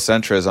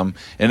egocentrism.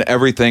 And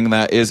everything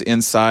that is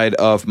inside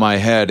of my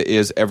head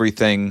is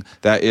everything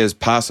that is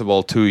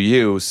possible to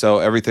you. So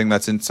everything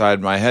that's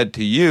inside my head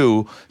to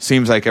you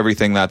seems like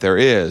everything that there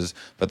is,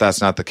 but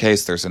that's not the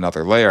case. There's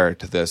another layer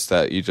to this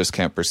that you just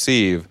can't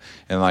perceive.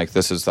 And like,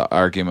 this is the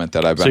argument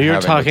that I've been having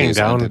with these entities.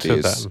 So you're talking down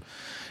to them.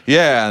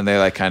 Yeah, and they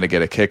like kind of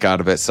get a kick out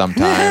of it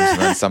sometimes,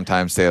 and then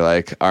sometimes they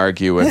like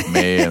argue with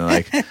me, and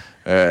like,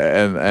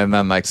 and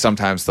then like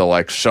sometimes they'll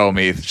like show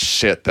me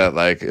shit that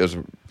like is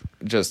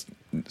just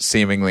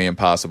seemingly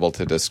impossible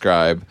to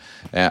describe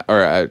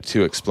or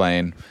to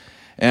explain,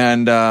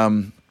 and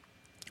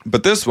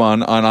but this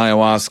one on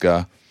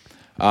ayahuasca,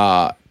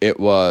 it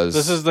was.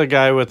 This is the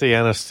guy with the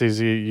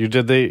anesthesia. Did you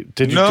do the?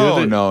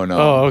 No.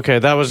 Oh, okay.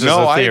 That was just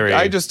a theory.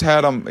 I just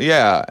had him.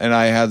 Yeah, and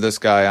I had this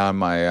guy on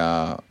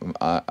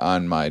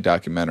my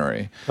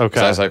documentary. Okay.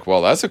 So I was like,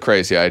 well, that's a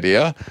crazy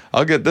idea.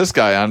 I'll get this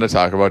guy on to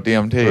talk about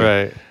DMT.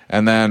 Right.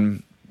 And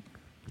then,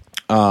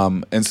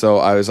 and so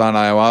I was on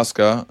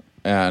ayahuasca,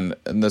 and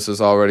this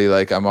is already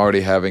like I'm already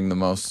having the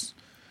most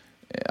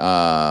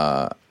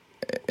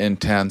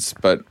intense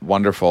but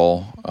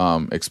wonderful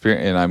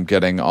experience, and I'm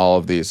getting all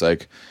of these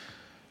like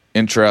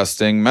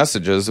interesting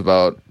messages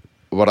about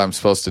what I'm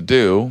supposed to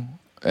do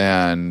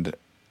and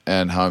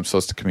how I'm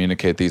supposed to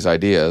communicate these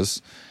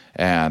ideas,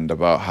 and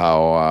about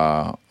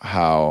how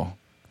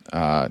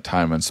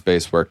time and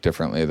space work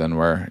differently than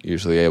we're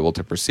usually able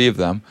to perceive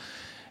them,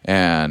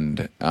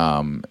 and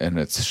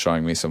it's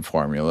showing me some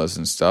formulas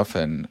and stuff,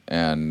 and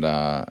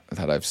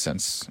that I've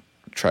since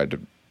tried to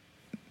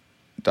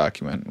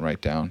document and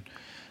write down.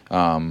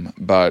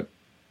 But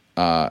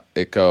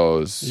it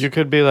goes. You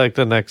could be like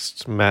the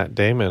next Matt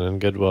Damon in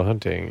Good Will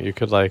Hunting. You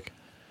could like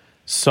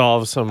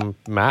solve some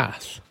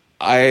math.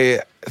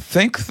 I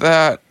think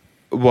that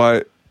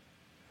what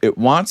it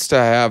wants to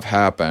have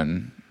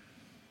happen,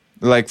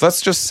 like,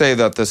 let's just say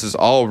that this is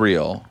all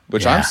real,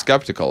 which I'm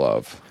skeptical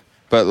of.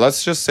 But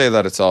let's just say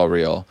that it's all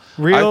real.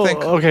 Real? I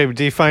think, okay,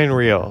 define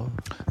real.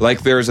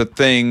 like, there's a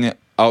thing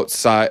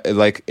outside,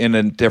 like, in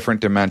a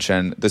different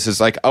dimension. This is,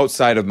 like,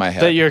 outside of my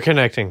head. That you're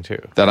connecting to.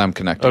 That I'm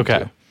connecting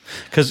to.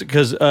 Because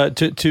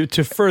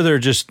to further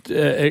just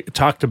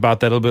talked about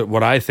that a little bit,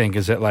 what I think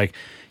is that, like,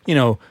 you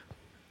know,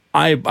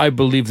 I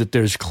believe that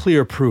there's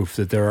clear proof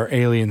that there are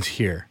aliens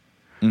here,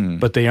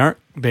 but they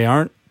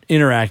aren't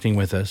interacting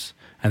with us,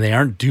 and they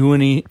aren't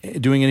doing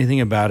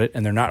anything about it,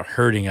 and they're not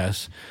hurting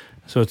us.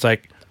 So it's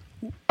like,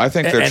 I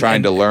think they're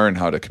trying to learn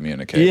how to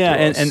communicate. Yeah,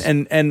 to us.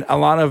 and a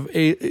lot of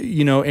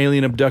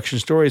alien abduction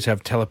stories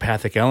have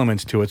telepathic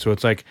elements to it. So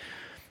it's like,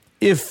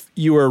 if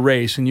you were a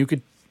race and you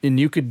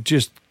could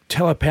just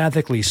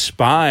telepathically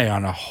spy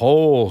on a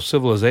whole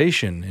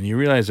civilization, and you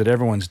realize that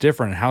everyone's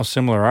different, how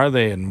similar are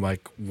they, and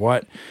like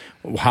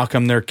how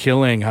come they're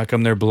killing, how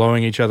come they're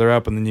blowing each other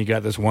up, and then you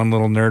got this one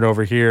little nerd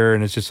over here,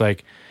 and it's just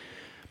like,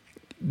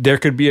 there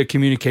could be a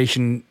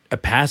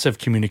passive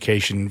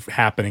communication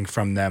happening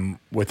from them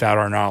without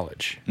our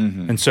knowledge.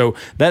 And so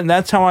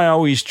that's how I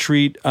always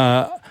treat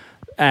ayahuasca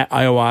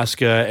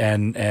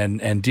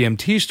and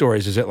DMT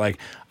stories. Is it like,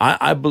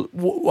 I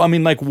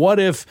mean, like, what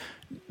if,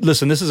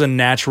 listen, this is a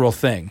natural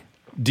thing.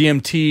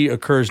 DMT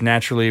occurs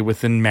naturally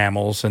within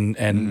mammals and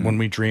when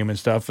we dream and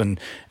stuff.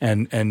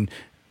 And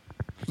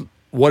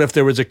what if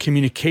there was a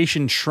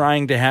communication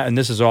trying to happen? And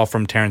this is all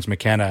from Terence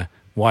McKenna,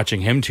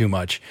 watching him too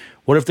much.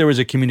 What if there was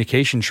a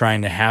communication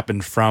trying to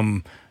happen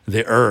from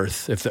the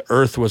earth, if the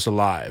earth was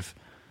alive,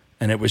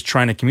 and it was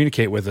trying to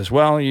communicate with us?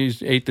 Well, you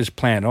ate this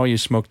plant. Oh, you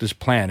smoked this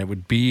plant. It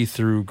would be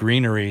through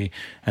greenery,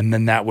 and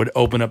then that would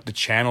open up the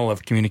channel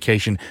of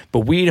communication. But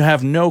we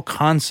have no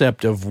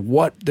concept of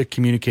what the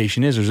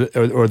communication is,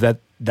 or that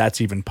that's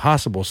even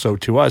possible. So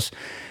to us,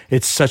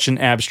 it's such an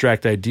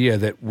abstract idea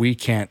that we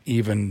can't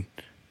even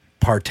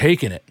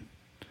partake in it.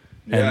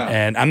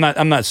 And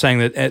I'm not saying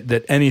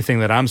that anything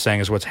that I'm saying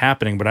is what's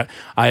happening, but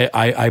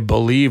I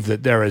believe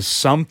that there is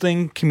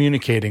something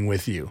communicating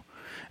with you,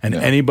 and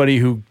anybody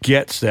who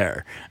gets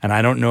there, and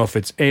I don't know if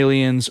it's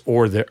aliens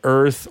or the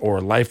earth or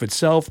life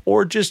itself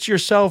or just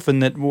yourself,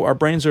 and that our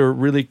brains are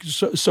really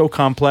so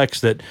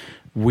complex that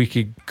we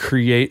could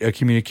create a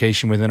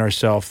communication within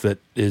ourselves that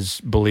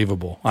is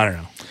believable. I don't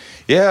know.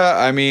 Yeah,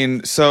 I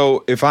mean,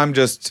 so if I'm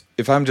just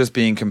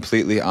being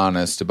completely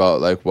honest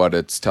about like what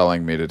it's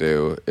telling me to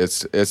do,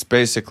 it's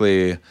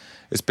basically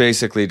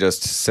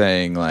just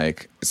saying,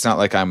 like, it's not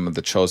like I'm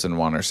the chosen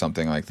one or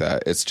something like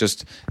that.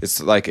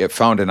 It's like it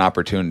found an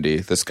opportunity,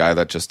 this guy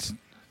that just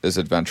is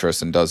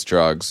adventurous and does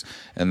drugs,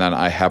 and then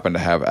I happen to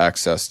have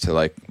access to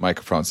like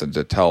microphones and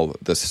to tell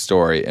this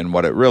story, and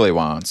what it really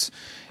wants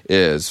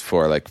is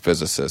for like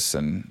physicists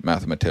and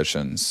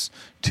mathematicians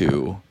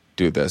to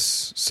do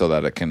this so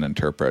that it can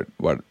interpret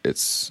what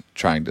it's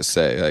trying to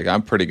say. Like,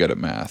 I'm pretty good at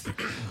math,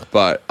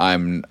 but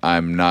I'm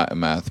not a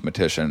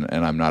mathematician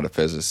and I'm not a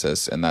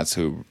physicist, and that's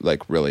who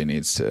like really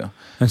needs to.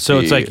 And so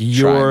it's like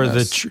you're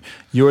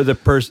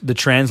the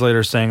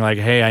translator saying like,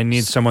 hey, I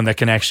need someone that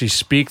can actually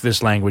speak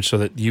this language so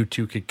that you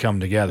two could come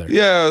together.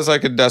 Yeah, it was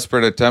like a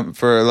desperate attempt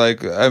for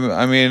like,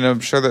 I mean, I'm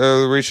sure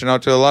they're reaching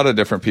out to a lot of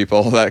different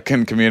people that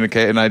can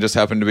communicate, and I just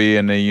happen to be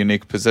in a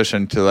unique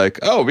position to like,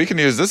 oh, we can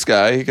use this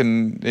guy.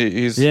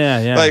 He's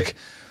like,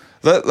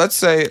 let's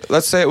say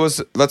it was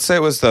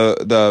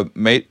the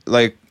mate,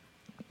 like,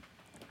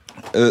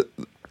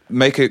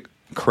 make it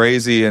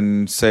crazy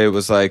and say it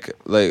was like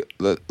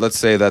let's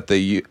say that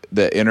the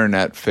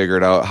internet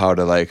figured out how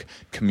to like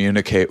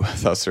communicate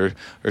with us or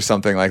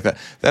something like that.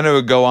 Then it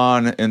would go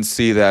on and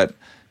see that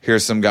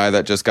here's some guy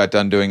that just got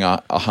done doing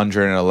a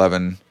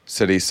 111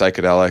 city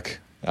psychedelic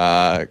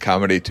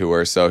comedy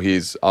tour, so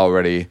he's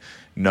already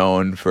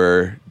known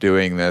for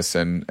doing this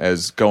and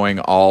as going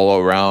all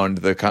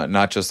around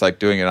not just like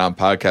doing it on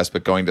podcasts,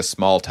 but going to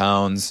small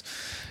towns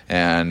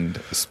and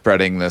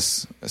spreading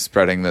this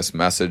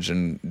message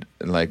and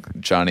like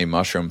Johnny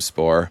Mushroom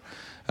Spore,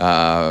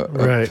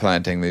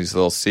 planting these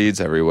little seeds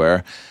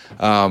everywhere.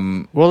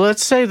 Well,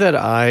 let's say that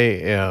I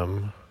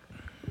am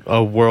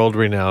a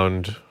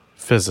world-renowned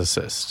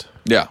physicist.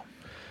 Yeah.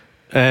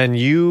 And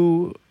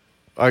you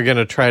are going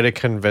to try to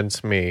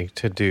convince me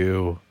to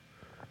do,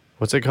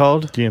 what's it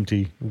called?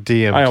 DMT.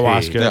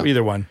 Ayahuasca.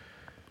 Either one.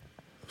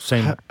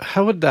 Same.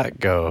 How would that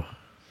go?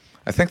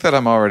 I think that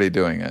I'm already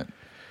doing it.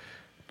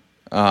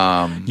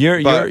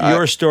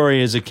 Your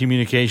story is a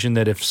communication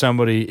that if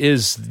somebody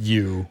is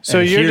you, so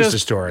and you're here's just, the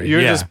story.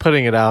 You're just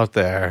putting it out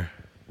there.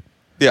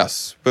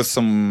 Yes, with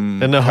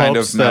some in the kind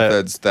hopes of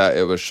methods that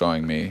it was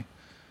showing me.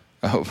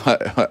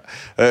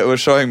 It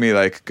was showing me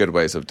like good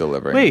ways of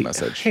delivering the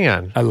message. Hang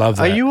on. I love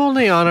that. Are you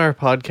only on our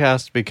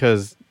podcast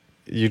because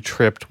you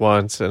tripped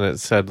once and it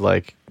said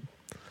like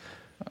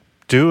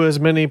do as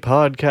many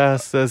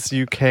podcasts as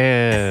you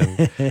can.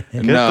 Get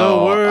No,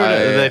 the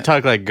word. They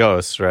talk like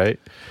ghosts, right?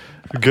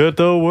 Get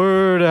the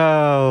word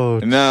out.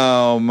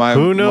 No,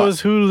 Who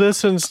knows who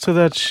listens to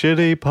that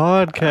shitty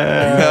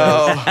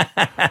podcast?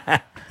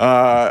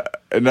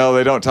 No,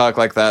 they don't talk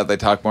like that. They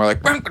talk more like,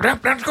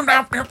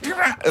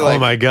 oh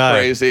my God.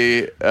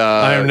 crazy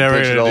I'm never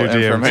digital going to do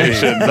DMT.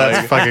 information.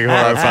 That's fucking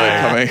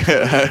horrifying. Or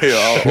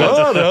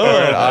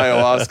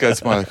ayahuasca,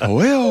 it's more like,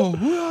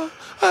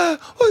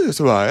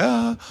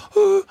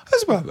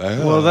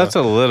 Well, that's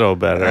a little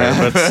better,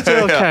 but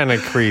still kind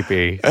of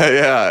creepy.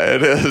 Yeah,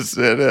 it is.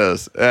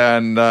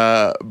 And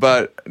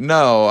but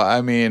no,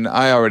 I mean,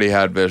 I already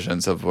had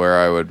visions of where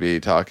I would be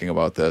talking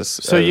about this.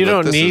 So you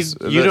don't need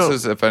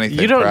if anything,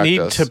 you don't practice.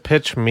 need to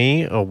pitch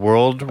me, a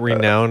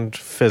world-renowned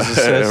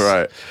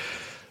physicist,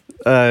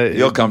 right?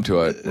 You'll come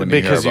to it when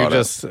because you hear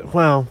about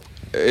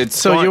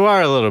it. You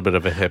are a little bit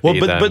of a hippie. Well,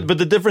 but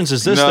the difference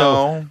is this,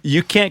 though.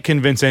 You can't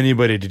convince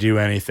anybody to do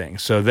anything.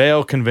 So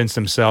they'll convince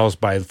themselves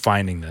by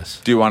finding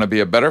this. Do you want to be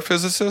a better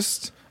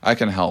physicist? I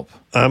can help.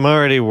 I'm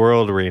already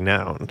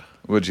world-renowned.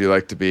 Would you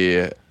like to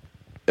be...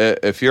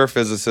 If you're a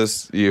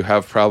physicist, you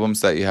have problems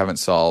that you haven't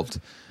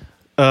solved,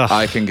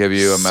 I can give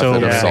you a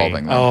method of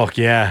solving them. Oh,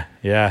 yeah.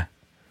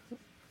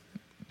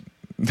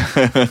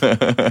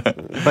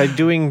 By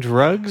doing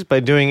drugs? By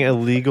doing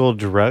illegal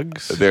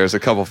drugs? There's a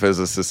couple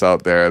physicists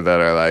out there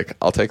that are like,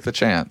 I'll take the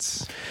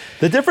chance.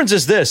 The difference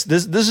is this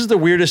is the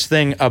weirdest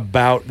thing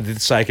about the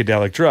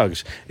psychedelic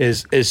drugs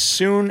is as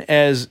soon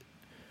as,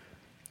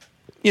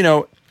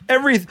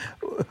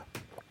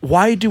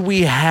 why do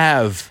we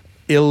have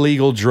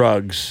illegal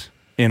drugs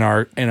in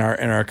our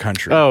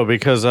country? Oh,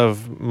 because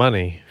of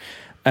money.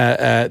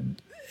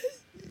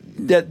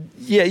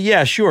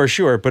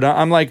 Sure. But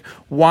I'm like,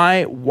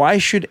 why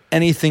should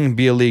anything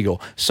be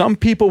illegal? Some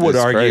people would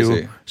argue.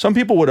 Crazy. Some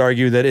people would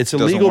argue that it's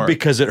illegal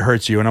because it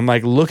hurts you. And I'm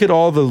like, look at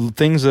all the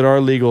things that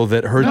are legal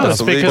that hurt No, us.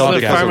 it's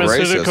because the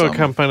pharmaceutical racism.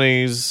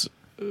 companies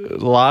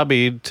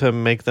lobbied to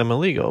make them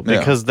illegal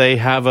because they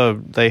have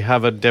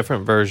a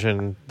different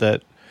version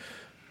that.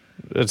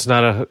 It's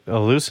not a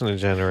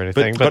hallucinogen or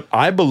anything, but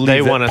I believe they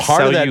that want to part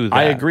sell of that, you that.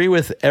 I agree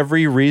with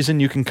every reason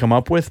you can come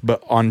up with,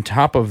 but on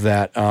top of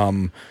that,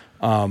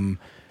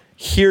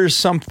 here's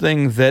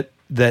something that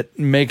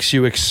makes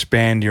you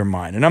expand your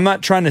mind. And I'm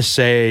not trying to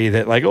say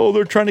that like, oh,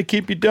 they're trying to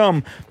keep you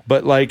dumb,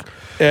 but like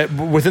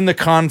within the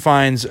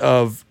confines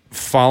of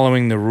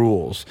following the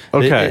rules.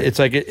 Okay, it's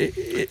like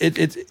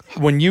it's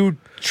when you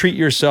treat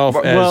yourself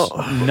as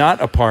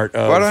not a part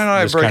of. Why don't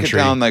I this break country.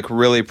 it down like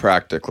really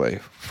practically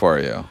for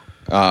you?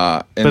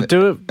 But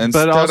do it.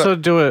 But also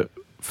do it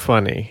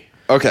funny.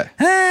 Okay.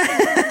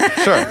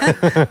 Sure.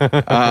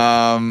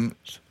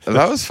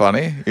 That was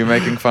funny. You're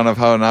making fun of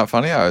how not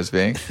funny I was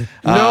being.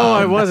 No,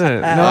 I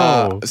wasn't.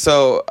 No.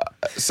 So.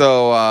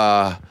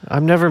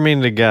 I'm never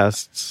mean to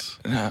guests.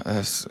 No,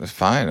 that's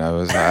fine.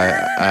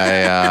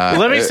 I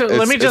Let me just.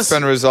 It's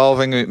been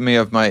resolving me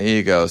of my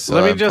ego. So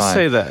let me I'm just fine.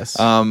 say this.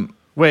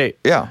 Wait.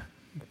 Yeah.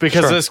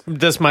 Because Sure.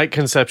 this might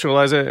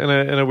conceptualize it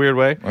in a weird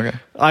way. Okay.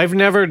 I've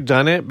never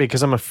done it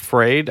because I'm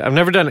afraid. I've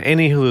never done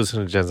any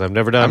hallucinogens. I've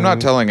never done. I'm not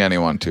telling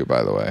anyone to,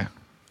 by the way.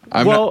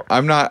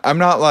 I'm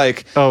not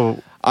like. Oh.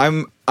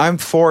 I'm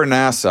for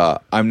NASA.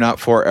 I'm not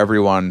for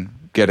everyone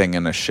getting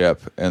in a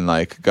ship and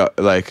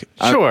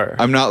Sure.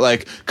 I'm not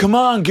like, come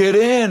on, get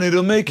in.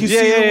 It'll make you see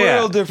the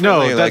world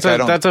differently. No,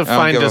 that's a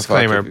fine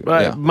disclaimer.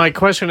 Yeah. My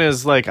question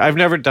is like, I've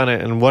never done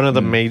it, and one of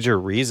the major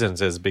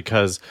reasons is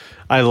because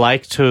I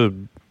like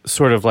to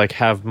sort of like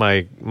have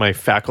my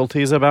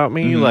faculties about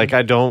me. Like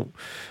I don't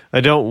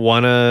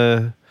want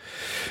to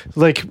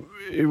like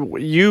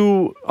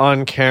you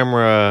on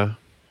camera.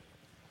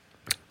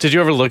 Did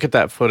you ever look at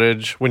that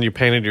footage when you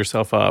painted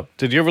yourself up?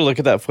 Did you ever look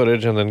at that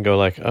footage and then go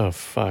like, oh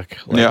fuck?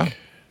 Like,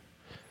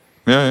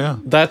 yeah.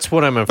 That's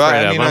what I'm afraid But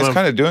I of. mean, I was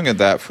kind of doing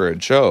that for a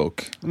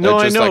joke. No,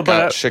 It just, I know, like,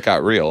 but shit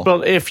got real.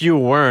 But if you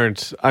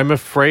weren't, I'm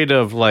afraid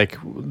of like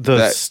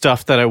the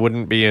stuff that I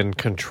wouldn't be in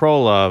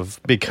control of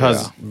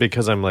because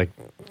I'm like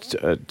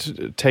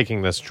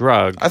taking this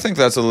drug. I think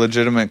that's a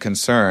legitimate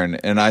concern,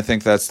 and I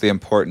think that's the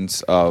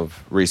importance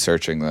of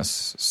researching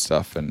this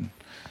stuff and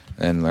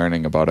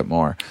learning about it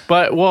more.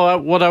 But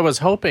what I was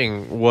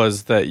hoping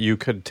was that you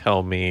could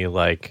tell me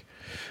like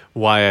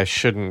why I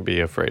shouldn't be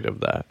afraid of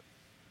that.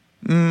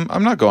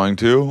 I'm not going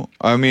to.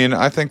 I mean,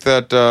 I think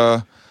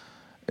that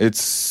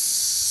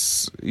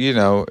it's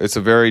it's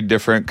a very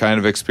different kind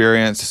of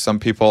experience. Some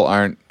people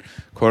aren't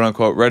quote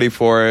unquote ready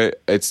for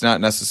it. It's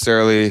not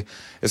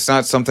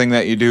something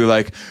that you do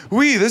like,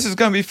 this is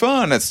gonna be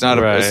fun. It's not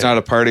it's not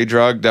a party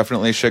drug.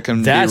 Definitely shit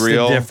can be real. That's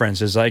the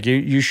difference. Is like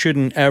you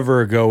shouldn't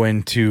ever go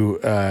into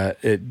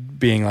it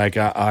being like,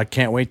 I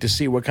can't wait to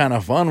see what kind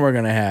of fun we're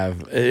gonna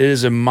have. It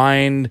is a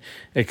mind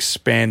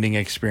expanding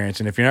experience,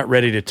 and if you're not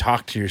ready to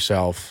talk to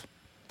yourself.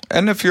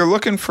 And if you're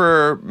looking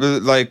for,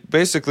 like,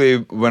 basically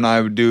when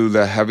I do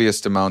the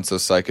heaviest amounts of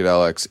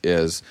psychedelics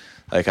is,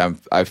 like,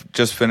 I've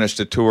just finished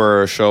a tour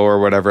or a show or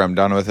whatever. I'm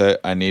done with it.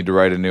 I need to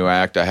write a new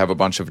act. I have a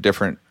bunch of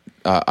different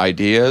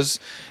ideas,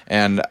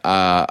 and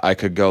I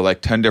could go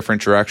like 10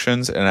 different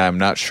directions, and I'm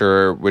not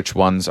sure which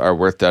ones are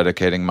worth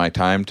dedicating my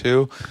time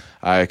to.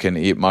 I can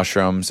eat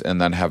mushrooms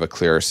and then have a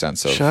clearer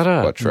sense of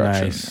what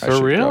direction Nice. I For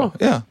should real?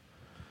 go.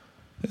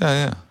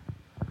 Yeah,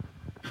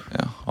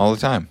 all the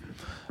time.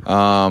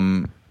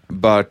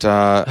 But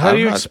How do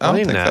you I don't explain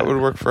think that? that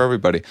would work for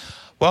everybody.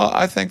 Well,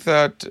 I think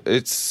that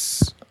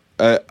it's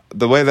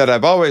the way that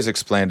I've always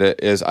explained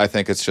it is I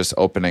think it's just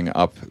opening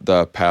up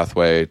the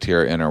pathway to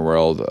your inner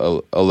world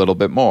a little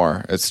bit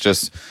more. It's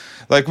just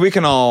like we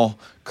can all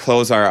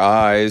close our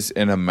eyes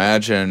and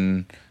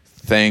imagine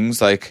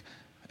things like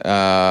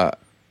I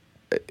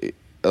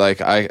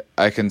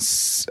can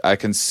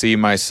see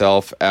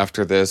myself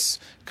after this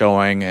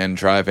going and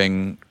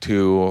driving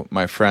to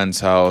my friend's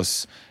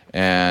house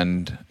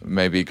and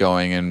maybe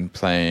going and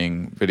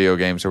playing video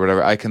games or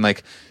whatever. I can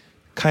like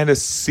kind of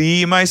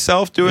see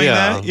myself doing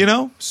that,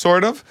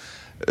 sort of.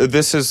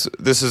 This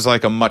is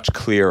like a much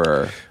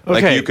clearer.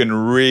 Like Okay. you can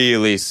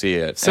really see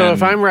it. So And-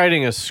 if I'm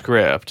writing a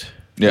script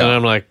and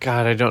I'm like,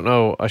 God, I don't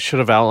know, I should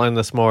have outlined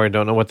this more. I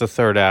don't know what the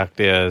third act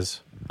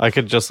is. I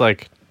could just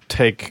like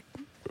take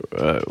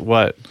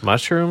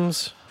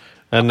mushrooms,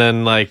 and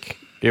then like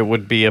it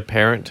would be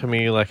apparent to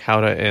me like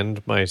how to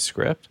end my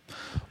script.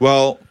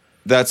 Well,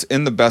 that's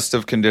in the best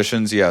of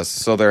conditions, yes.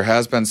 So there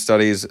has been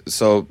studies.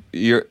 So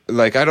you're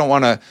like, I don't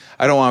want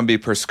to be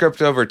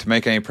prescriptive or to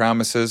make any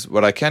promises.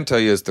 What I can tell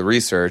you is the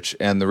research,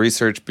 and the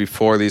research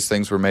before these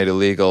things were made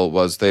illegal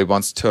was they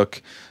once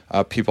took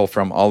people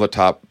from all the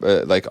top,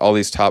 like all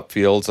these top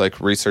fields, like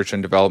research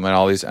and development,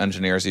 all these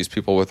engineers, these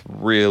people with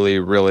really,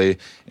 really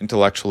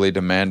intellectually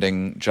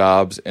demanding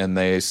jobs, and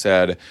they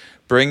said,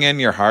 bring in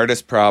your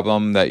hardest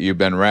problem that you've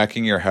been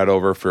racking your head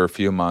over for a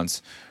few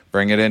months.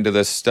 Bring it into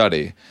this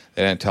study.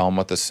 They didn't tell them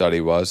what the study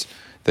was.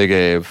 They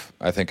gave,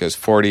 I think it was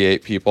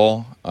 48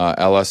 people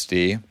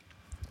LSD,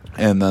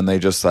 and then they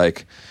just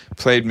like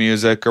played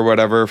music or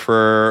whatever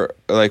for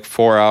like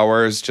 4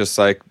 hours. Just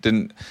like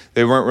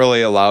they weren't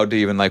really allowed to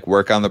even like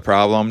work on the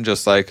problem.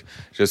 Just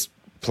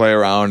play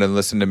around and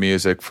listen to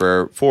music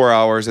for 4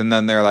 hours, and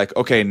then they're like,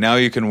 okay, now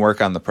you can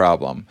work on the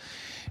problem.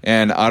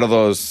 And out of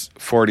those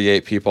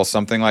 48 people,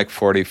 something like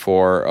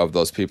 44 of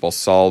those people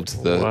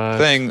solved the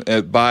thing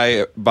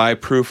by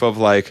proof of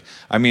like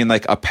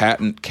a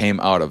patent came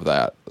out of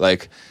that.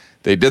 Like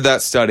they did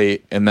that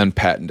study and then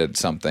patented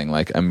something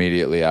like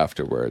immediately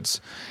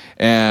afterwards.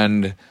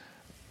 And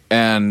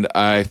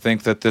I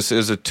think that this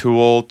is a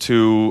tool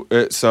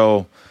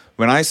so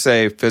when I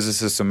say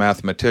physicists and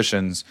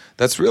mathematicians,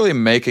 that's really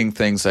making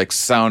things like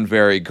sound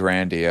very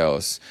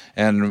grandiose.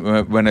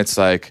 And when it's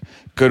like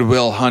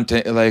Goodwill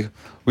Hunting, like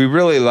we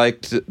really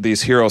liked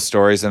these hero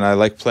stories, and I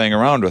like playing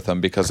around with them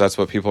because that's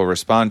what people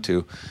respond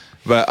to.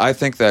 But I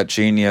think that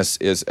genius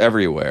is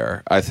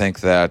everywhere. I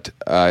think that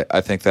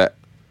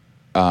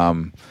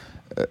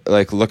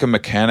like look at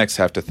mechanics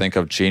have to think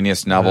of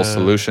genius novel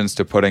solutions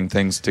to putting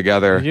things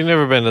together. You've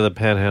never been to the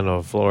Panhandle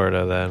of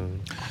Florida,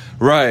 then?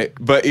 Right,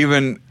 but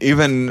even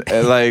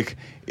like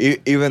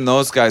even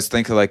those guys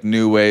think of like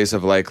new ways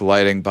of like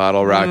lighting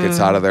bottle rockets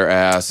out of their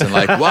ass, and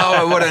like, wow,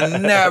 I would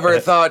have never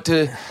thought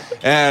to.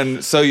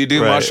 And so you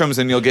do mushrooms,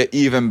 and you'll get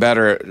even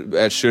better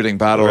at shooting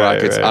bottle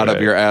rockets out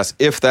of your ass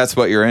if that's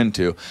what you're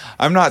into.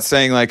 I'm not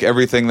saying like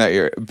everything that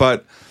you're,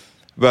 but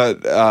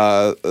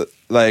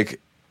like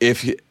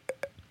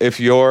if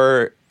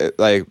you're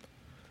like.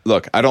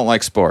 Look, I don't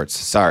like sports.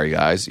 Sorry,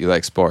 guys, you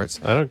like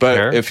sports. I don't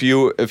care. But if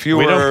you we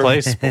were, don't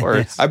play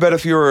sports. I bet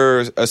if you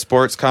were a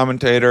sports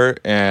commentator,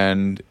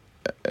 and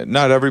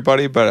not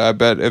everybody, but I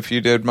bet if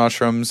you did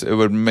mushrooms, it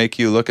would make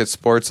you look at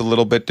sports a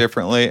little bit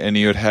differently, and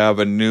you'd have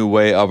a new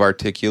way of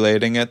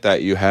articulating it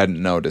that you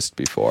hadn't noticed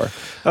before.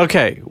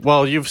 Okay,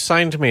 well, you've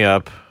signed me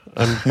up.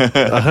 I'm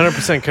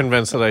 100%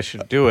 convinced that I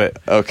should do it.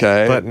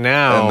 Okay, but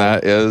now and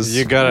that is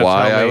you gotta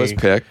why tell me, I was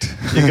picked.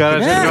 You gotta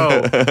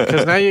know,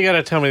 because now you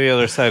gotta tell me the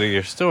other side of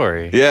your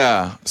story.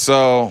 Yeah.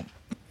 So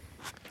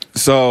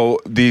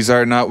these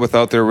are not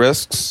without their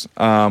risks.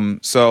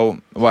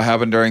 So what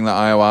happened during the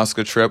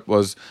ayahuasca trip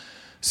was,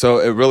 so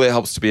it really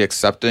helps to be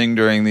accepting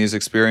during these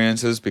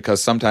experiences,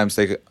 because sometimes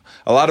a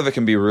lot of it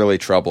can be really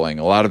troubling.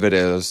 A lot of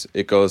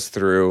it goes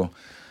through,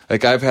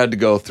 like I've had to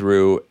go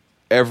through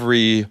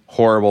every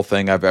horrible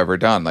thing I've ever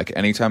done. Like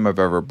anytime I've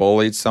ever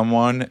bullied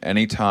someone,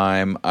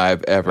 anytime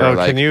I've ever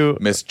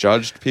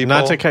misjudged people.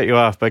 Not to cut you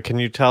off, but can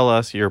you tell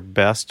us your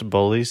best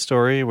bully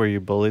story where you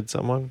bullied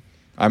someone?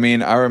 I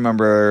mean, I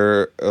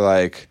remember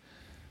like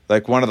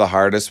one of the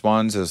hardest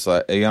ones is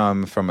like,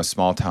 I'm from a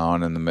small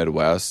town in the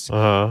Midwest,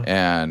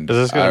 and is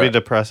this going to be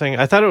depressing?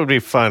 I thought it would be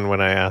fun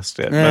when I asked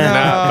it, but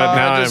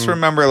now I just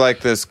remember like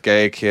this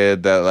gay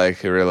kid that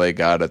like really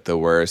got it the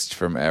worst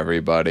from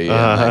everybody,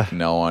 and like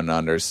no one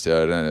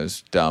understood, and it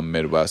was dumb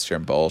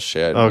Midwestern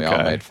bullshit. And we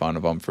all made fun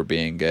of him for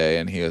being gay,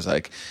 and he was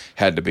like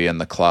had to be in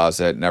the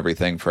closet and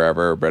everything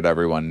forever, but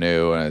everyone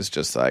knew, and it's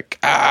just like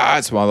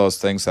it's one of those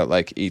things that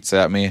like eats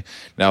at me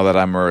now that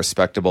I'm a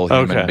respectable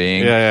human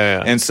being.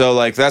 Yeah. And so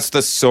like that's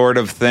the sort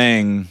of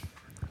thing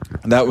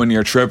that when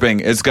you're tripping,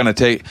 it's going to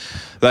take,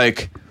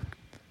 like,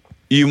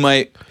 you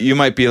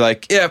might be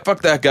like, yeah,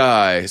 fuck that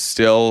guy,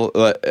 still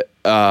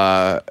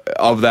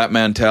of that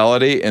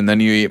mentality, and then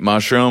you eat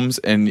mushrooms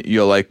and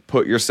you'll like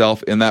put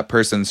yourself in that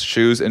person's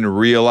shoes and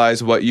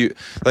realize what you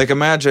like.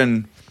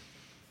 Imagine.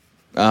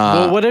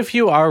 Well, what if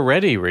you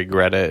already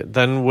regret it?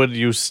 Then would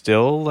you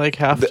still like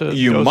have to? Go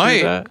through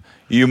that?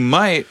 You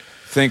might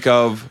think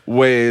of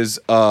ways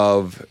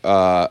of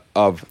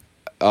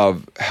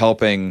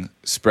helping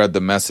spread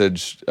the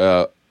message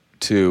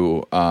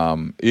to.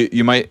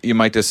 You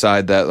might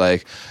decide that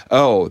like,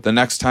 oh, the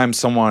next time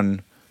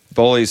someone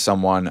bullies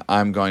someone,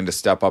 I'm going to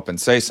step up and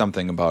say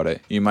something about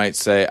it. You might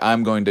say,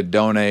 I'm going to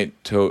donate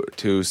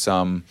to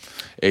some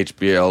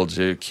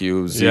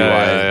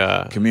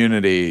HBLGQZY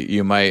community.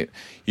 You might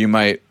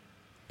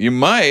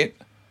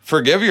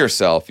forgive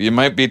yourself. You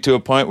might be to a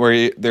point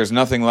where there's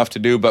nothing left to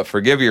do but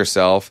forgive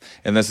yourself,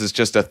 and this is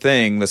just a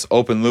thing, this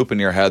open loop in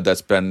your head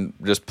that's been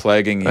just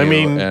plaguing you. I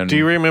mean, do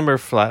you remember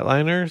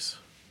Flatliners?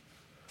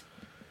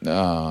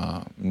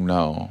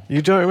 No.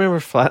 You don't remember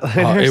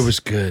Flatliners? Oh, it was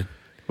good.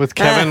 With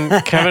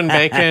Kevin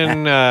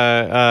Bacon,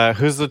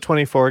 who's the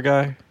 24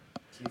 guy?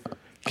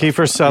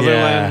 Kiefer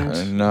Sutherland,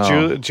 Yeah,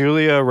 no.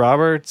 Julia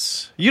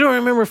Roberts. You don't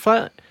remember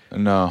Flat?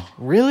 No.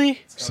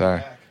 Really?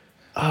 Sorry.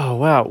 Oh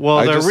wow. Well,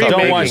 I they're just saw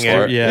remaking Don't watch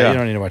it. Yeah, you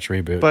don't need to watch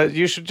Reboot. But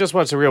you should just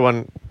watch the real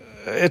one.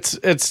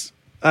 It's.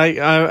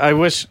 I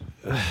wish.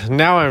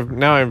 Now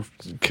I'm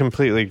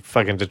completely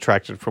fucking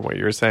detracted from what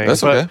you were saying.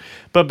 That's okay.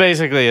 But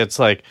basically, it's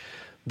like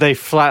they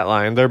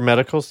flatline. They're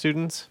medical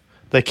students.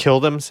 They kill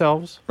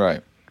themselves,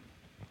 Right.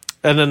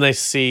 and then they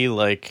see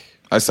like.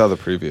 I saw the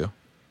preview.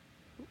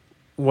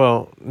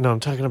 Well, no, I'm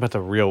talking about the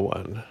real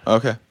one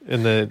Okay.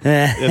 in the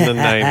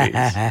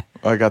 90s.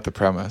 I got the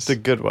premise. The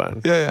good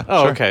one. Yeah.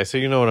 Oh, Sure. okay. So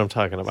you know what I'm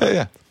talking about.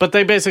 Yeah. But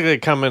they basically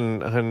come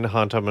and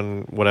haunt them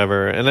and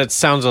whatever. And it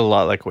sounds a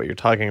lot like what you're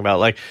talking about.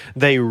 Like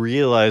they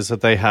realize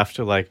that they have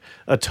to like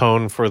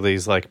atone for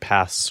these like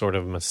past sort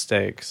of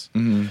mistakes.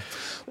 Mm-hmm.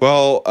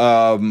 Well,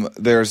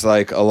 there's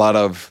like a lot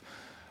of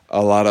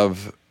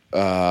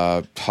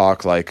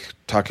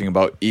talking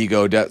about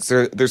ego deaths.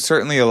 There's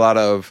certainly a lot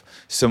of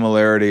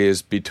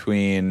similarities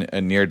between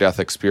a near-death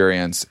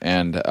experience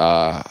and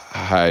an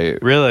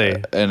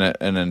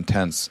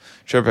intense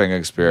tripping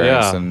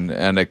experience,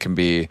 and it can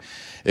be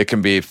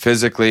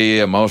physically,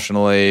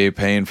 emotionally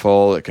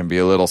painful. It can be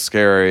a little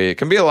scary. It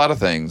can be a lot of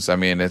things. I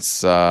mean,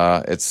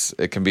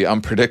 it can be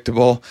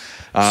unpredictable.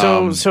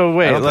 So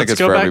wait, let's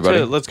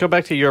go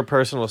back to your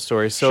personal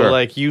story. So Sure.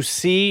 like you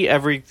see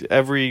every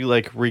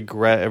like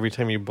regret every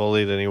time you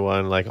bullied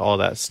anyone, like all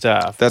that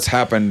stuff. That's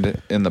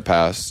happened in the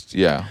past.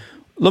 Yeah.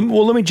 Let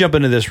me jump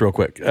into this real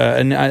quick.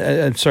 And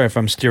I'm sorry if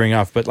I'm steering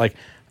off, but like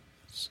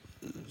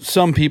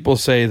some people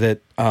say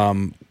that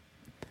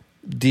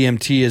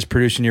DMT is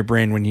produced in your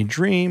brain when you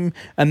dream,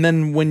 and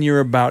then when you're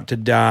about to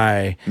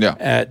die,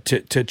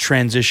 to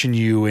transition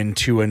you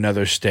into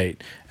another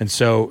state. And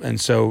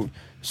so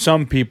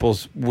some people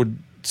would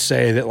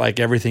say that like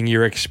everything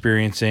you're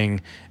experiencing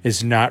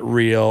is not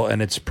real,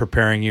 and it's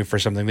preparing you for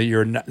something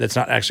that's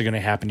not actually going to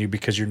happen to you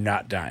because you're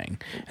not dying,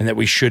 and that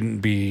we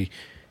shouldn't be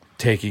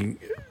taking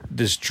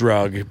this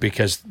drug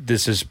because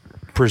this is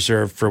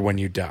preserved for when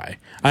you die.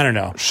 I don't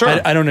know. Sure.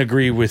 I don't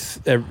agree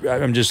with.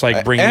 I'm just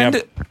like bringing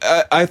up.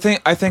 I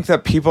think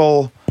that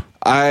people.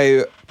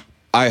 I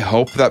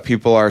hope that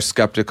people are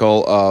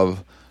skeptical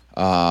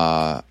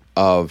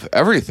of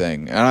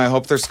everything, and I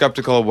hope they're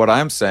skeptical of what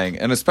I'm saying,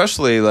 and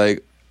especially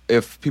like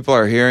if people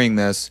are hearing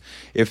this,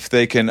 if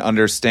they can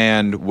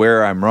understand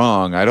where I'm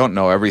wrong. I don't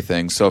know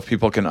everything, so if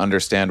people can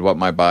understand what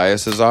my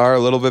biases are a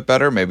little bit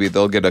better, maybe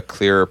they'll get a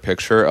clearer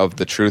picture of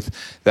the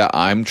truth that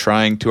I'm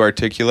trying to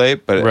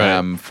articulate, but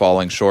am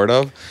falling short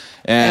of.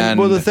 And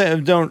well, the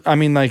thing,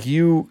 like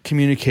you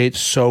communicate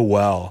so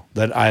well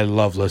that I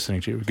love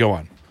listening to you. Go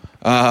on.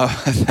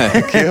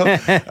 Thank you.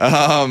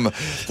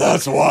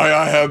 That's why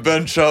I have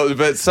been chosen.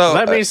 But so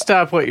let me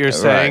stop what you're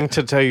saying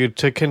to tell you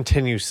to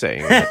continue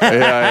saying it.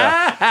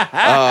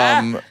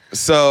 Yeah.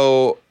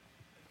 So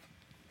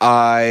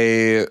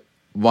I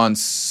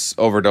once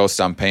overdosed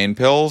on pain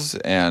pills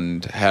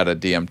and had a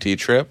DMT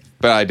trip,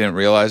 but I didn't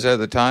realize it at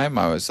the time.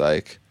 I was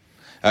like,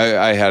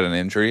 I had an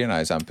injury and I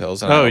was on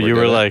pills. And you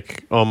were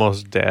like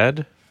almost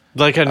dead?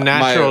 Like a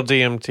natural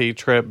DMT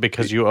trip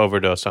because you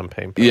overdosed on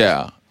pain pills?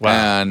 Yeah.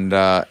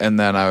 Wow. And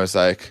then I was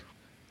like,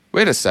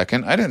 wait a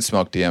second, I didn't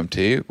smoke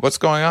DMT. What's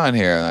going on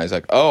here? And I was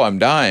like, oh, I'm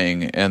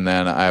dying. And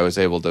then I was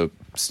able to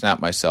snap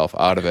myself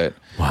out of it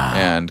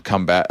and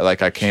come back.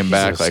 Like I came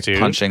back like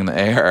punching the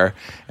air.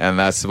 And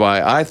that's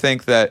why I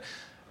think that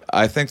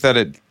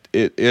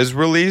it is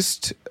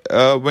released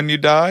when you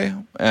die.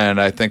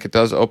 And I think it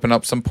does open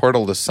up some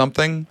portal to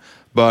something.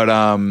 But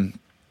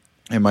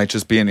it might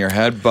just be in your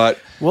head, but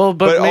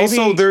maybe,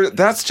 also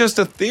that's just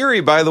a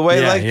theory, by the way.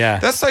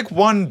 That's like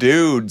one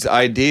dude's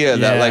idea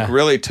that like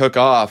really took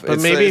off. But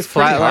maybe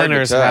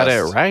Flatliners had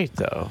it right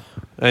though,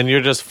 and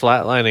you're just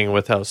flatlining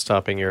without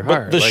stopping your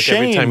heart. Like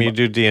every time you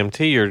do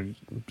DMT, you're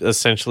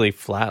essentially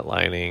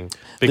flatlining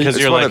because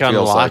you're like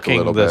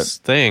unlocking this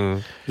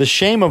thing. The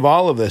shame of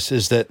all of this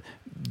is that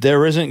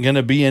there isn't going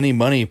to be any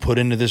money put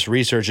into this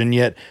research, and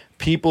yet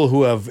people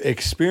who have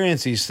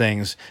experienced these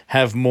things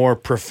have more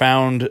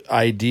profound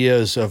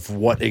ideas of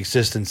what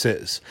existence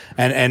is,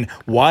 and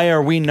why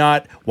are we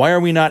not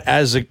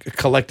as a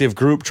collective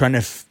group trying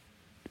to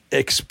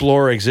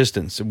explore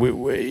existence?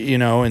 We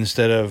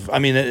instead of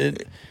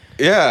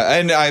Yeah,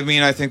 and I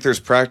mean, I think there's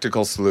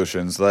practical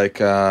solutions. Like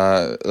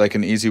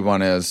an easy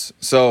one is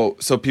so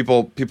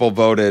people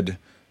voted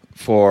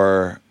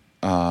for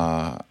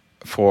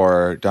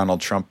Donald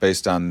Trump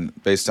based on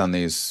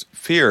these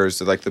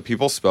fears. Like the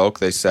people spoke,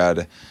 they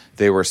said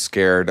they were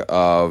scared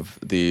of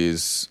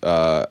these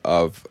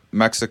of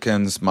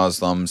Mexicans,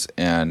 Muslims,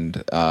 and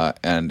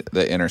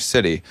the inner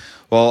city.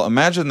 Well,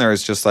 imagine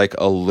there's just like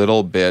a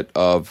little bit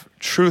of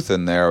truth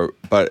in there,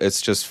 but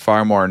it's just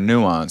far more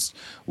nuanced.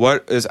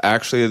 What is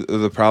actually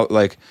the problem?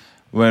 Like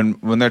when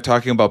they're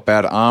talking about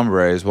bad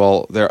hombres,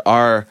 well,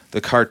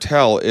 the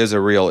cartel is a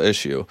real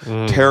issue.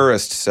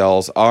 Terrorist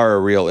cells are a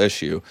real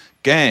issue.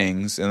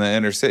 Gangs in the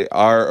inner city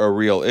are a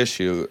real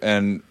issue,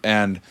 and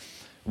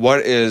what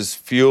is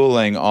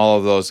fueling all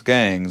of those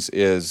gangs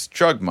is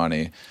drug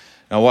money.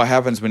 Now, what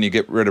happens when you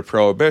get rid of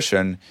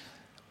prohibition?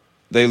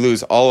 They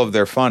lose all of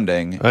their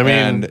funding. I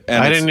mean,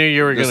 I didn't know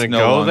you were going to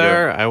go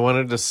there. I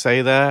wanted to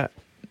say that,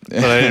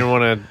 but I didn't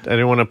want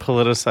to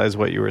politicize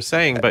what you were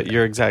saying. But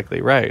you're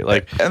exactly right.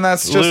 Like, and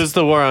that's just lose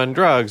the war on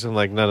drugs and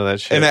like none of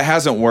that shit. And it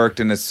hasn't worked,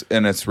 and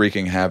it's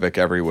wreaking havoc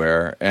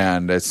everywhere.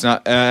 And it's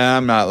not. And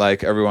I'm not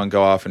like everyone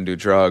go off and do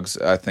drugs.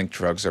 I think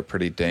drugs are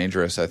pretty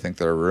dangerous. I think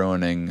they're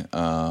ruining.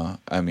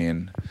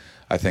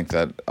 I think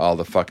that all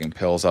the fucking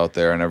pills out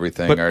there and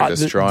everything are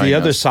destroying the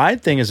other us.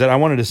 side thing is that I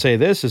wanted to say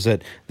this is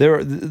that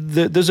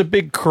there's a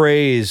big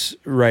craze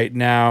right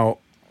now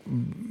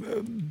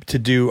to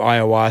do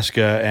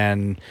ayahuasca,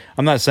 and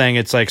I'm not saying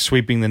it's like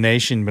sweeping the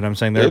nation, but I'm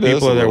saying there are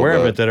people that are aware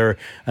of it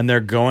they're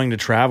going to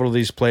travel to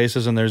these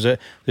places, and there's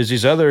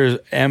these other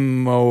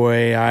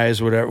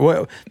MOAIs,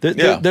 whatever.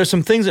 There's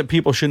some things that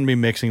people shouldn't be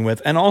mixing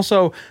with, and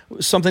also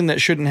something that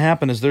shouldn't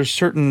happen is there's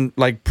certain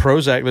like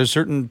Prozac, there's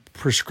certain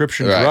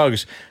prescription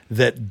drugs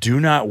that do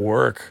not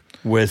work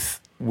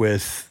with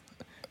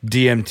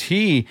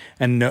DMT,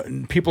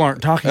 and people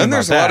aren't talking about that. And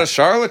there's a lot of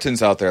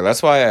charlatans out there.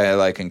 That's why I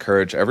like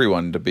encourage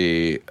everyone to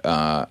be.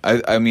 I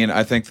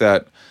think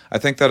that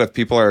if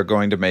people are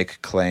going to make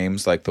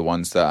claims like the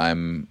ones that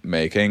I'm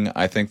making,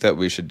 I think that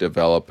we should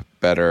develop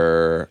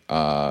better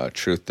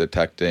truth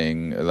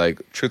detecting.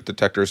 Like truth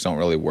detectors don't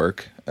really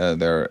work.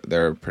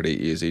 They're pretty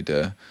easy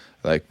to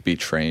like be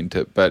trained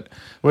to. But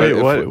wait,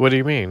 what do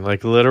you mean?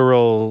 Like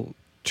literal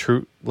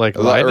true, like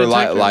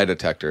lie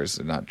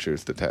detectors, not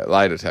truth detectors.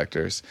 Lie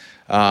detectors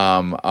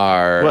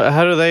are. Well,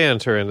 how do they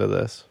enter into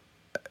this?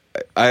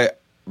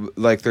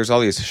 There's all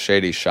these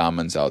shady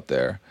shamans out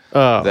there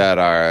that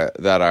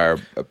are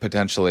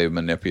potentially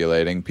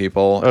manipulating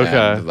people. Okay,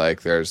 and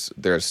like there's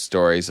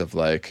stories of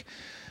like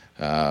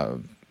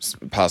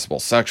possible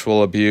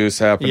sexual abuse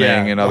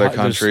happening in other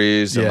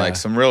countries and like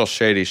some real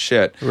shady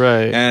shit.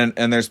 Right,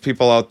 and there's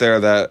people out there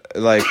that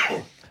like.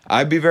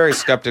 I'd be very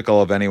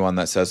skeptical of anyone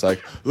that says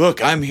like,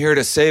 "Look, I'm here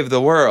to save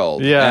the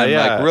world."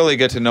 Like really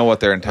get to know what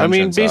their intentions are.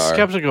 I mean, be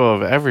skeptical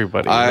of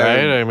everybody,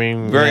 right? I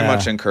mean, very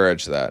much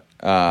encourage that.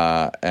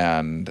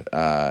 And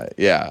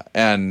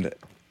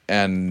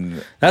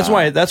that's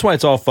why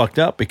it's all fucked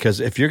up, because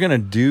if you're gonna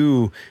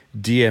do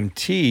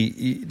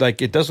DMT,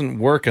 like it doesn't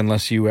work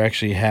unless you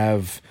actually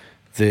have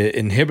the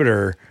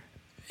inhibitor.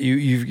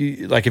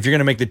 You like if you're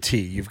gonna make the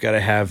tea, you've got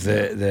to have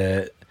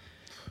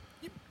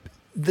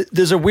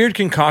there's a weird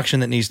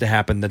concoction that needs to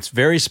happen that's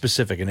very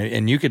specific,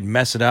 and you could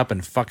mess it up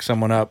and fuck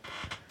someone up.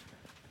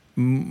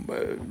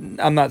 I'm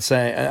not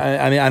saying.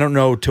 I mean, I don't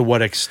know to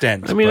what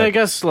extent. I mean, I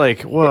guess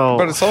like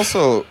but it's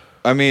also.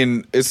 I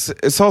mean,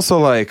 it's also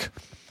like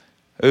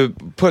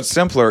put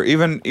simpler.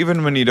 Even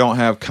when you don't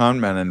have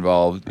con men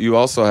involved, you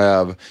also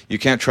have you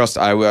can't trust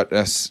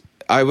eyewitness.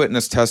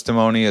 Eyewitness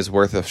testimony is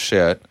worth of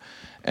shit,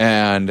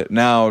 and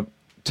now.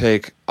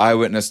 Take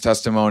eyewitness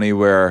testimony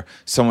where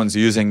someone's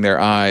using their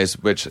eyes,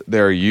 which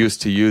they're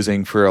used to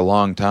using for a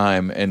long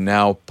time, and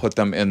now put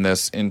them in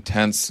this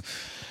intense,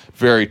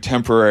 very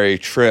temporary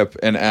trip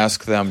and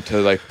ask them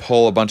to like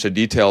pull a bunch of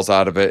details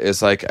out of it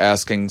is like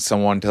asking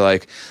someone to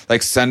like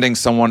sending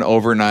someone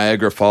over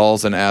Niagara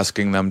Falls and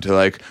asking them to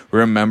like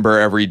remember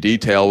every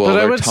detail while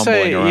they're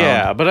tumbling around.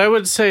 Yeah, but I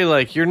would say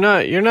like you're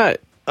not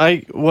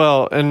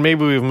and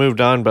maybe we've moved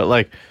on, but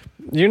like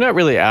you're not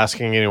really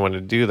asking anyone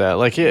to do that.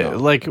 Like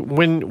like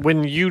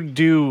when you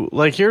do,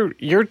 like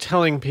you're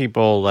telling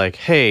people like,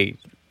 hey,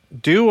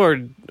 do or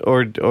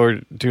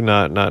do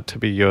not to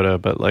be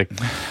Yoda, but like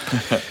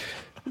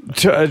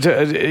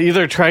to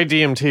either try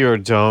DMT or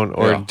don't,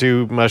 or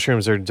do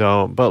mushrooms or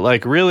don't. But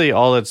like really,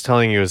 all it's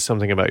telling you is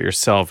something about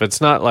yourself.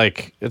 It's not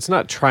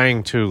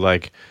trying to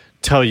like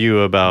tell you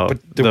about but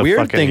the weird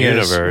fucking thing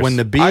universe. Is when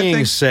the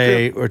beings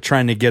say or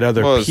trying to get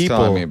other it's people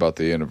telling me about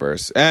the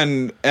universe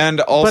and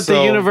also but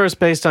the universe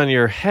based on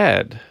your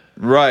head,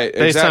 right,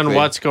 based on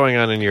what's going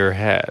on in your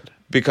head.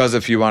 because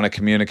if you want to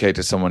communicate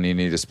to someone, you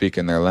need to speak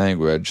in their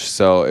language.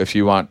 So if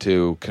you want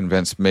to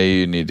convince me,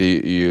 you need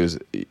to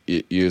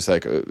use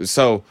like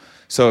so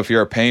if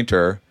you're a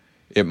painter,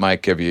 it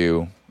might give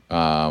you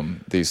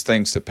these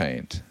things to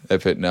paint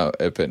if it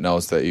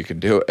knows that you can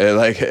do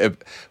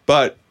it.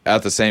 But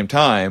at the same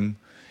time,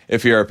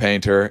 if you're a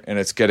painter and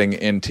it's getting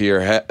into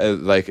your head,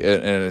 and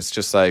it's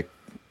just like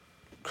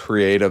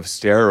creative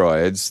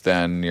steroids,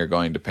 then you're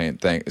going to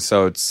paint things.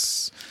 So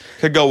it's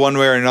could go one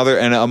way or another,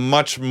 and a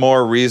much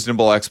more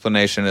reasonable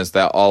explanation is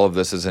that all of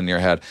this is in your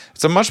head.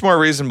 It's a much more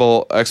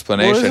reasonable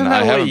explanation. Isn't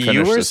that I haven't what finished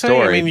you were the saying?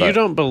 story. I mean, you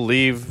don't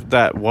believe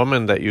that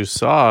woman that you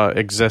saw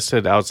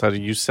existed outside of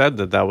you. Said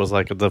that was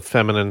like the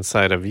feminine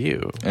side of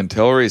you.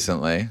 Until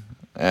recently.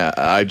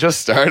 I just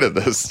started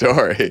this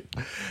story.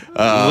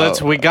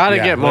 We got to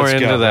get more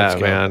into that,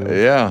 man.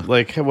 Yeah.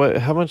 Like,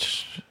 how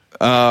much...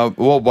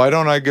 well, why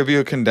don't I give you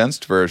a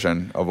condensed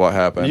version of what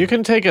happened? You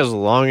can take as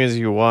long as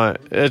you want.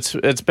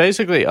 It's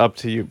basically up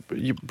to you.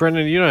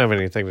 Brendan, you don't have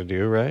anything to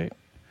do, right?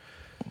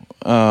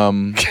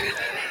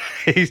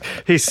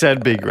 He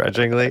said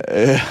begrudgingly.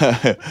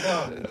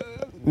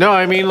 No,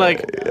 I mean,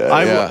 like,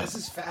 This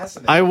is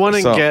fascinating. I want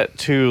to get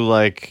to,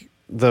 like,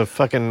 the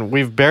fucking...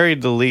 We've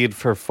buried the lead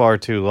for far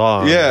too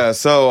long. Yeah,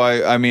 so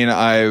I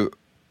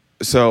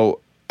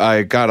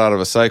got out of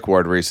a psych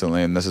ward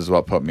recently, and this is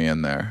what put me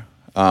in there.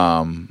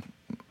 And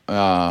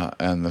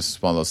this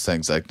is one of those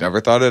things I never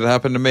thought it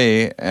happened to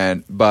me.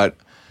 But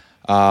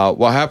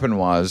what happened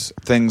was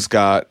things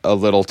got a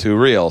little too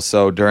real.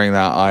 So during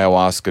that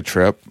ayahuasca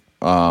trip,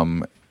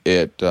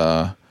 it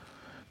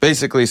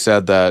basically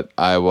said that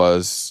I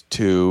was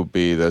to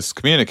be this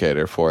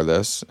communicator for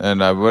this,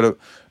 and I would have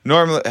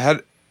normally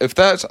had, if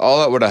that's all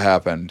that would have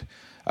happened,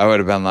 I would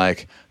have been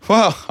like,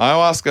 well,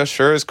 ayahuasca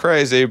sure is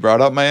crazy,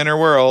 brought up my inner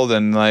world,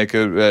 and like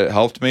it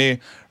helped me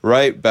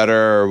write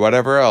better or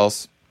whatever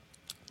else.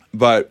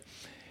 But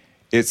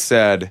it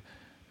said,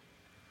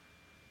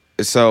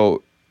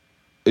 so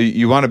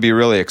you want to be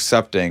really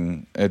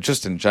accepting,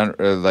 just in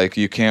general, like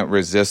you can't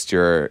resist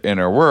your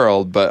inner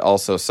world, but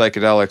also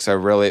psychedelics are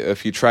really,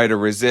 if you try to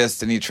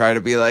resist and you try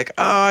to be like,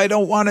 oh, I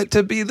don't want it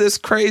to be this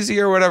crazy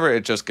or whatever,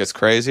 it just gets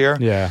crazier.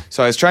 Yeah.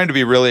 So I was trying to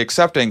be really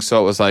accepting.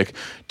 So it was like,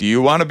 do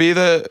you want to be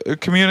the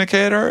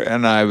communicator?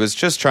 And I was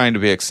just trying to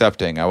be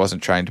accepting. I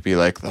wasn't trying to be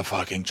like the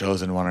fucking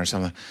chosen one or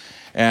something.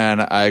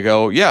 And I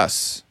go,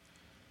 yes.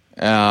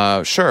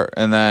 Sure.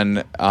 And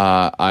then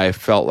I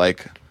felt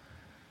like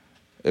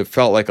it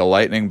felt like a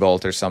lightning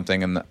bolt or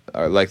something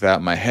like that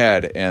in my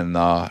head. And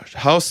the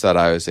house that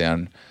I was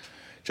in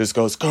just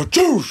goes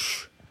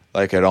ka-choosh,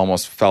 like it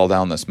almost fell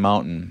down this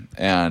mountain.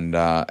 And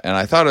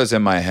I thought it was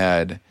in my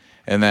head.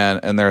 And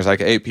there's like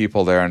 8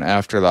 people there. And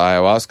after the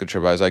ayahuasca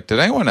trip, I was like, did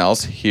anyone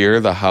else hear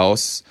the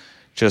house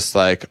just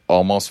like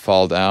almost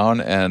fall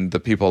down? And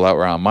the people that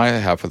were on my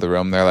half of the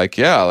room, they're like,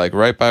 yeah, like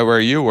right by where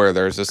you were,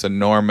 there's this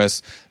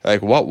enormous,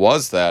 like, what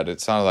was that?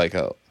 It sounded like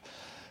a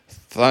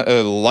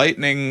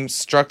lightning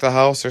struck the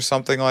house or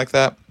something like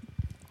that.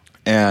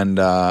 And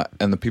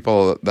the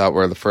people that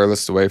were the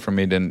furthest away from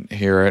me didn't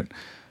hear it.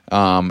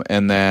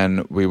 And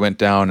then we went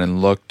down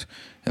and looked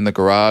in the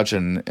garage,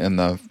 and in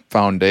the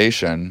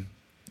foundation,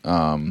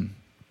 there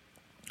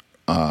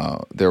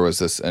was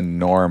this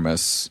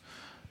enormous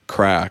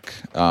crack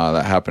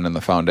that happened in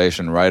the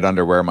foundation right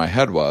under where my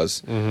head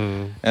was.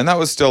 Mm-hmm. And that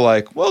was still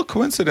like, well,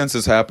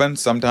 coincidences happen.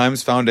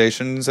 Sometimes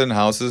foundations and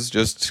houses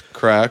just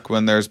crack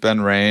when there's been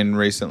rain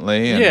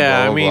recently. And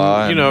yeah, blah, blah,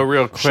 I mean,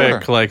 real quick,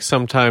 sure. Like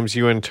sometimes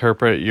you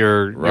interpret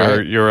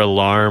your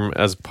alarm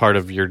as part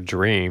of your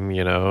dream,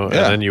 and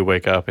then you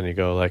wake up and you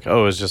go like,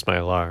 oh, it's just my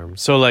alarm.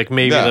 So like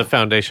maybe the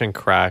foundation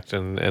cracked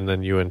and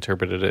then you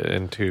interpreted it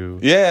into...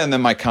 Yeah, and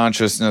then my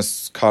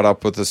consciousness caught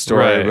up with the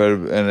story,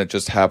 and it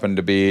just happened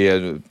to be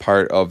a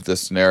part of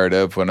this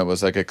narrative when it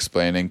was like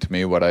explaining to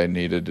me what I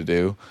needed to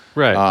do,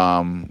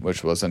 right?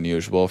 Which was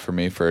unusual for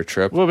me for a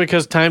trip. Well,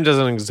 because time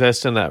doesn't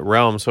exist in that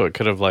realm, so it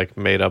could have like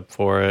made up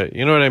for it.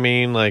 You know what I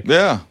mean? Like,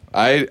 yeah,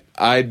 I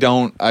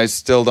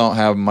still don't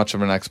have much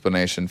of an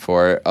explanation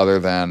for it other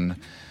than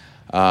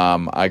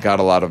I got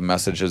a lot of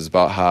messages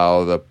about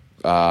how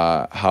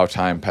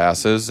time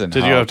passes. And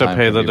did you have to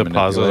pay the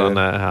deposit on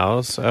that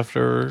house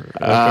afterwards?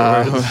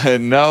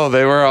 No,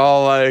 they were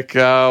all like,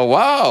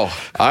 wow,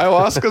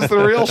 ayahuasca's the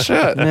real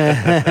shit.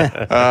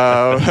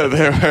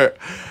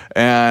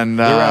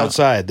 They're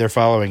outside. They're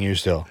following you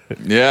still.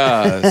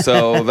 Yeah,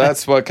 so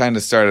that's what kind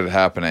of started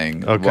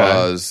happening. Okay.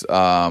 Was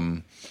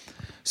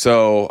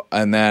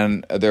and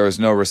then there was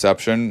no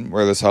reception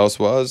where this house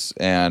was,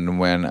 and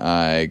when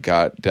I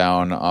got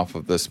down off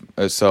of this,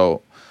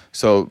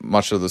 so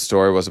much of the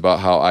story was about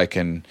how I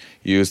can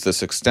use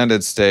this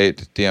extended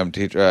state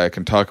DMT. I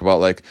can talk about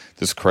like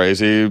this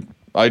crazy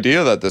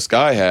idea that this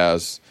guy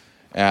has,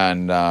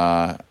 and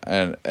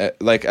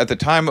like at the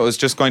time it was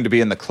just going to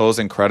be in the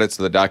closing credits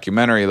of the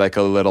documentary, like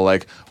a little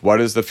like,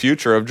 what is the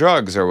future of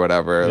drugs or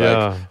whatever.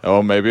 Yeah. Like,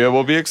 oh, maybe it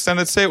will be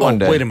extended state one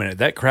day. Wait a minute,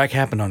 that crack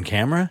happened on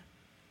camera?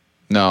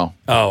 No.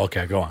 Oh,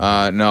 okay, go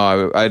on.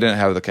 No, I didn't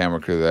have the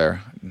camera crew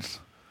there.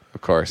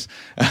 of course.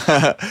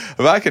 If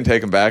I can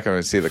take them back, I'm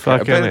going to see the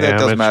Fucking but that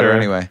doesn't matter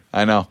amateur. anyway.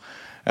 I know.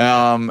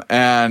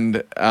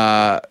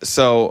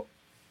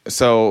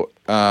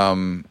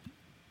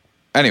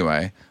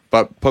 Anyway,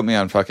 but put me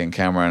on fucking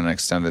camera in an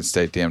extended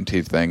state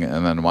DMT thing,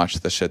 and then watch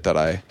the shit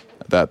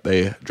that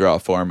they draw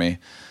for me.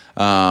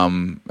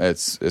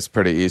 It's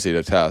pretty easy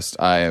to test.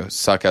 I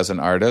suck as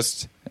an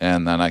artist,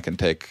 and then I can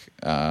take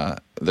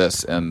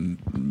this and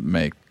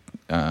make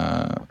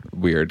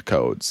weird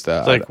codes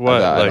that, Like what?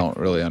 that Like I don't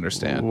really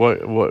understand.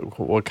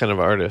 What kind of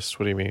artist?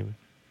 What do you mean?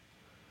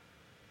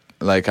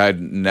 Like, I'd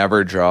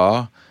never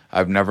draw.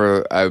 I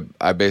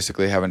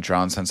basically haven't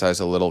drawn since I was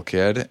a little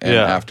kid, and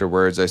Yeah.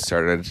 afterwards I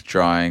started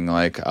drawing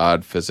like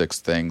odd physics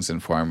things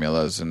and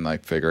formulas and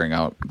like figuring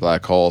out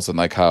black holes and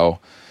like how,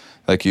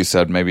 like you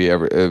said, maybe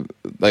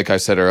like I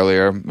said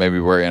earlier, maybe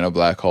we're in a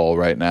black hole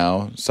right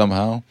now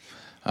somehow.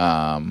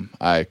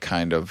 I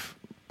kind of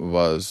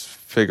was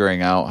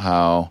figuring out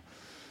how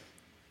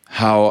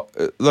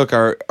look,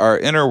 our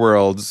inner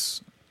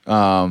worlds.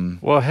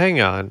 Well,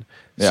 hang on.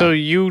 Yeah. So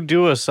you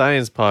do a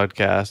science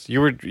podcast.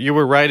 You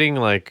were writing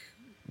like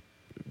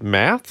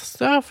math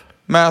stuff?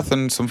 Math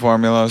and some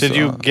formulas. Did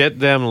you get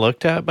them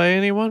looked at by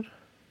anyone?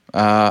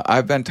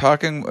 I've been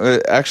talking.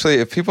 Actually,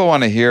 if people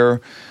want to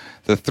hear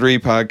the 3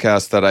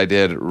 podcasts that I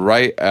did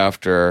right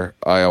after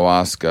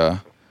ayahuasca,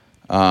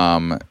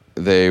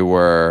 they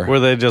were. Were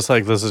they just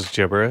like, this is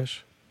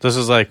gibberish? This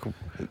is like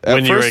At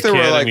when you were a first, they kid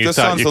were like, and you "This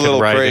thought sounds you a could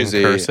little write crazy."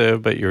 in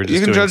cursive, but you were just You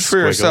can doing judge for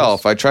squiggles.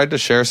 yourself. I tried to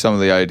share some of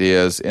the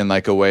ideas in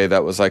like a way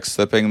that was like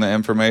slipping the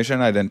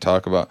information I didn't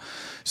talk about.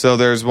 So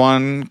there's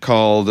one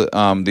called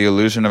The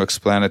Illusion of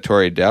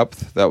Explanatory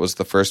Depth. That was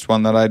the first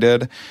one that I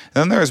did. And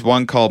then there's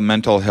one called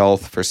Mental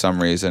Health for some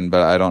reason,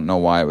 but I don't know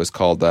why it was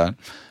called that.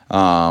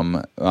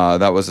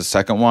 That was the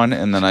second one.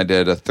 And then I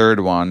did a third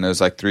one. It was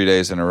like 3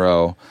 days in a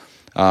row.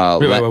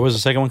 Wait, what was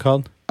the second one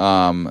called?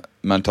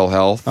 Mental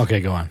Health. Okay,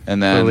 go on.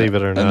 And then, Believe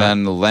it or not. and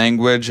then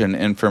language and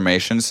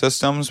information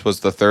systems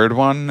was the third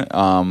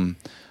one,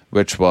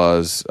 which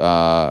was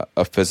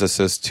a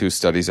physicist who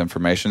studies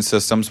information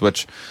systems,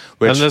 which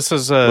And this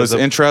is was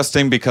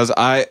interesting because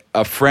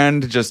a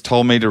friend just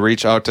told me to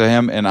reach out to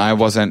him, and I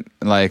wasn't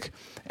like,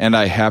 and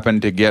I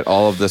happened to get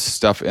all of this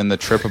stuff in the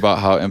trip about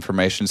how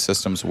information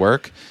systems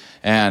work.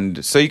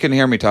 And so you can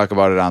hear me talk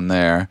about it on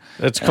there.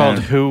 It's called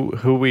And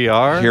Who We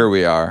Are. Here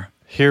we are.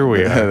 Here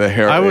we are.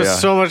 Here I we was are.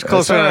 so much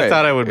closer That's than I all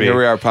thought I would be. Here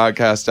we are,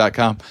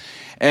 podcast.com.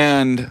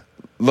 And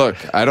look,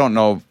 I don't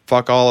know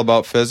fuck all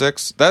about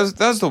physics.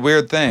 That's the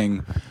weird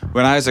thing.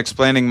 When I was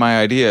explaining my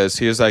ideas,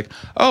 he was like,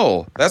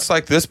 "Oh, that's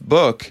like this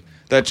book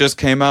that just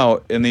came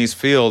out in these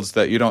fields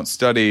that you don't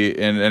study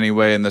in any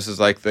way, and this is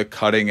like the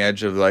cutting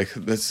edge of like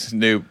this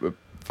new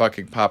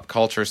fucking pop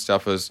culture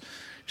stuff." Is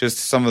just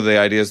some of the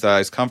ideas that I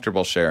was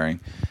comfortable sharing.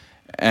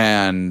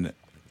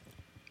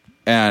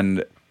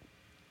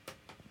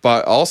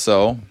 But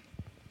also,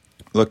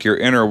 look, your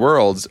inner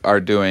worlds are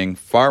doing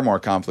far more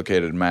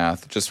complicated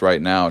math just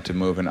right now to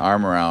move an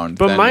arm around.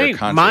 But than you're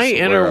conscious my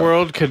aware inner of.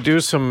 world could do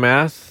some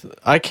math.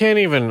 I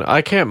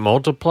can't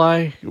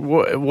multiply.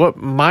 What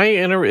my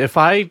inner, if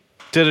I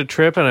did a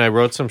trip and I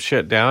wrote some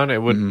shit down,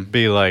 it would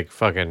be like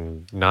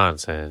fucking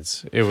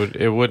nonsense. It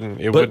wouldn't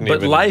But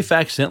even life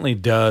accidentally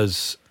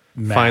does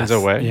math, finds a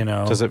way. You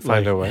know, does it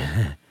find a way?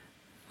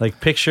 Like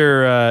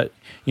picture,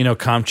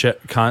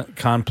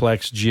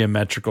 complex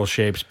geometrical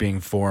shapes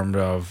being formed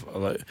of,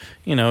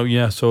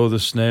 so the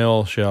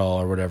snail shell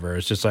or whatever.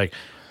 It's just like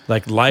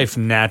life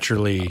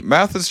naturally.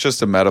 Math is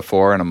just a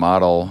metaphor and a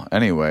model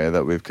anyway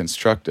that we've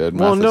constructed.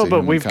 Well, Math no, is a but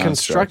human we've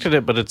construct. constructed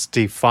it, but it's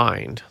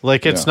defined.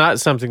 Like it's Yeah. not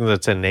something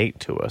that's innate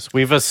to us.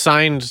 We've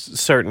assigned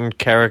certain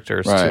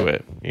characters to Right.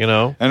 it. You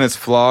know. And it's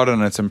flawed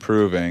and it's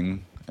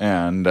improving.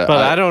 And But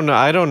I don't know.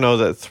 I don't know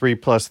that 3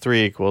 +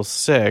 3 =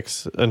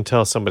 6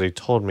 until somebody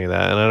told me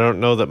that, and I don't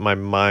know that my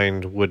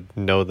mind would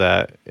know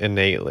that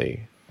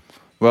innately.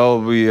 Well,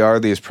 we are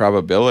these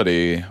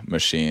probability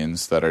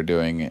machines that are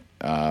doing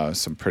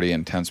some pretty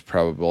intense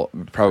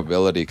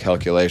probability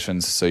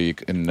calculations, so you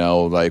can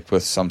know, like,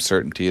 with some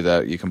certainty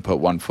that you can put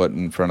one foot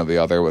in front of the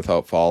other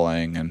without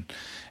falling,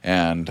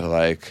 and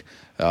like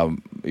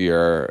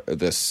you're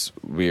this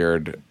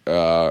weird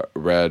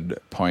red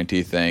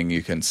pointy thing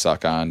you can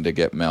suck on to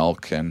get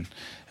milk,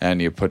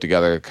 and you put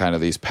together kind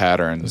of these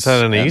patterns. Is that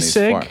an and these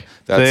e-cig?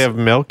 They have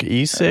milk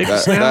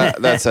e-cigs now?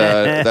 That's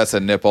a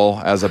nipple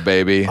as a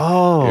baby.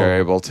 Oh. You're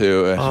able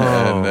to,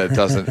 and it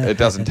doesn't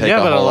take.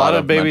 Yeah, a but a whole lot lot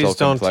of babies mental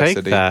don't take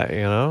complexity. that,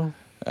 you know?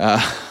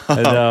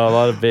 I know a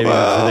lot of babies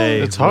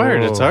today. It's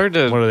hard. It's hard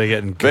to- What are they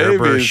getting?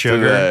 Gerber Babies sugar.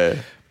 today.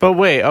 But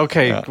wait,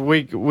 okay,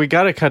 we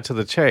got to cut to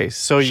the chase.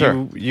 So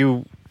Sure.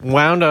 you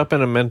wound up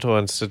in a mental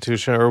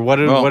institution, or what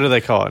do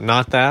they call it?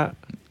 Not that?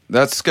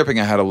 That's skipping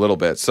ahead a little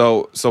bit.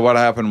 So what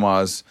happened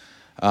was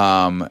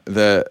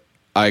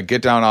I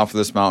get down off of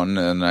this mountain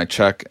and I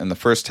check, and the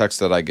first text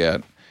that I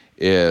get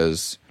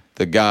is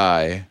the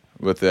guy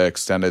with the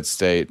extended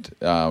state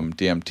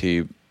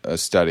DMT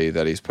study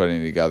that he's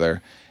putting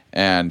together,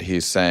 and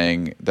he's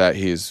saying that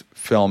he's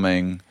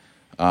filming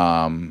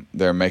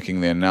they're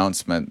making the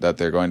announcement that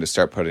they're going to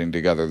start putting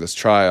together this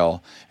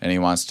trial, and he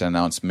wants to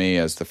announce me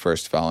as the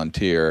first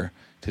volunteer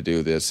to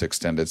do this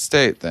extended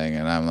state thing.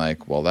 And I'm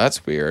like, well,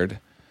 that's weird,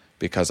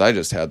 because I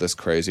just had this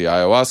crazy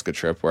ayahuasca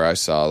trip where I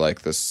saw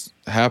like this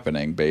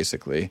happening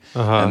basically.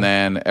 And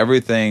then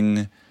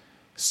everything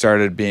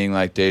started being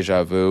like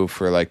deja vu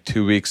for like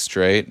 2 weeks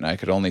straight, and I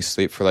could only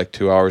sleep for like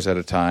 2 hours at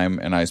a time.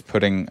 And I was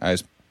putting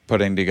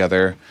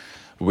together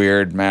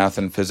weird math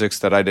and physics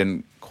that I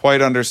didn't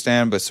quite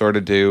understand, but sort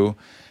of do.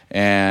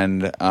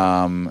 And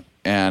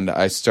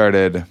I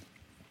started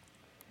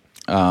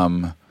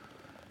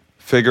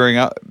figuring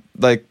out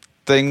like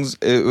things.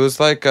 It was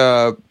like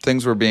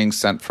things were being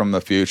sent from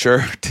the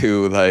future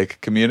to like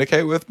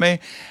communicate with me.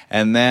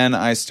 And then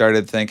I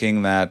started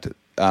thinking that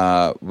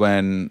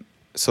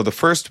so the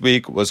first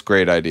week was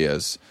great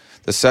ideas.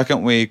 The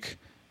second week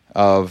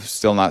of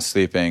still not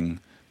sleeping,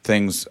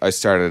 I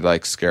started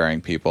like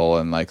scaring people,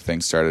 and like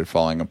things started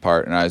falling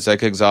apart, and I was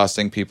like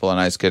exhausting people,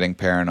 and I was getting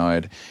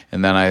paranoid.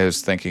 And then I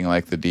was thinking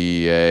like the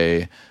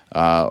DEA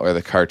or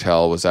the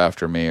cartel was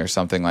after me or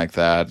something like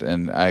that.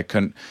 And I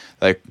couldn't,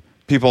 like,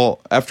 people,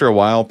 after a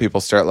while,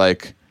 people start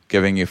like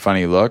giving you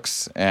funny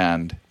looks,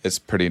 and it's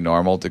pretty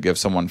normal to give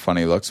someone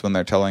funny looks when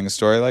they're telling a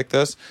story like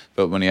this.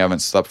 But when you haven't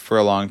slept for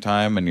a long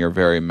time and you're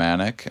very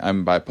manic,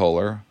 I'm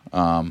bipolar.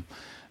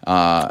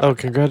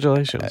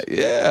 Congratulations.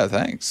 Yeah,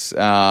 thanks.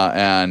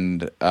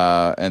 And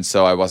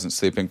so I wasn't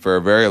sleeping for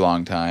a very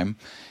long time,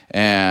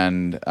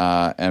 and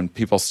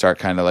people start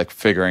kind of like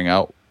figuring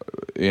out,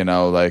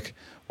 like,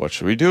 what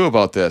should we do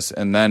about this?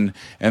 And then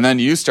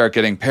you start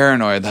getting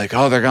paranoid, like,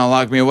 oh, they're gonna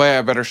lock me away.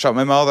 I better shut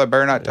my mouth. I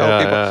better not tell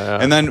people.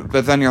 Yeah.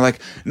 But then you're like,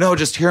 no,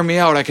 just hear me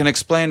out. I can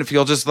explain if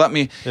you'll just let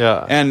me.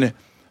 Yeah. And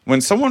when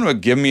someone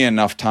would give me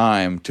enough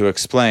time to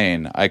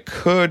explain, I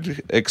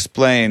could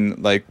explain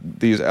like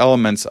these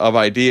elements of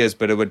ideas,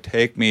 but it would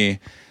take me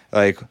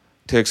like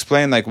to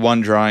explain like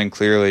one drawing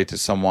clearly to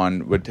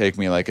someone would take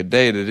me like a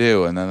day to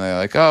do. And then they're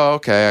like, oh,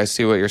 okay, I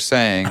see what you're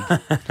saying.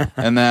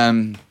 and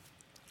then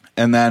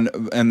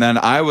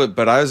I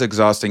was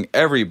exhausting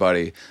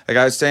everybody. Like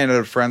I was staying at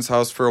a friend's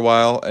house for a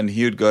while, and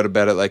he would go to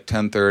bed at like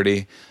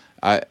 10:30.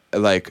 I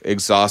like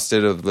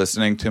exhausted of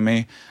listening to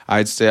me.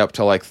 I'd stay up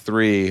till like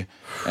 3,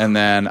 and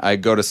then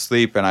I'd go to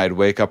sleep, and I'd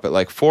wake up at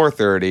like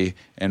 4:30.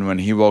 And when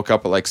he woke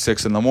up at like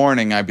 6 in the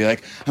morning, I'd be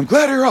like, "I'm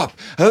glad you're up.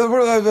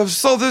 I've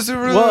solved this."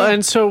 Well,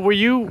 and so were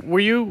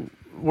you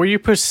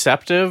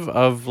perceptive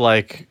of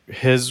like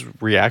his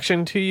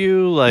reaction to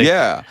you? Like,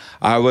 yeah,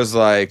 I was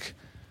like,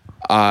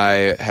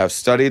 I have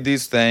studied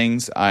these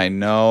things. I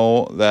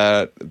know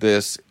that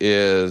this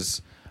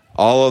is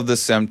all of the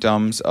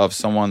symptoms of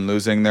someone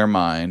losing their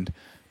mind,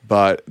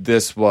 but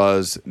this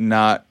was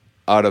not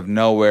out of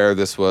nowhere.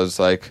 This was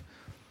like,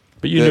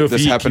 but you knew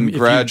this happened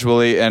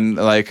gradually, and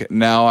like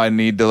now I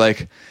need to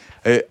like.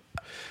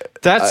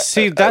 That's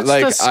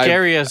the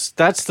scariest.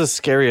 That's the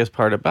scariest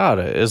part about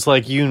it. Is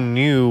like you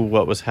knew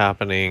what was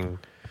happening.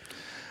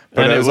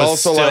 But and it was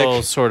also still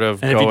like, sort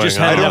of and going if you just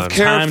on. had I don't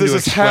care if this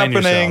is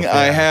happening.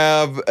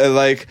 Yourself,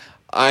 yeah.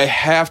 I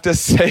have to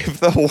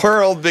save the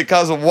world,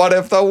 because what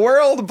if the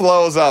world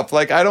blows up?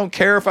 Like, I don't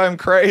care if I'm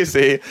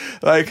crazy.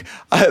 Like,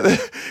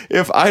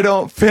 if I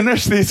don't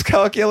finish these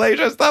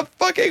calculations, the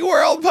fucking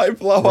world might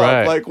blow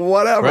up. Like,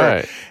 whatever.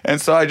 Right. And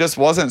so I just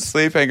wasn't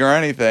sleeping or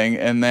anything.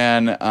 And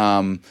then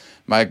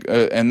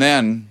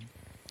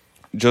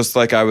just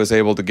like I was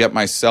able to get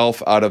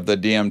myself out of the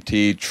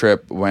DMT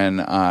trip when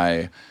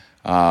I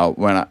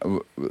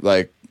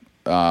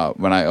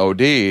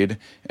OD'd,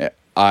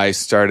 I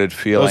started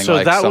feeling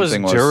like something was... So that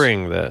was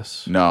during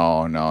this?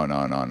 No.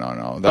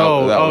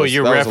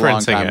 You're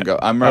referencing it. Ago.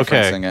 I'm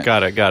referencing it.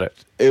 Got it.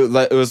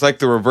 It was like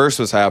the reverse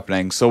was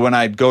happening. So when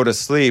I'd go to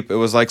sleep, it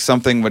was like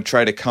something would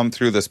try to come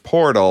through this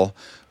portal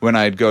when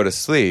I'd go to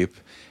sleep,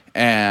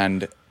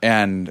 and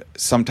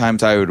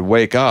sometimes I would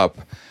wake up.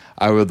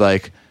 I would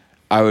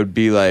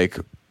be like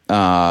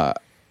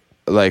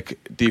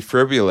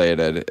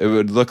defibrillated. It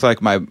would look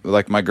like my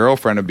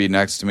girlfriend would be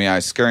next to me. I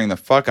was scaring the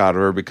fuck out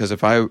of her, because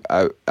if I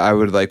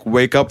would like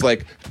wake up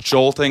like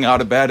jolting out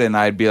of bed, and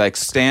I'd be like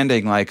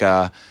standing like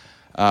a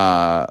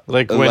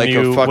like a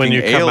when fucking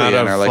you come out alien,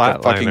 of or like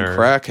a fucking Flatliner.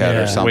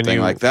 crackhead or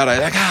something like that. I'd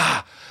like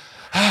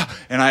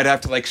and I'd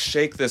have to like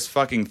shake this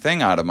fucking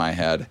thing out of my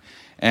head.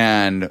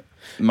 And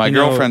my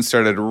girlfriend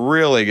started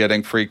really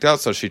getting freaked out,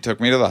 so she took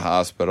me to the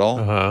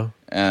hospital.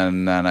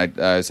 And then I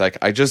was like,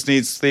 I just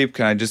need sleep.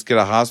 Can I just get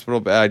a hospital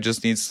bed? I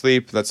just need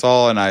sleep. That's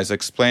all. And I was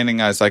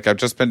explaining. I was like, I've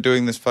just been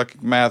doing this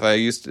fucking math. I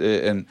used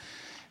to,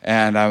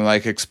 and I'm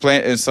like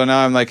and so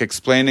now I'm like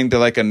explaining to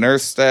like a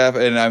nurse staff,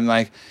 and I'm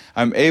like,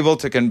 I'm able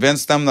to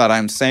convince them that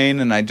I'm sane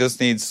and I just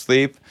need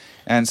sleep.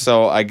 And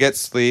so I get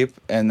sleep,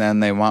 and then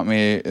they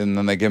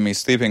give me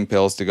sleeping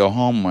pills to go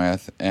home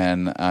with,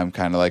 and I'm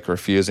kind of like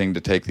refusing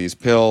to take these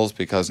pills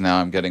because now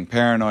I'm getting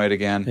paranoid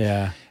again.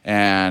 Yeah.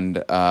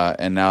 And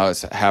now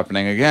it's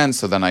happening again.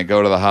 So then I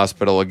go to the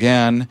hospital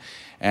again,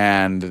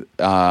 and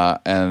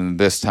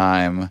this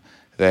time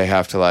they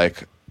have to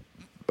like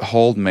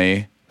hold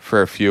me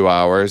for a few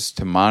hours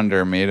to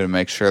monitor me to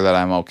make sure that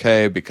I'm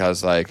okay,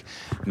 because like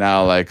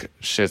now like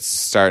shit's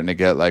starting to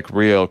get like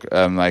real.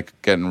 I'm like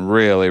getting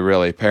really,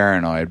 really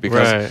paranoid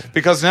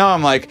because now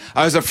I'm like,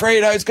 I was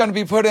afraid I was going to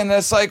be put in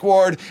a psych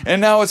ward,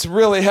 and now it's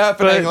really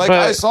happening. But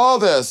I saw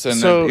this, and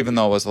even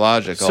though it was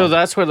logical. So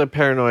that's where the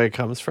paranoia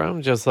comes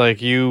from, just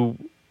like you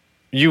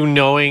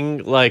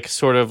knowing like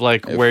sort of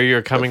like where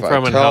you're coming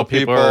from and how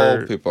people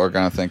are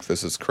going to think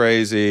this is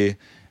crazy.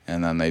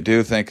 And then they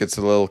do think it's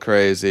a little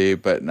crazy,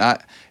 but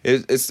not.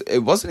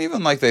 It wasn't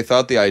even like they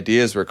thought the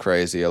ideas were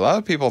crazy. A lot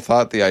of people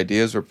thought the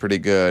ideas were pretty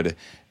good,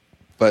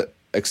 but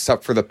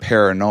except for the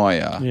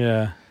paranoia.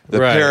 Yeah. The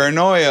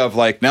paranoia of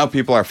like, now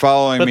people are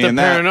following me. But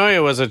the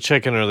paranoia was a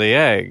chicken or the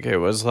egg. It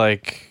was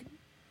like,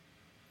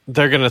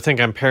 they're going to think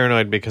I'm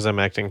paranoid because I'm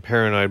acting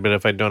paranoid, but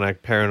if I don't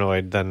act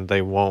paranoid, then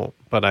they won't,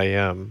 but I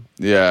am.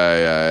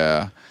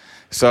 Yeah.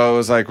 So it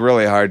was like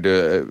really hard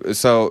to.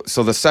 So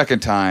the second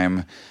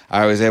time,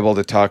 I was able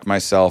to talk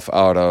myself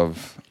out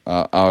of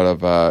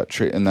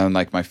treat, and then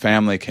like my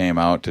family came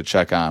out to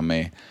check on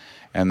me,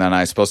 and then I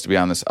was supposed to be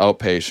on this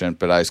outpatient,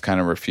 but I was kind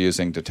of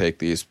refusing to take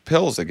these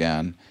pills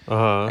again,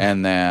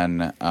 and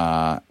then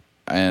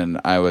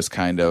and I was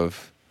kind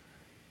of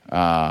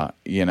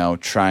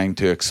trying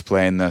to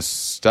explain this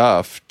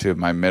stuff to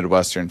my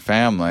Midwestern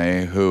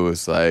family, who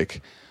was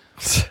like.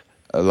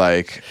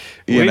 Like,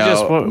 we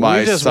just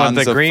want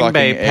the Green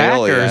Bay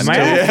Packers to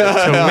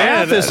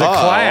math is a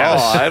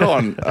class. I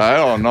don't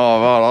know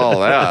about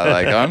all that.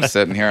 Like, I'm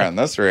sitting here in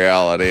this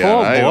reality.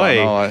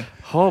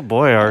 Oh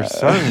boy, our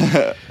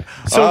son.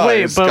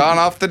 He's gone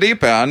off the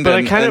deep end,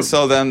 and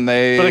so then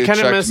they. But I kind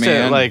of missed it.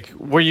 In. Like,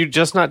 were you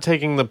just not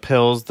taking the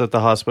pills that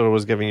the hospital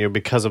was giving you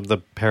because of the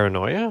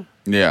paranoia?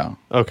 Yeah.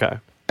 Okay.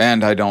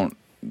 And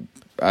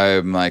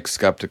I'm like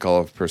skeptical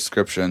of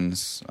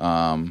prescriptions.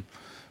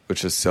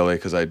 Which is silly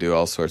because I do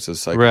all sorts of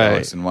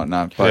psychedelics and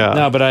whatnot. But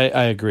no, but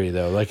I agree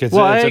though. Like it's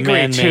I it's agree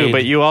man-made... too.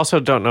 But you also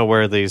don't know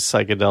where these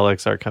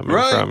psychedelics are coming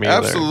from either.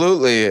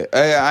 Absolutely.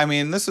 I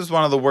mean, this is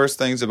one of the worst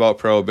things about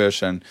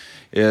prohibition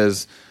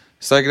is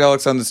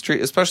psychedelics on the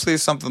street, especially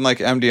something like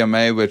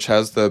MDMA, which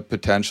has the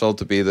potential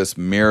to be this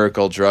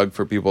miracle drug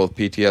for people with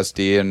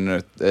PTSD in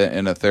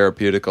a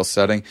therapeutical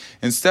setting.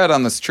 Instead,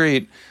 on the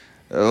street.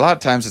 A lot of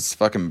times it's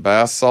fucking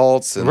bath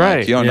salts, and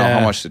like, you don't know how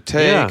much to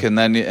take,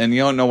 and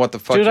you don't know what the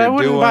fuck you're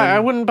doing.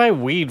 I wouldn't buy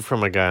weed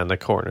from a guy on the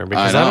corner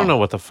because I don't know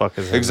what the fuck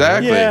is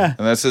exactly. in there. Yeah.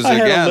 And this is I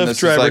again, had a Lyft this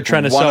driver is like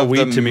trying to one sell of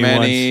weed the to me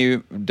many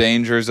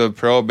dangers of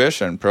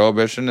prohibition.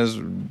 Prohibition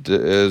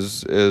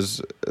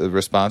is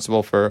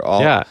responsible for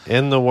all. Yeah,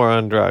 in the war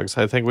on drugs,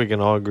 I think we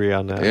can all agree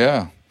on that.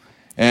 Yeah,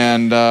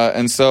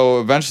 and so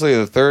eventually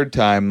the third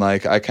time,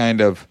 like I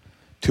kind of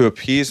to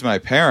appease my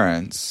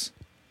parents,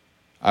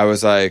 I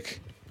was like.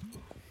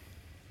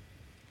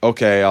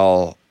 Okay,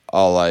 I'll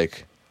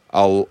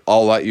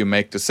let you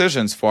make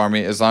decisions for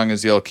me as long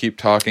as you'll keep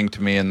talking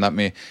to me and let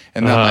me.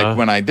 And then, like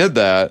when I did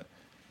that,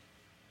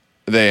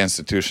 they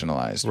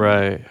institutionalized me.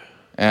 Right.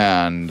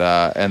 And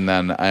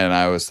then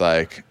I was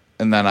like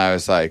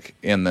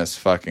in this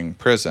fucking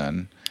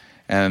prison,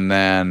 and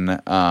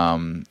then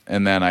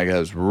I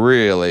was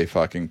really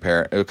fucking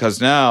because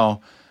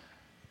now,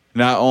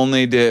 not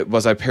only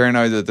was I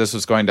paranoid that this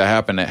was going to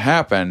happen, it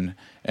happened,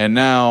 and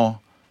now.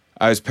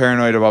 I was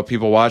paranoid about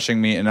people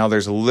watching me, and now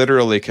there's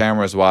literally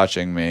cameras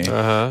watching me,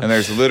 and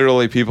there's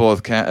literally people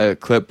with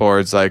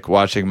clipboards like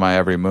watching my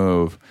every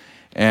move,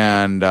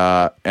 and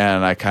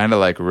I kind of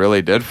like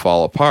really did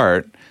fall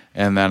apart,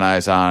 and then I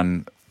was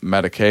on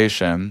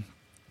medication,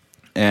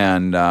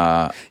 and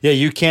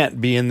you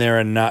can't be in there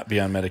and not be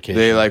on medication.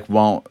 They like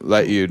won't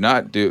let you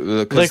not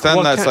do because like,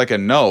 then that's like a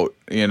note,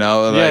 you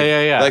know.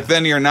 Like, Like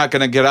then you're not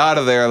gonna get out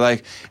of there,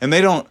 like, and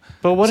they don't.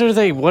 But what are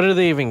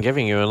they even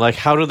giving you? And like,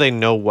 how do they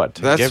know what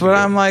to give you? That's what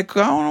I'm like,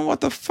 I don't know what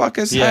the fuck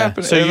is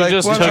happening. So you like,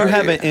 just did you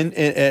have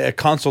a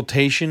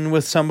consultation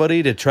with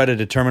somebody to try to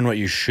determine what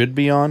you should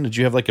be on? Did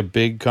you have like a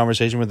big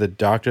conversation with a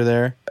doctor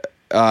there?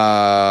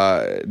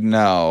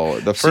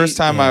 No. The first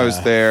time I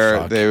was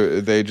there,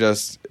 they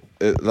just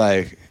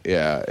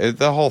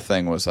the whole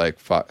thing was like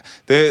fuck.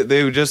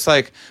 They would just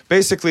like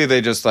basically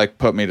they just like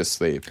put me to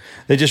sleep.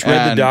 They just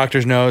read the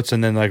doctor's notes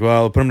and then like,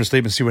 well, put them to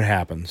sleep and see what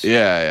happens.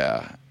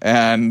 Yeah.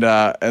 And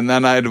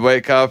then I'd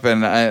wake up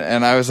and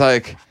I was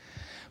like,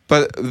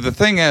 but the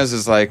thing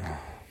is like,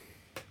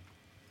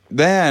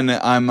 then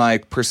I'm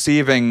like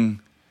perceiving.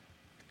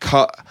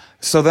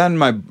 So then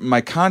my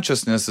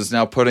consciousness is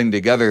now putting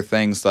together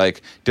things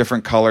like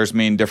different colors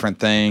mean different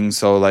things.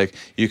 So like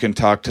you can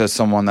talk to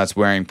someone that's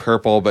wearing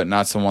purple, but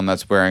not someone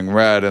that's wearing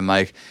red. And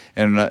like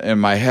in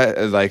my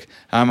head, like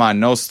I'm on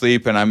no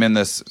sleep and I'm in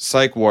this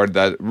psych ward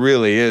that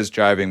really is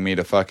driving me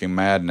to fucking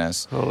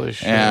madness. Holy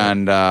shit.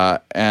 And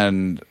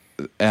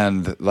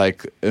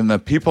like, and the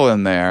people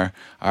in there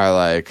are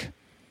like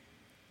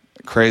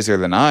crazier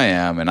than I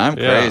am, and I'm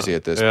crazy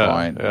at this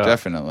point,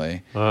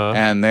 definitely.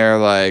 And they're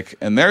like,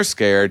 and they're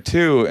scared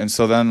too, and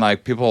so then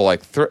like people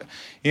like,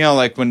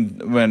 like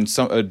when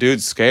a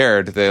dude's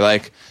scared, they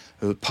like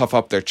puff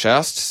up their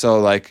chest. So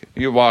like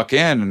you walk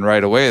in, and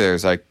right away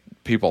there's like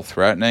people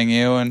threatening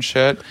you and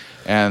shit,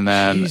 and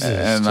then Jesus,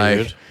 and dude.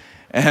 like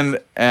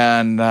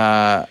and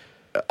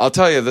I'll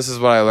tell you, this is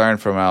what I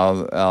learned from.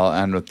 I'll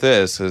end with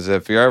this: is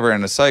if you're ever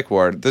in a psych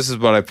ward, this is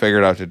what I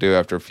figured out to do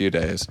after a few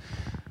days.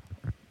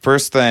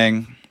 First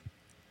thing,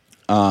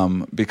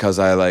 because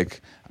I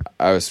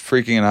was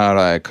freaking out.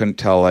 I couldn't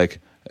tell. Like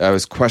I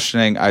was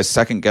questioning. I was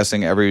second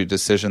guessing every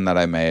decision that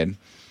I made,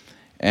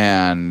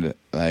 and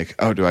like,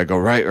 oh, do I go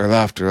right or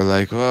left, or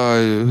like,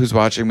 oh, who's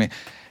watching me?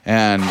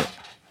 And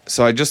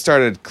so I just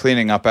started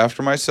cleaning up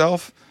after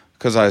myself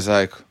because I was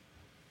like,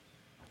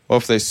 well,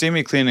 if they see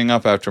me cleaning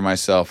up after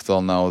myself,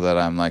 they'll know that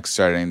I'm like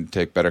starting to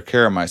take better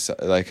care of myself.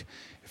 Like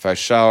if I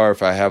shower,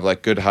 if I have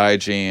like good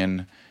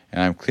hygiene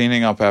and I'm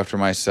cleaning up after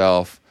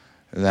myself,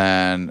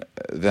 then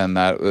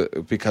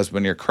that, because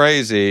when you're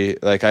crazy,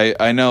 like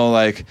I know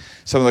like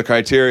some of the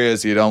criteria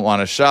is you don't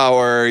want to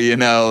shower, you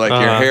know,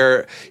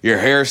 like your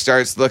hair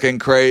starts looking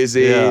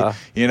crazy,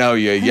 you know,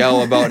 you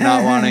yell about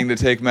not wanting to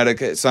take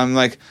medication. So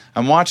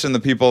I'm watching the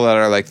people that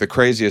are like the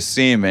craziest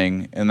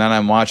seeming, and then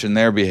I'm watching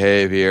their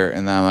behavior,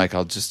 and then I'm like,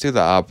 I'll just do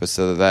the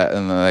opposite of that.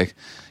 And then like,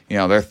 you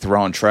know, they're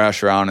throwing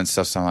trash around and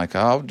stuff. So I'm like,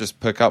 I'll just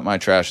pick up my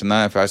trash. And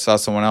then if I saw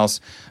someone else,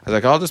 I was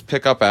like, I'll just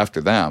pick up after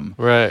them.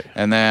 Right.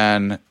 And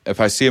then if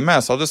I see a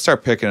mess, I'll just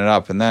start picking it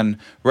up. And then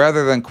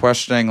rather than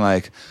questioning,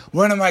 like,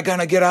 when am I going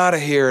to get out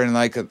of here? And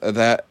like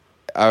that,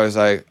 I was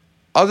like,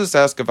 I'll just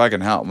ask if I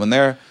can help. When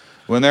they're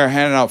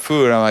handing out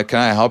food, I'm like, can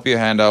I help you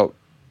hand out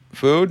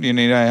food? You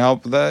need any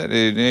help with that?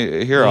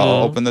 Here,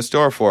 I'll open this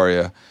door for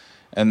you.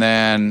 And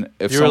then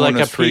if you were someone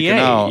like was a freaking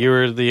PA, out, you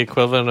were the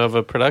equivalent of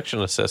a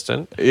production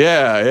assistant.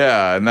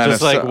 yeah, and then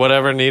Just like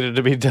whatever needed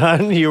to be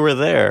done, you were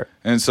there.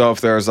 And so if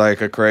there was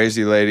like a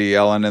crazy lady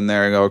yelling in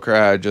there and go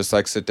cry, I'd just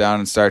like sit down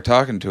and start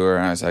talking to her.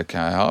 And I was like,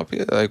 can I help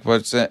you? Like,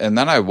 what's it? And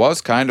then I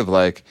was kind of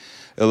like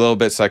a little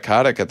bit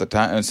psychotic at the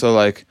time. And so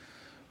like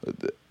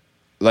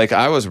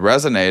I was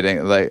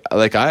resonating, like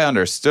I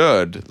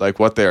understood like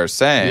what they were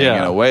saying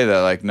in a way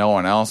that like no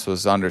one else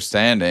was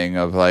understanding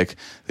of like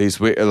these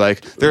weird,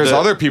 like there's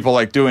other people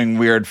like doing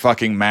weird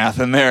fucking math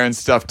in there and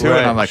stuff too.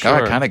 Right, and I'm like,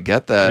 sure. oh, I kind of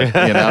get that,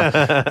 you know?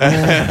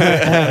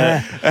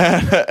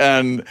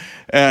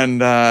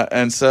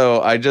 and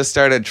so I just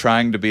started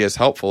trying to be as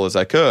helpful as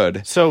I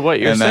could. So what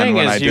you're saying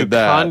is you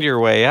conned your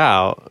way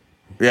out.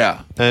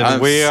 Yeah.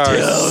 And we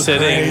are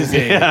sitting.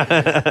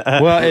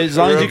 Well, as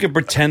long as you can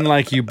pretend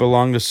like you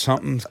belong to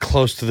something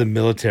close to the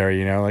military,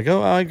 you know, like,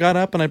 oh, I got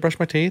up and I brushed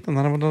my teeth and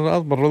then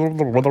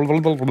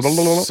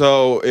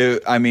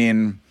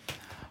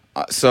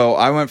so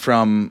I went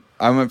from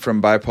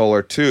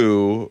bipolar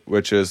 2,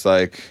 which is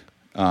like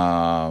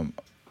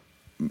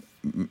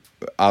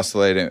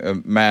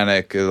oscillating,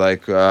 manic,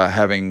 like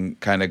having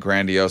kind of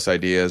grandiose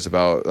ideas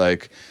about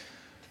like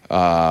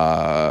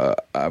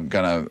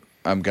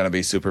I'm gonna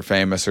be super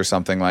famous or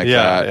something like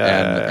that,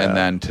 and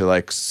then to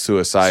like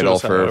suicidal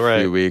for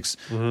a few weeks,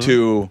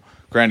 to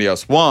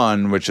grandiose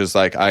 1, which is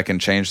like I can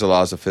change the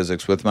laws of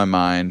physics with my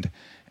mind,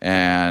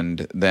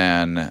 and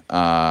then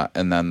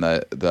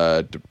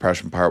the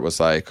depression part was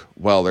like,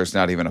 well, there's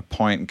not even a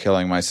point in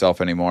killing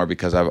myself anymore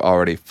because I've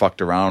already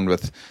fucked around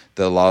with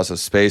the laws of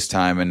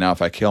space-time, and now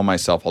if I kill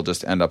myself, I'll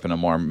just end up in a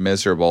more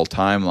miserable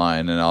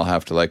timeline, and I'll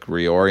have to like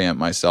reorient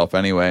myself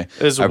anyway.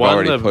 I've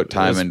already put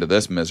time into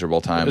this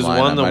miserable timeline.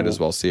 I might as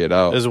well see it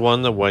out. Is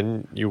 1 the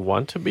one you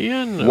want to be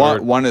in?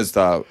 One is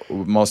the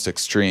most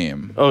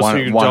extreme. Oh, so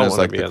you don't want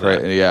to be in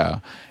that. Yeah,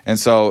 and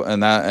so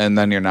and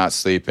then you're not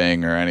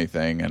sleeping or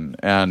anything,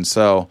 and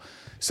so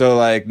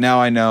like now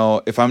I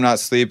know if I'm not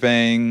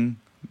sleeping,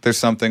 there's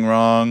something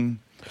wrong.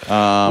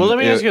 Well, let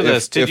me ask you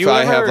this: if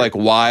I have like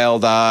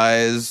wild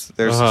eyes,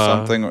 there's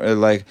something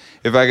like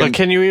if I can. But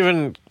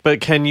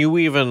can you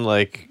even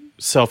like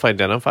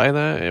self-identify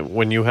that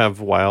when you have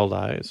wild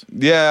eyes?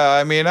 Yeah,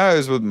 I mean, I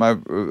was with my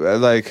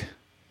like.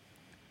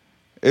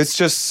 It's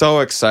just so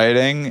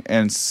exciting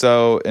and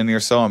you're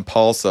so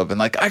impulsive and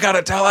like I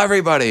gotta tell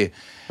everybody.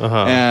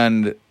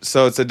 And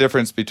so it's a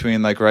difference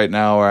between like right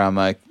now where I'm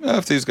like,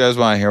 if these guys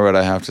want to hear what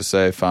I have to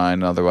say,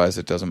 fine. Otherwise,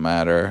 it doesn't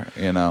matter,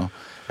 you know.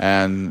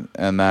 And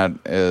that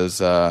is,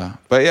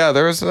 but yeah,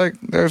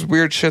 there's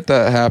weird shit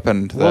that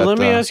happened. Well, let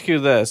me ask you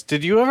this: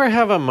 did you ever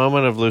have a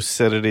moment of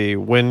lucidity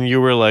when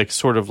you were like,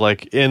 sort of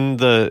like in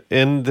the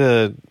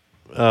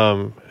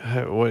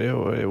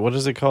what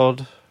is it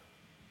called?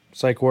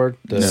 Psych ward.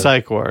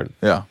 Psych ward.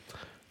 Yeah.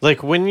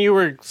 Like when you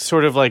were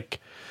sort of like,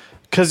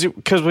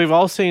 because we've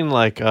all seen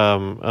like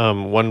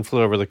One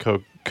Flew Over the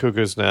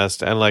Cuckoo's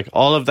Nest and like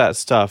all of that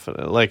stuff,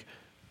 like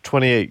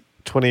 28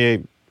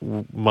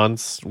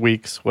 months,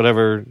 weeks,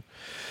 whatever.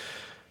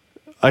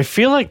 I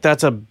feel like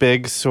that's a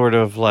big sort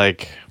of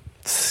like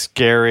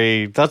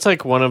scary, that's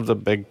like one of the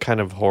big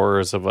kind of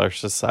horrors of our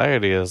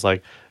society is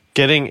like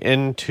getting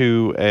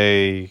into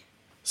a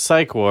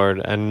psych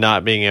ward and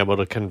not being able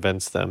to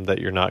convince them that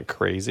you're not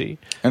crazy.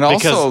 And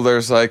also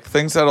there's like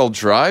things that'll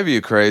drive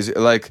you crazy.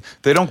 Like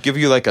they don't give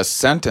you like a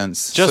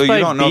sentence. Just so you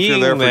don't know if you're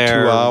there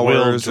for 2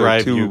 hours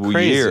or 2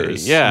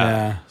 years.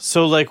 Yeah.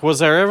 So like was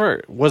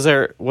there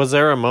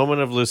a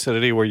moment of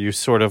lucidity where you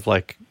sort of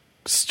like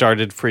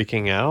started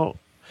freaking out?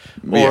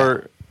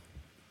 Or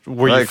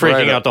were you Like, freaking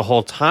right out the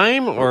whole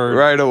time? Or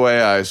Right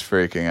away, I was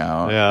freaking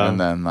out. Yeah. And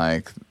then,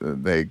 like,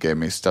 they gave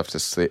me stuff to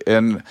sleep.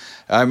 And,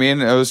 I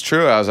mean, it was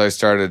true as I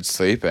started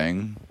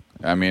sleeping.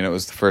 I mean, it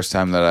was the first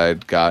time that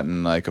I'd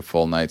gotten, like, a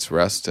full night's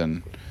rest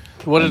in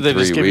what did they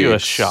just 3 give you a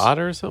weeks. shot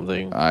or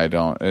something? I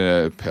don't...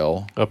 A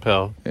pill. A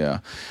pill. Yeah.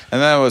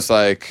 And then it was,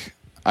 like,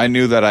 I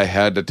knew that I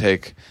had to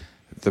take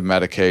the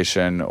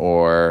medication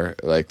or,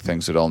 like,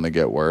 things would only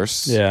get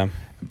worse. Yeah.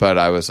 But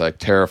I was, like,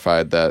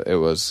 terrified that it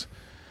was...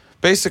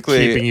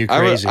 Basically, Keeping you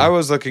crazy. I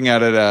was looking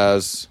at it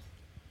as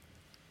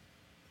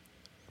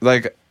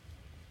like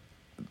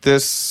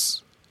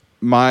this.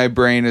 My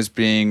brain is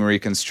being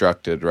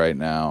reconstructed right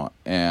now,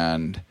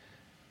 and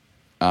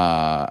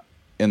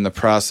in the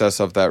process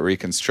of that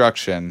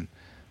reconstruction,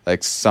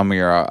 like some of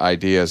your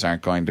ideas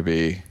aren't going to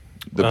be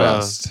the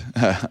best.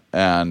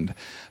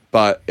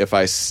 But if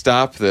I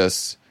stop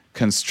this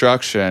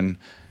construction,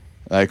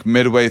 like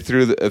midway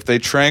through, if they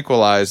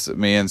tranquilize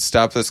me and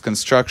stop this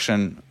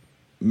construction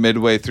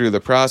midway through the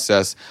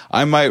process,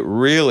 I might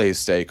really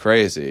stay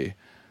crazy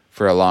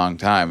for a long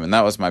time, and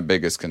that was my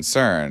biggest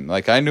concern.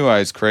 Like, I knew I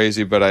was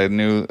crazy, but I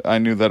knew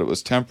that it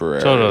was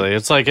temporary. Totally.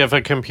 It's like if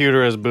a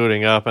computer is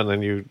booting up and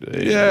then you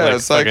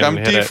It's like I'm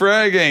fucking hit it.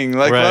 defragging.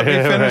 Like, let me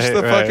finish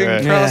the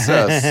fucking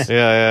process.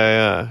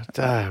 Yeah.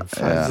 Damn.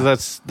 Yeah.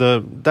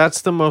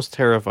 That's the most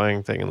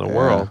terrifying thing in the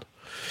world.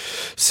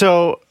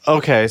 So,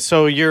 okay,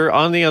 so you're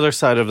on the other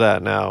side of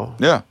that now.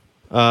 Yeah.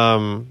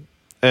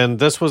 And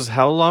this was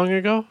how long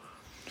ago?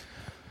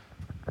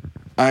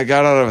 I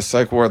got out of a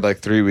psych ward like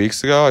 3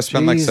 weeks ago. I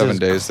spent like 7 Jesus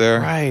days there.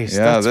 Christ,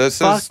 Yeah, that's this is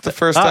fucked the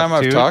first up, time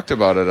I've dude. talked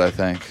about it, I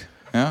think.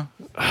 Yeah.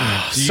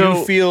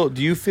 Do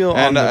you feel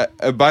And on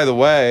the, by the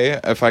way,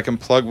 if I can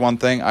plug one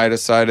thing, I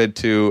decided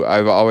to,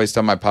 I've always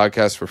done my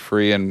podcast for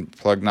free and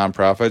plug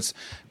nonprofits,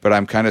 but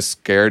I'm kind of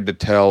scared to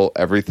tell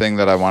everything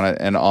that I want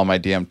to and all my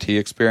DMT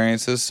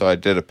experiences. So I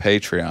did a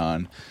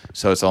Patreon.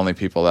 So it's only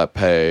people that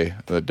pay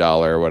the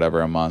 $1 or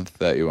whatever a month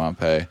that you want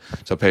to pay.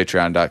 So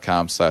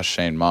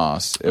patreon.com/Shane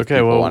Moss. If Okay,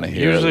 people well, want to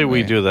hear usually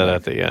we me. do that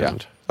at the Yeah.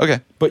 end. Okay.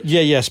 but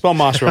yeah, spell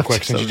Moss real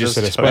quick since you just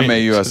said it. Spell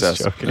M-A-U-S-S.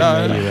 Just joking. No,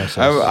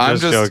 I'm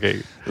Just just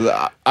joking.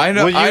 I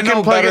know Well, you I can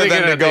know plug better it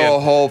than again to at the go a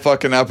end. whole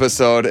fucking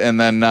episode and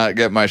then not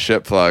get my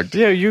shit plugged.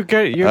 Yeah, you're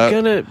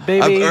gonna,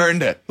 baby. I've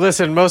earned it.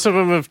 Listen, most of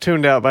them have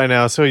tuned out by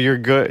now, so you're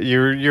good.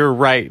 You're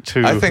right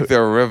to. I think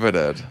they're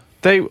riveted.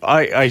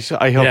 I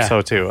hope Yeah.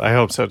 so too. I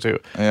hope so too.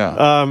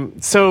 Yeah.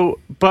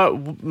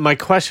 But my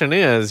question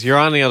is, you're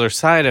on the other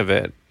side of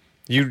it.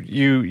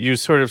 You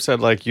sort of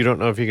said like you don't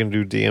know if you can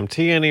do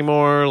DMT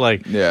anymore.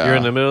 Like Yeah. you're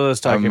in the middle of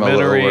this I'm documentary. a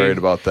little worried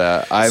about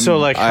that. So,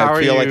 like, how I are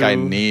feel like I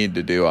you- need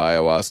to do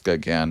ayahuasca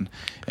again,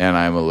 and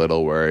I'm a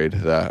little worried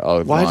that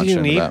I'll Why launch do you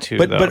into need that. to?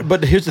 But though?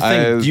 but here's the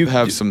thing: I you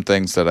have some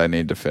things that I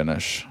need to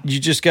finish. you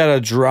just gotta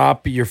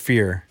drop your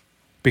fear,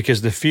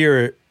 because the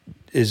fear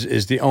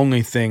is the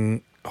only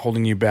thing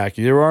holding you back.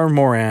 There are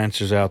more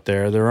answers out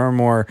there. There are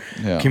more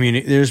Yeah.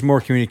 There's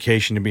more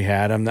communication to be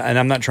had. I'm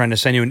not trying to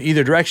send you in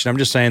either direction. I'm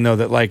just saying though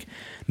that like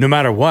no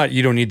matter what,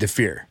 you don't need the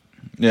fear.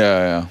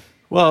 Yeah.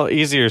 Well,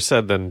 easier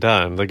said than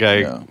done. The guy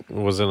Yeah.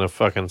 was in a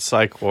fucking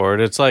psych ward.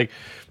 It's like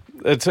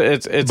it's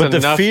But the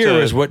enough fear to-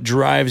 is what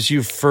drives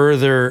you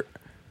further.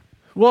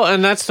 Well,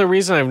 and that's the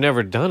reason I've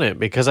never done it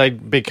because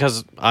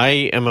I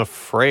am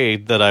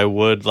afraid that I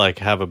would like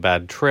have a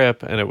bad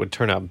trip and it would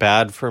turn out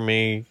bad for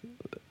me.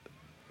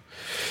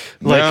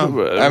 Like,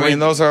 I mean,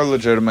 those are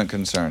legitimate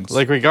concerns.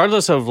 like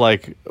regardless of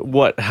like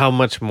how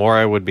much more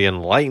I would be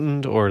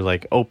enlightened or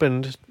like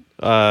opened,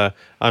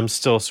 I'm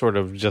still sort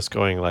of just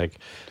going like,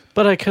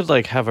 but I could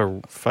like have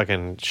a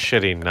fucking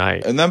shitty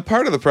night. And then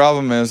part of the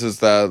problem is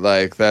that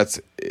like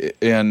that's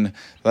in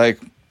like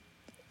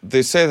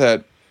they say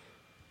that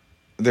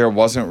there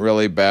wasn't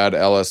really bad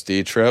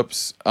LSD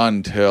trips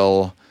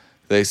until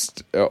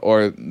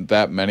or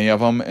that many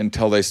of them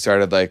until they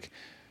started like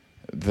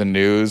the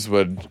news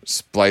would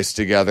splice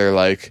together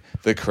like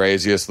the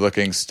craziest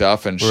looking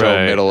stuff and show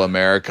Right. middle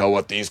America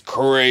what these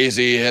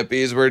crazy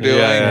hippies were doing.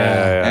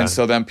 Yeah. And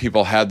so then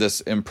people had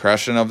this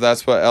impression of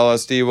that's what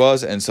LSD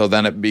was. And so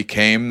then it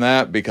became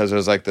that because it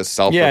was like this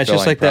self-fulfilling Yeah, it's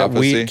just like prophecy.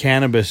 that weed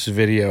cannabis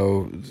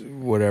video,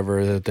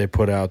 whatever that they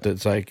put out.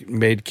 That's like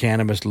made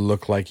cannabis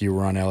look like you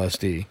were on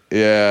LSD.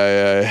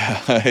 Yeah.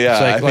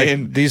 It's like, I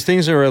mean, these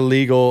things are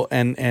illegal,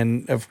 and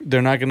if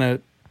they're not going to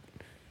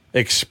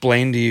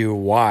explain to you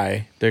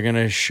why. They're going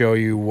to show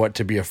you what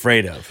to be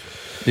afraid of.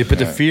 They put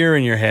the fear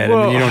in your head,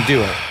 and then you don't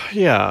do it.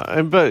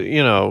 Yeah, but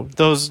you know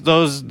those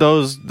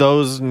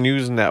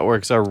news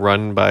networks are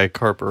run by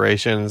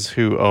corporations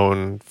who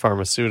own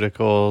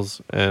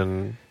pharmaceuticals,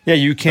 and Yeah,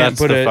 you can't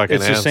That's put the it. fucking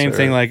It's the same answer.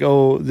 thing. Like,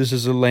 oh, this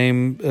is a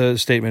lame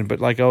statement, but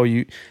like, oh,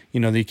 you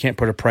know, you can't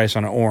put a price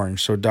on an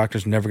orange, so a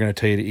doctor's never going to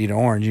tell you to eat an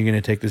orange. You're going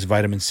to take this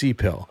vitamin C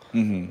pill,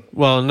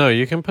 well, no,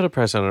 you can put a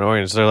price on an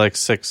orange. They're like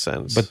 6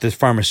 cents. but the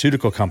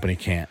pharmaceutical company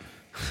can't.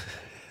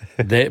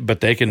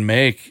 They can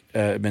make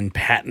and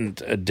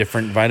patent a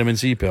different vitamin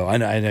C pill. I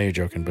know you're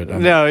joking, but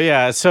no,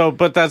 yeah. So,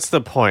 but that's the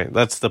point.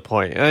 That's the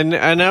point. And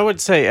I would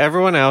say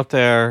everyone out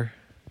there,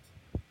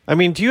 I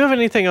mean, do you have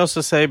anything else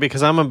to say?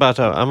 Because I'm about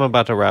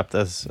to wrap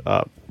this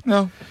up.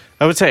 No.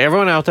 I would say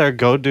everyone out there,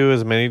 go do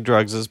as many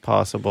drugs as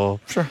possible.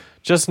 Sure.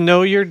 Just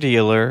know your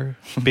dealer.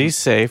 Be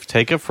safe.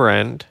 Take a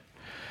friend.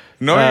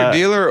 Know your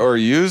dealer, or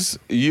use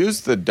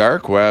the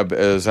dark web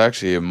is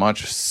actually a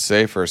much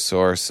safer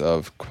source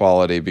of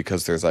quality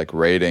because there's like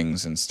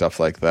ratings and stuff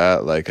like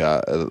that. Like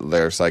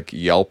there's like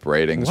Yelp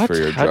ratings for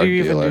your How drug do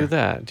you dealer. even do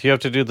that? Do you have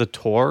to do the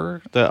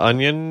Tor, the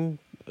Onion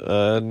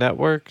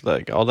network,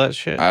 like all that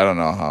shit? I don't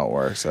know how it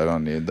works. I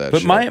don't need that.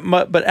 But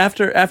shit. but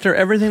after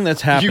everything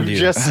that's happened to You you,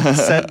 just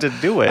said to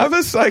do it. I'm a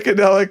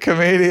psychedelic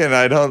comedian.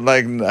 I don't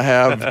like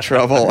have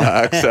trouble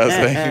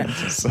accessing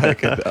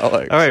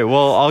psychedelics. All right,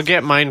 well, I'll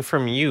get mine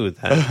from you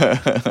then.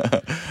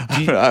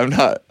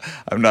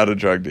 I'm not a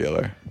drug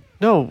dealer.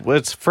 No,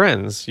 it's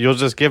friends. You'll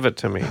just give it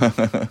to me.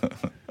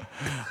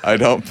 I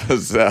don't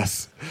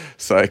possess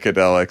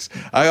psychedelics.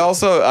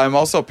 I'm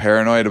also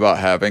paranoid about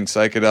having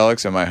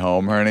psychedelics in my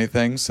home or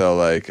anything. So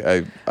like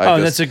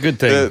that's a good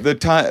thing.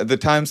 The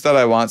times that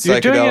I want You're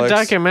psychedelics. doing a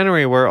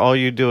documentary where all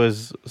you do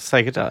is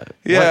psychedelic.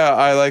 Yeah,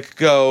 I like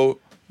go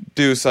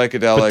do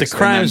psychedelics. but the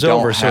crime's and then don't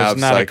over, so have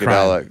it's not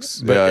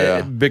psychedelics. a crime. But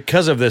yeah.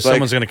 because of this, Like,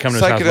 someone's going to come to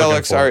his house looking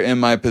psychedelics for are it. in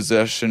my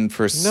possession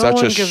for No such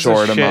one a gives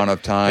short shit. amount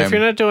of time. If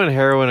you're not doing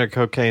heroin or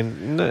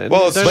cocaine,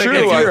 Well, it's But true.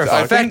 if you're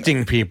I think-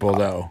 affecting people,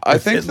 though, I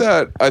think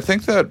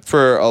that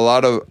for a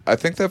lot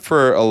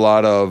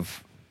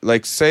of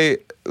like say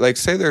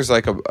there's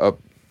like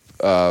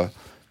a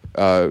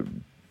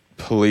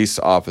police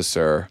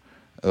officer,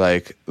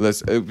 like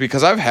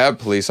because I've had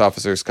police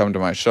officers come to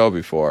my show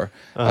before,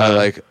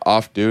 like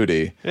off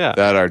duty,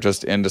 that are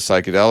just into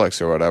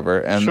psychedelics or whatever,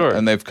 and Sure.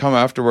 and they've come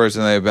afterwards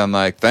and they've been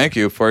like, thank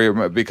you for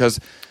your because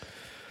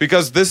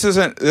this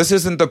isn't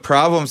the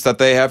problems that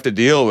they have to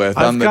deal with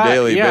on the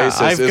daily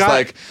basis. It's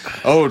like,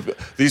 oh,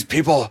 these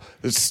people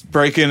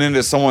breaking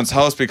into someone's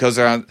house because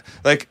they're on.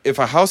 Like, if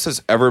a house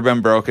has ever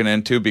been broken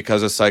into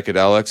because of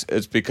psychedelics,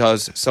 it's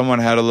because someone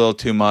had a little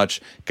too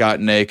much, got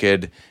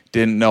naked,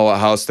 didn't know what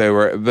house they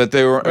were, but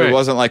they were. Right. It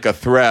wasn't like a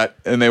threat,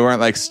 and they weren't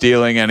like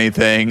stealing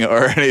anything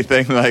or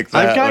anything like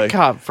that. I've got like,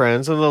 cop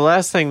friends, and the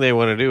last thing they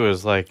want to do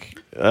is like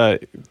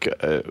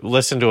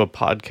listen to a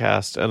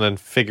podcast and then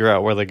figure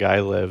out where the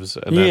guy lives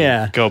and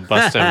then go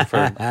bust him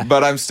for.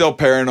 But I'm still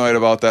paranoid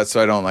about that,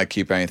 so I don't like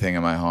keep anything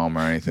in my home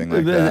or anything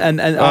like that. And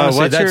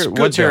honestly, that's good,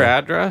 what's your though.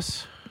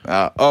 address?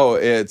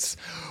 It's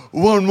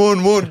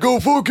 111. Go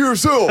fuck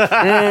yourself.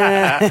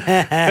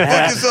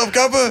 Fuck yourself,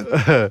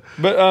 Kappa.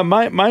 But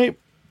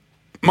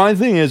my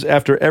thing is,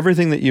 after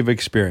everything that you've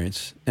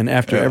experienced, and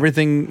after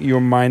everything your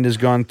mind has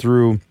gone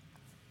through,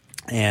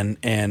 and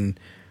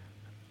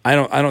I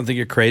don't think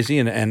you're crazy,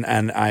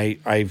 and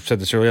I said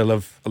this earlier.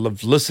 I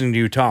love listening to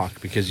you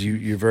talk because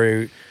you're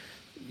very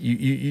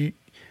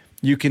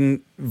you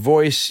can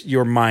voice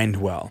your mind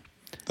well.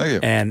 Thank you.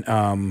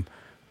 And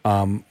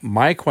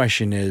my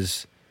question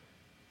is,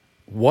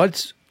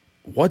 what's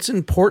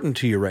important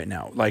to you right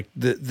now? Like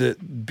the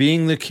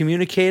being the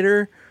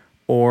communicator,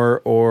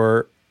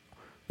 or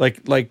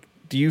like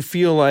do you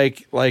feel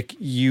like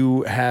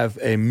you have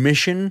a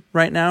mission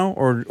right now,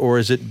 or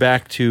is it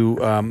back to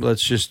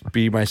let's just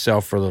be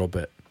myself for a little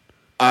bit?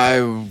 I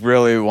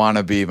really want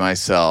to be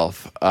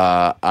myself.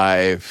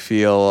 I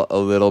feel a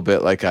little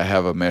bit like I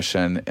have a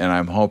mission, and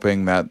I'm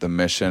hoping that the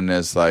mission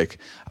is like,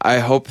 I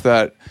hope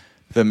that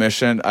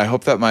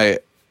my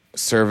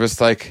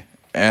service like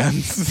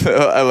ends.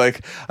 I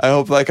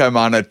hope like I'm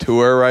on a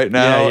tour right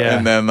now,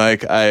 and then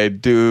like I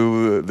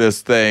do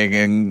this thing,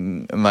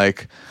 and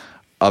like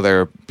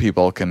other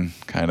people can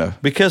kind of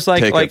because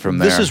take like it from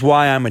this there. is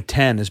why I'm a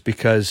 10, is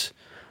because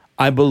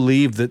I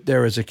believe that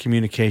there is a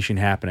communication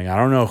happening. I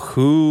don't know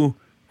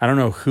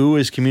who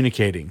is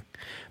communicating,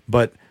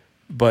 but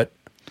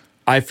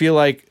I feel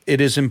like it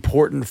is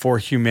important for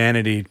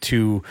humanity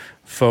to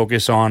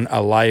focus on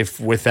a life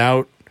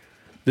without,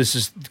 this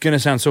is going to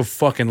sound so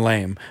fucking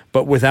lame,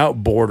 but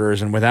without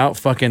borders and without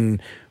fucking,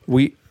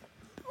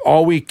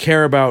 all we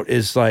care about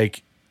is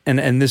like,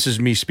 and this is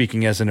me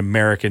speaking as an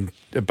American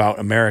about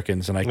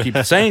Americans, and I keep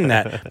saying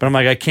that, but I'm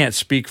like, I can't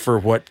speak for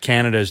what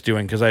Canada is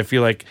doing because I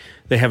feel like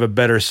they have a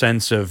better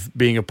sense of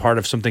being a part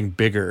of something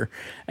bigger,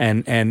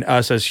 and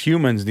us as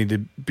humans need to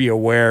be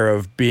aware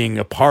of being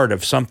a part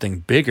of something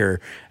bigger,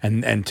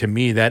 and to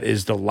me that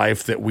is the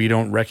life that we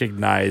don't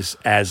recognize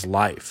as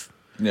life.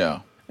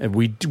 Yeah. And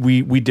we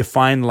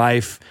define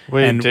life,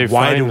 and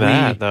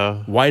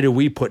why do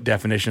we put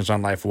definitions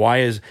on life? Why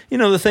is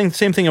the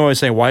same thing I always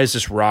say? Why is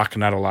this rock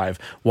not alive?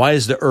 Why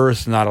is the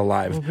Earth not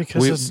alive? Well,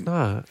 because it's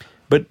not.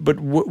 But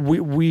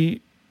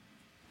we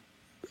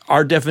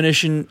our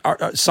definition,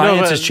 our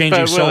science is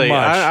changing so Willie,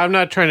 much. I'm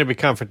not trying to be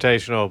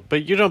confrontational,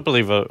 but you don't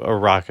believe a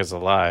rock is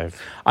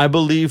alive. I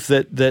believe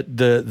that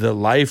the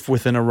life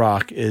within a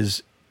rock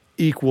is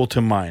equal to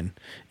mine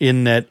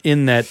in that.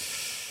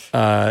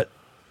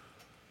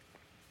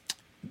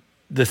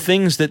 The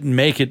things that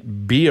make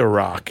it be a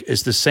rock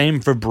is the same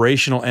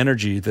vibrational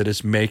energy that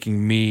is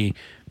making me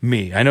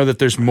me. I know that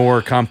there's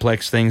more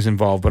complex things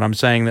involved, but I'm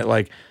saying that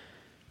like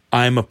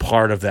I'm a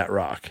part of that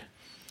rock.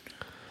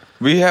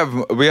 We have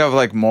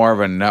like more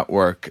of a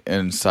network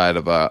inside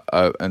of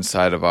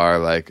our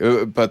like,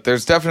 but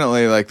there's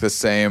definitely like the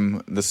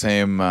same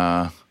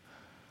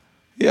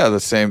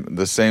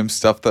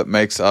stuff that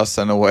makes us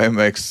in a way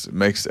makes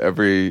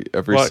every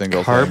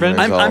single carbon?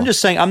 thing. I'm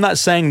just saying. I'm not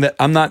saying that.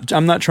 I'm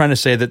not trying to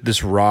say that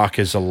this rock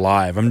is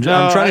alive. I'm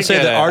trying to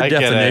say that our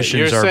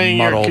definitions are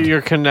muddled.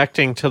 You're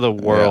connecting to the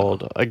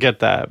world. I get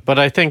that, but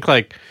I think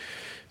like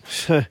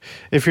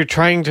if you're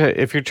trying to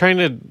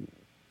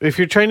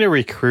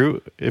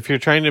recruit, if you're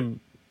trying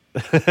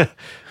to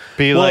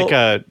be like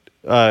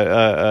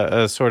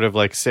a sort of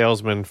like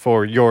salesman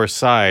for your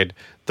side,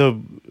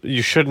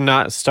 you should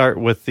not start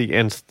with the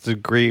nth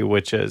degree,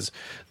 which is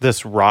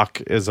this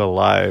rock is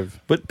alive.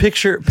 But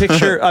picture.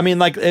 I mean,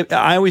 like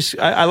I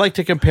like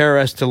to compare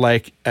us to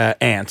like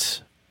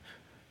ants.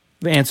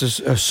 The ants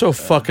are so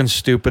fucking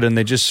stupid, and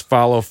they just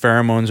follow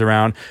pheromones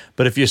around.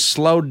 But if you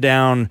slowed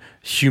down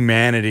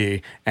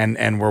humanity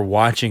and we're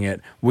watching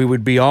it, we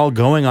would be all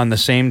going on the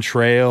same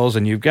trails.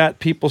 And you've got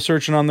people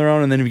searching on their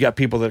own, and then you've got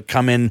people that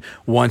come in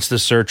once the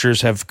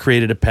searchers have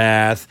created a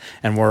path,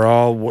 and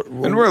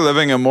we're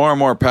living a more and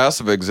more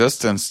passive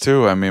existence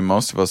too. I mean,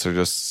 most of us are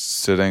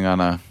just sitting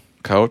on a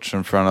couch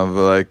in front of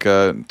like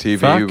a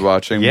TV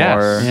watching more.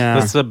 Yeah.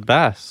 That's the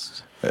best.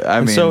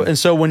 I mean,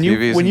 so when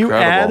you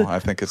add, I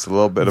think it's a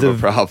little bit of a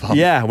problem.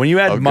 Yeah, when you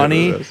add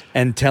money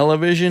and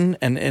television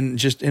and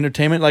just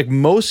entertainment, like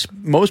most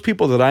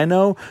people that I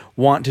know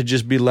want to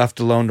just be left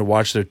alone to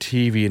watch their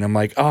TV, and I'm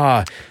like,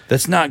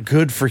 that's not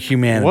good for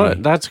humanity.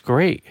 What? That's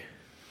great.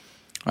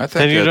 I think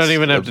then you don't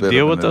even have to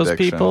deal with those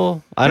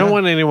people. I don't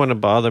want anyone to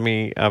bother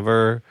me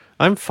ever.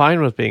 I'm fine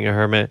with being a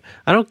hermit.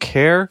 I don't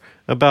care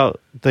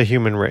about the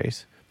human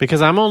race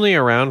because I'm only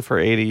around for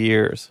 80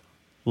 years.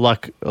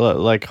 Like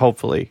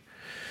hopefully.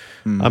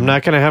 Mm-hmm. I'm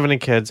not going to have any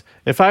kids.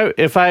 If I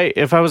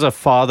was a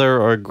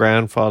father or a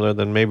grandfather,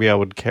 then maybe I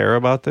would care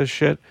about this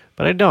shit,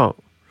 but I don't.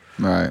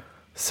 Right.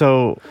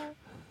 So,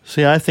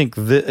 see, I think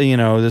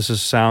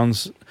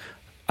sounds.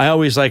 I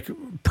always like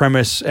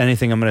premise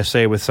anything I'm going to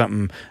say with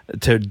something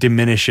to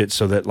diminish it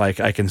so that like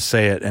I can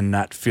say it and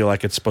not feel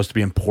like it's supposed to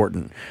be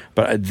important.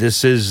 But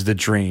this is the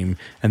dream,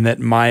 and that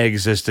my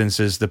existence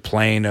is the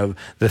plane of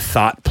the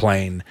thought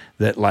plane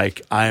that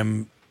like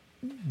I'm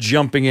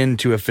jumping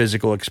into a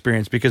physical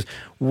experience, because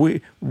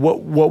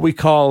what we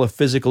call a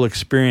physical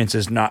experience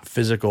is not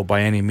physical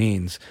by any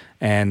means,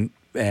 and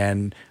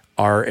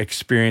our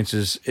experience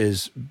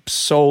is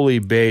solely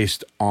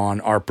based on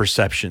our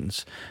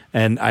perceptions.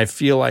 And I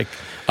feel like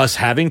us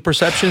having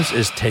perceptions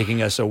is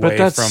taking us away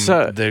from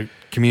the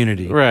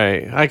community.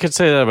 Right. I could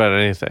say that about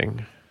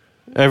anything.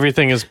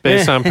 Everything is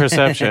based on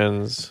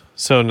perceptions.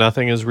 So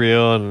nothing is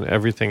real and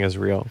everything is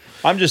real.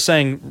 I'm just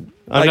saying.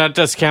 I'm not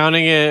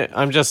discounting it.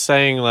 I'm just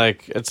saying,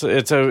 like, it's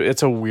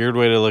a weird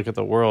way to look at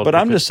the world. But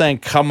I'm just saying,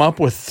 come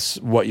up with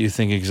what you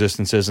think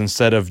existence is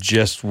instead of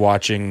just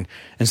watching,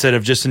 instead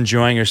of just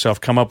enjoying yourself.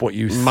 Come up with what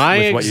you think. My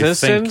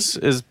existence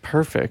is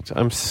perfect.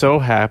 I'm so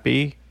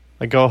happy.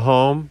 I go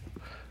home,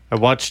 I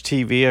watch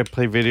TV, I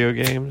play video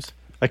games.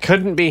 I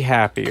couldn't be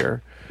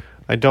happier.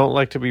 I don't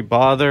like to be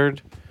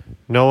bothered.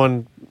 No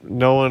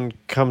one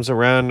comes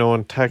around. No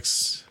one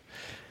texts.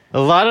 A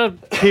lot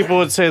of people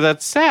would say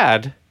that's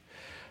sad.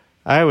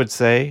 I would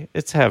say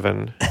it's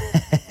heaven.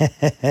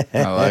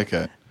 I like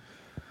it.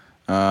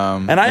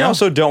 And I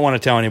also don't want to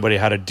tell anybody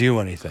how to do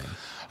anything.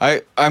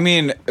 I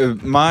mean,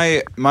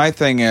 my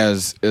thing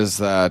is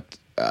that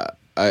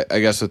I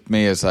guess with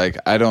me is like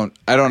I don't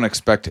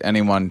expect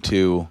anyone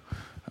to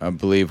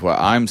believe what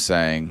I'm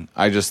saying.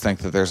 I just think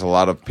that there's a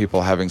lot of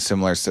people having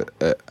similar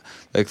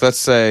like let's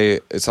say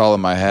it's all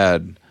in my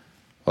head.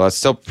 Well, it's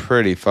still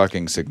pretty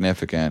fucking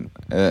significant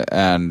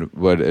and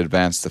would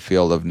advance the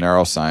field of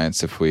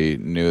neuroscience if we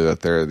knew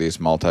that there are these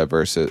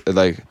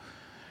multiverses.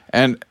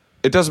 And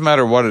it doesn't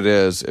matter what it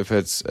is, if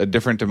it's a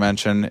different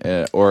dimension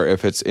or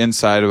if it's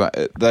inside of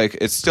it, like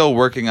it's still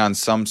working on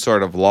some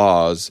sort of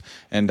laws,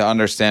 and to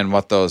understand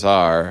what those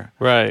are,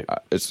 right,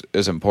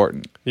 is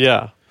important.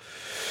 Yeah,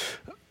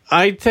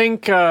 I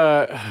think,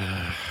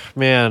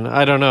 man,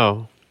 I don't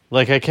know.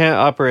 Like I can't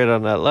operate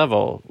on that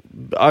level.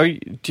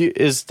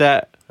 Is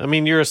that? I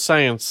mean, you're a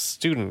science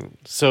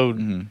student, so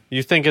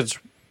you think it's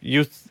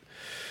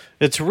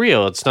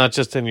real. It's not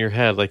just in your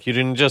head. Like you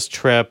didn't just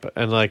trip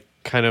and like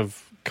kind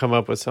of come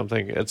up with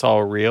something. It's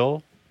all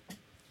real,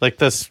 like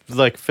this,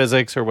 like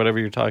physics or whatever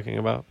you're talking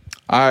about.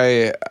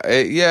 I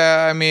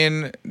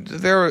mean,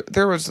 there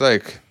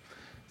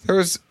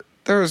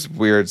was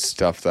weird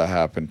stuff that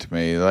happened to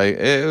me. Like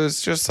it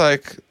was just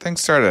like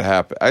things started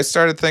happening. I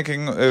started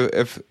thinking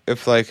if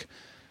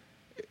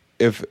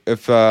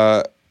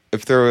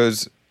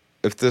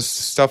this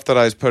stuff that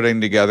I was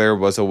putting together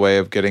was a way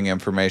of getting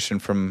information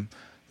from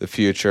the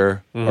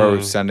future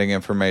or sending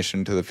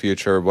information to the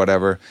future or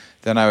whatever,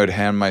 then I would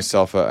hand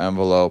myself an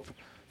envelope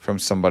from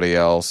somebody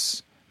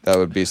else that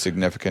would be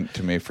significant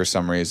to me for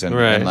some reason.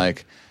 Right. And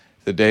like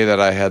the day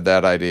that I had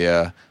that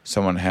idea,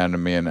 someone handed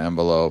me an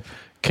envelope.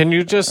 Can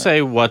you just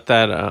say what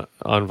that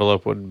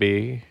envelope would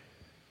be?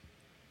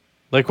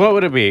 Like, what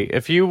would it be?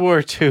 If you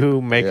were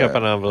to make up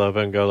an envelope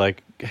and go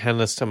like, hand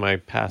this to my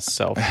past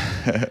self.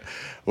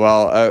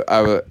 Well,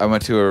 I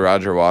went to a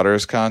Roger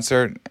Waters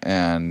concert,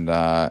 and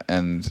I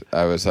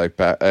was like,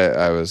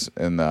 I was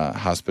in the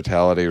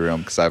hospitality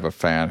room because I have a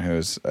fan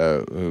who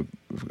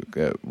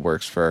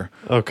works for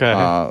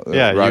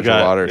Roger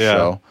Waters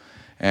show,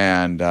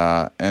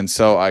 and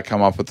so I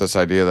come up with this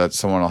idea that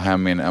someone will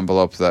hand me an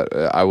envelope that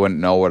I wouldn't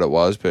know what it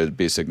was, but it'd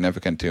be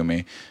significant to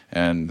me.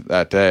 And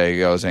that day, he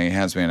goes and he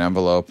hands me an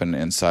envelope, and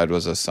inside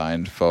was a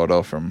signed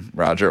photo from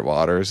Roger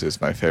Waters,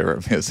 who's my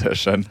favorite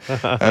musician.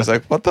 I was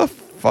like, what the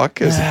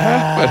fuck is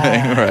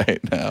happening right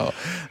now?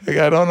 Like,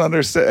 I don't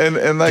understand.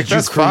 And like,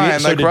 that's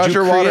fine. Like,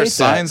 Roger Waters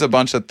signs a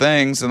bunch of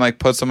things and like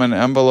puts them in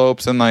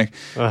envelopes and like,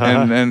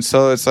 and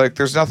so it's like,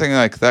 there's nothing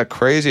like that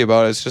crazy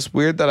about it. It's just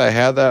weird that I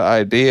had that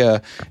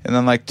idea. And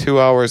then like 2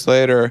 hours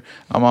later,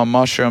 I'm on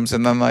mushrooms,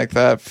 and then like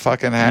that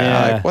fucking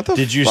like, what the fuck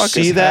Did you is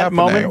see that happening?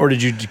 moment, or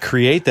did you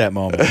create that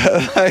moment?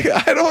 Like,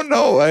 I don't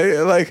know.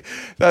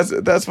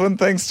 That's when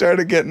things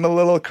started getting a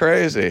little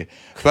crazy.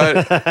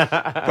 But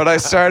I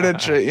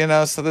started,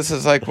 so this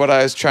is like what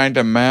I was trying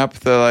to map,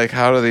 the like,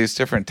 how do these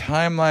different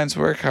timelines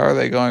work? How are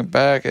they going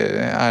back?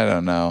 I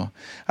don't know.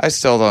 I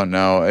still don't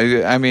know.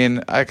 I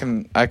mean, I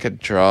could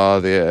draw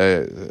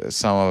the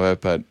some of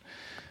it, but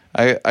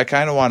I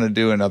kind of want to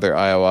do another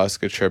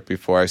ayahuasca trip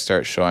before I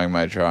start showing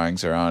my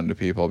drawings around to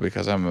people,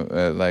 because I'm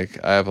I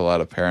have a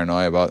lot of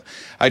paranoia about.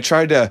 I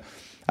tried to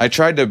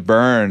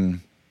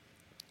burn.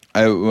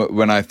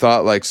 When I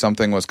thought like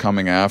something was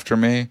coming after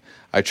me,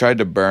 I tried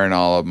to burn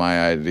all of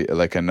my idea,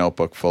 like a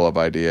notebook full of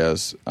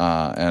ideas,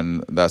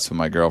 and that's when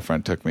my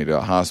girlfriend took me to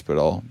a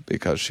hospital,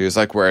 because she was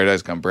like worried I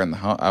was gonna burn the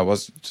house. I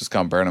was just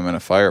gonna burn them in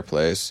a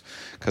fireplace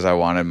because I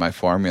wanted my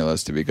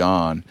formulas to be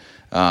gone.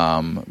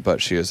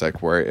 But she was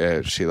like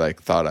worried. She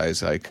like thought I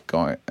was like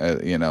going,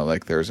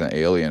 like there's an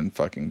alien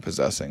fucking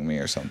possessing me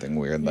or something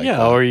weird like that.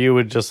 Yeah, or you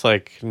would just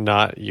like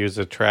not use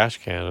a trash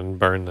can and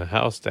burn the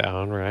house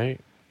down, right?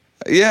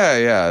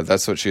 Yeah,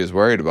 that's what she was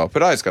worried about.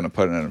 But I was going to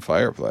put it in a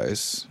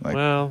fireplace. Like,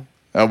 well,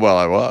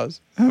 I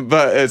was.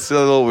 But it's a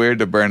little weird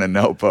to burn a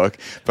notebook.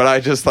 But I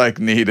just like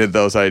needed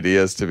those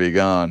ideas to be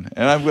gone.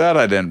 And I'm glad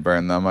I didn't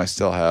burn them. I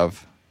still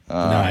have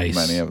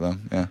many of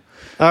them. Yeah.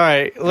 All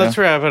right, let's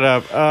wrap it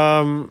up.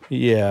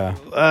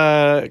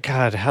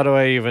 God, how do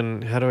I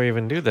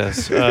even do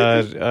this?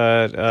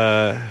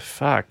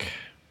 Fuck.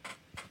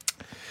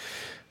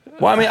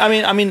 Well,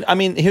 I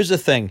mean, here's the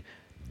thing.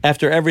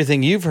 After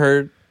everything you've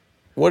heard,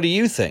 what do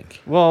you think?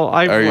 Well,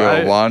 are you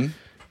a 1?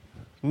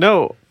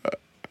 No.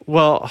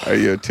 Well, are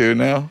you a 2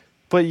 now?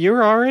 But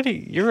you're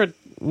a.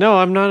 No,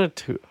 I'm not a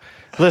 2.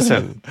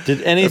 Listen,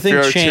 did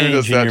anything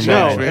change in your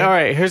mind? No. All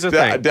right, here's the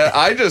thing.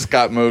 I just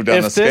got moved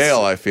on the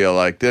scale, I feel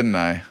like, didn't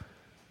I?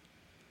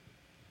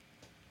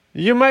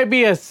 You might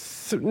be a.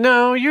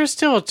 No, you're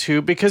still a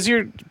 2 because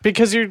you're.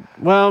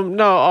 Well,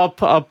 no,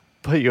 I'll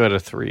put you at a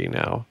 3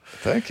 now.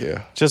 Thank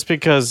you. Just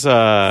because.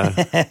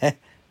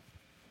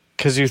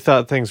 Because you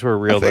thought things were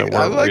real that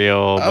weren't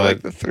real. I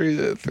like the 3.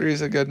 The 3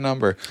 is a good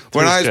number.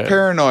 When I was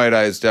paranoid,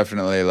 I was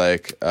definitely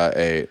like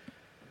 8.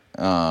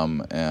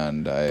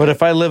 But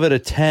if I live at a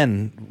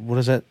 10, what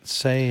does that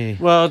say?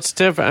 Well, it's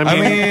different. I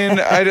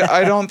mean,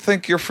 I don't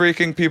think you're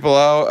freaking people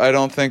out. I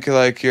don't think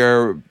like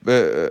you're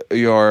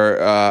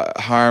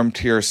harm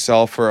to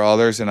yourself or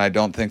others, and I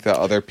don't think that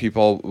other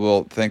people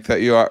will think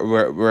that you are.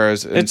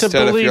 Whereas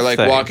instead, if you're like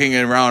walking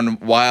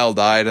around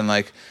wild-eyed and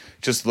like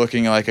just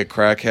looking like a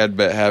crackhead,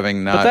 but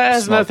having not. But that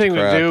has nothing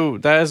crack. to do.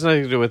 That has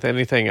nothing to do with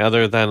anything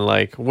other than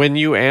like when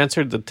you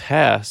answered the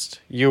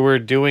test, you were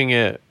doing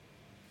it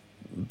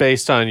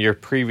based on your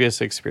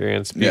previous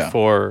experience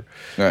before.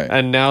 Yeah. Right.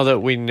 And now that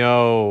we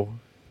know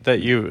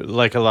that you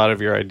like a lot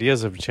of your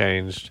ideas have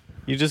changed,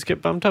 you just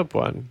get bumped up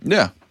 1.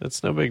 Yeah,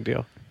 it's no big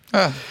deal.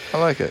 I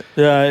like it.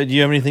 Do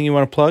you have anything you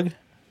want to plug?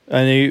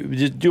 I know you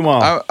just do them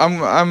all.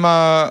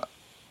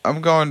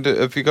 I'm going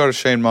to, if you go to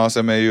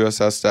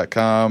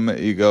ShaneMoss.com,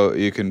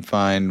 you can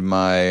find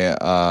my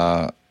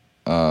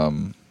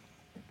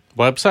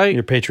website,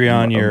 your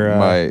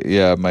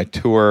Patreon, my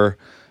tour.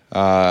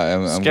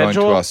 I'm going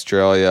to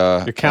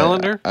Australia. Your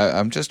calendar?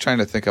 I'm just trying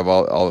to think of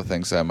all the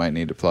things that I might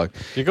need to plug.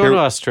 You're going to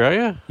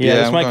Australia? Yeah,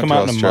 this might come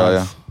out in a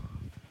month.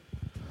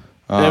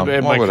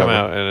 It might come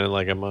out in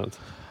like a month.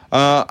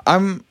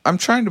 I'm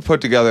trying to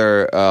put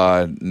together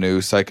a new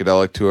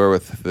psychedelic tour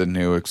with the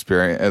new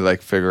experience,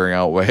 like figuring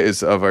out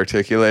ways of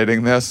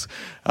articulating this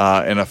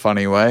in a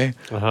funny way.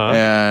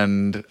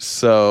 And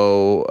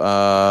so,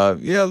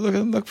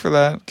 look for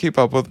that. Keep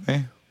up with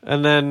me.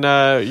 And then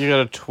you got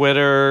a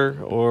Twitter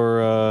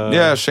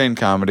or Shane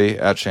Comedy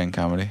at Shane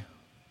Comedy.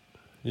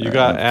 You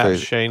got at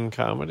Shane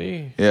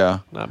Comedy. Yeah,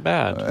 not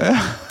bad.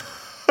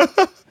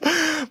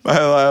 My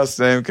last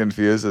name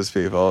confuses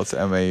people. It's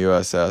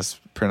Mauss,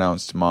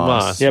 pronounced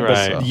Moss. Yeah,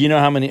 but you know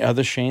how many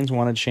other Shanes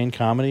wanted Shane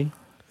Comedy?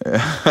 All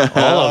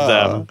of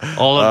them.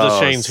 All of the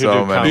Shanes who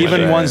do comedy.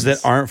 Even ones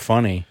that aren't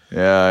funny.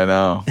 Yeah, I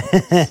know.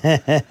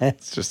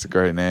 It's just a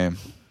great name.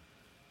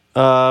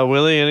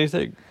 Willie,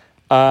 anything?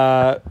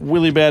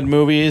 Willie Bad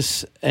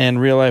Movies and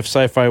Real Life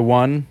Sci-Fi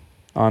 1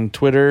 on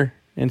Twitter,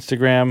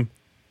 Instagram,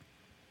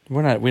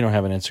 We don't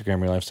have an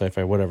Instagram, Real Life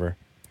Sci-Fi, whatever.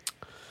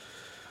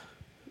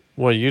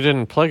 Well, you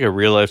didn't plug a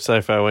Real Life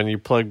Sci-Fi when you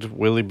plugged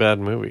Willy Bad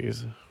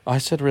Movies. I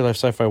said Real Life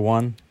Sci-Fi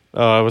 1.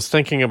 Oh, I was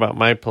thinking about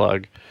my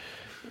plug,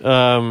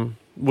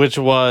 which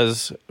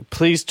was,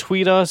 please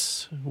tweet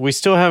us. We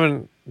still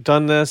haven't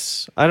done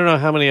this. I don't know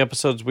how many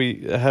episodes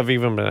we have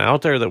even been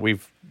out there that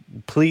we've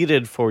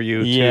pleaded for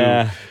you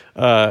to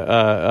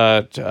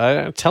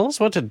tell us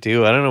what to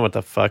do. I don't know what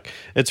the fuck.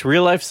 It's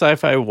Real Life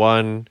Sci-Fi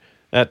 1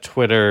 at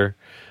Twitter.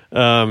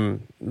 I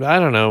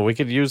don't know. We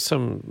could use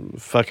some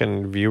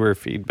fucking viewer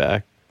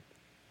feedback.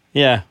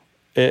 Yeah.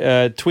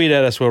 Tweet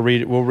at us. We'll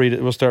read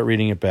it. We'll start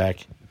reading it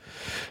back.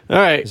 All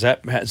right. Does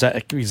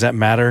that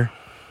matter?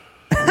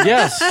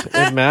 Yes,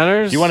 it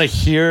matters. Do you want to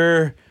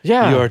hear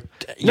your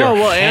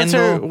we'll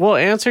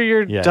answer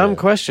your dumb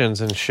questions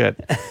and shit.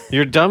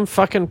 Your dumb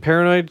fucking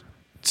paranoid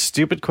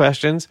stupid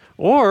questions,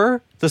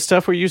 or the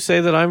stuff where you say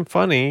that I'm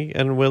funny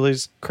and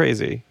Willie's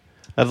crazy.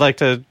 I'd like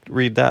to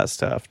read that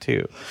stuff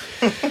too.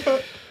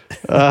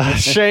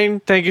 Shane,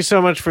 thank you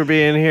so much for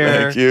being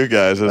here. Thank you,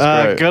 guys.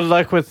 That's great. Good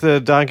luck with the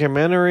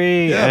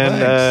documentary.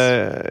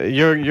 And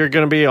you're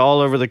going to be all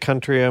over the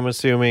country, I'm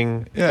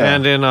assuming,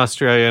 and in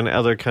Australia and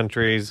other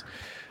countries.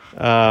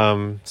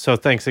 So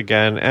thanks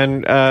again.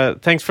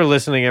 And thanks for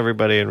listening,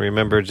 everybody. And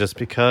remember, just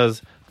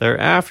because they're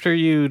after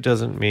you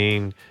doesn't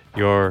mean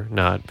you're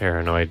not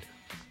paranoid.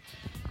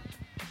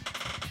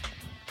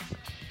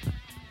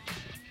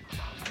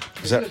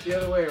 Is that the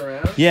other way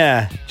around?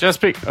 Yeah.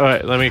 All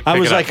right, let me pick I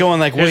was it like up.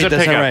 going like, wait,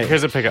 that's not right.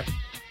 Here's a pickup.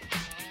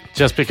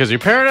 Just because you're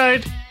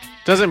paranoid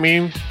doesn't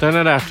mean they're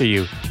not after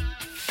you.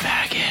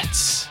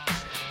 Faggots.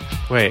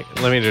 Wait,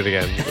 let me do it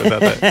again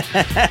without that.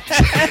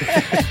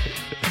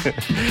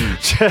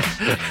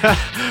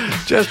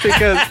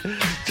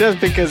 just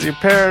because you're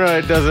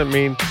paranoid doesn't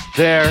mean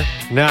they're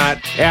not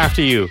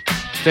after you.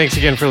 Thanks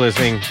again for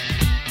listening.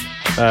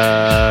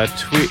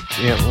 Tweet,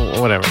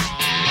 whatever.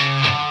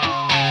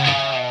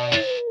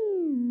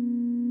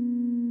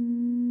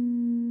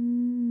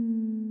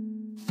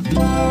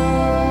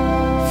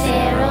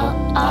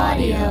 Feral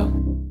Audio.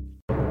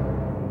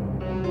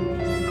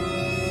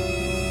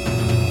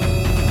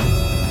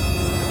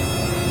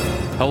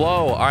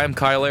 Hello, I'm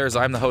Kyle Ayers.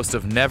 I'm the host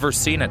of Never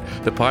Seen It,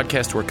 the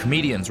podcast where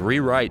comedians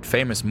rewrite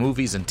famous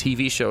movies and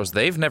TV shows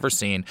they've never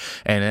seen,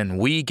 and then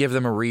we give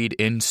them a read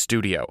in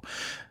studio.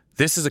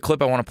 This is a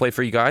clip I want to play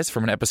for you guys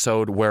from an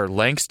episode where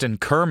Langston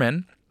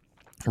Kerman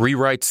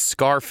rewrites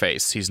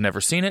Scarface. He's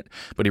never seen it,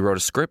 but he wrote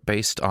a script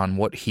based on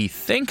what he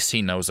thinks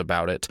he knows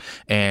about it,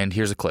 and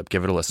here's a clip.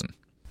 Give it a listen.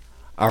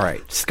 All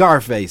right,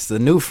 Scarface, The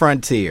New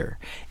Frontier.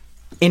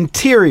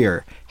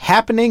 Interior,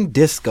 happening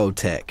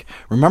discotheque.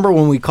 Remember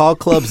when we called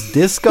clubs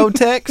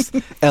discotheques?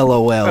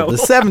 LOL. The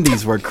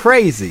 70s were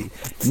crazy.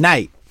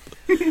 Night.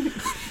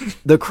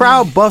 The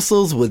crowd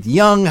bustles with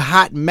young,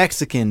 hot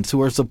Mexicans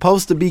who are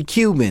supposed to be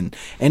Cuban,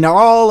 and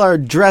all are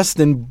dressed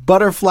in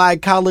butterfly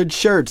collared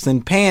shirts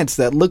and pants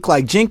that look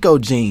like Jinko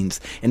jeans,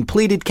 and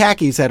pleated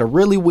khakis had a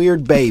really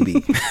weird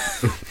baby.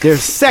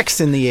 There's sex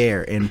in the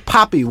air, and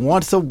Poppy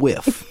wants a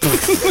whiff.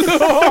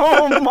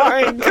 Oh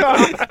my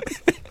God.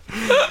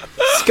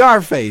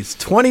 Scarface,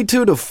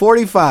 22 to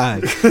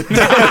 45. Like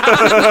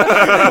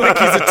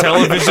he's a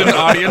television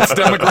audience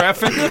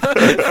demographic.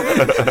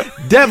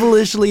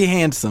 Devilishly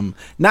handsome,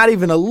 not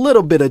even a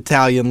little bit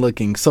Italian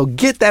looking, so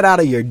get that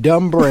out of your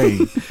dumb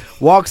brain.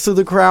 Walks through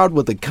the crowd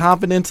with the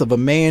confidence of a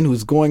man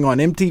who's going on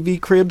MTV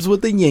Cribs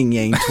with the Yin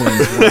Yang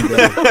Twins one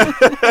day.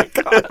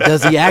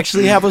 Does he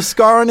actually have a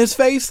scar on his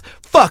face?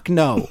 Fuck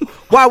no.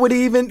 Why would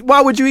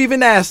you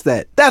even ask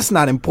that? That's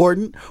not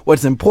important.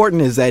 What's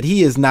important is that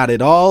he is not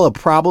at all a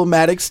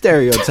problematic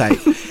stereotype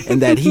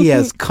and that he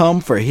has come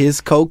for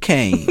his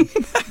cocaine.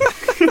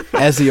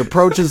 As he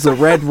approaches the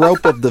red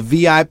rope of the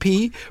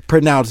VIP,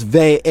 pronounced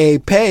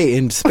VAP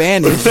in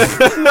Spanish,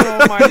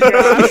 Oh my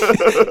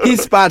God. he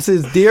spots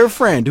his dear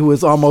friend who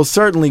is almost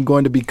certainly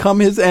going to become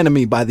his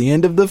enemy by the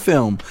end of the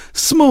film,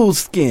 Smooth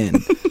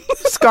Skin.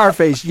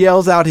 Scarface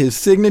yells out his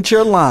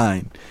signature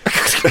line.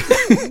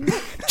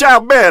 Ciao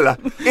Bella,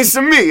 it's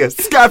me,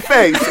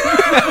 Scarface.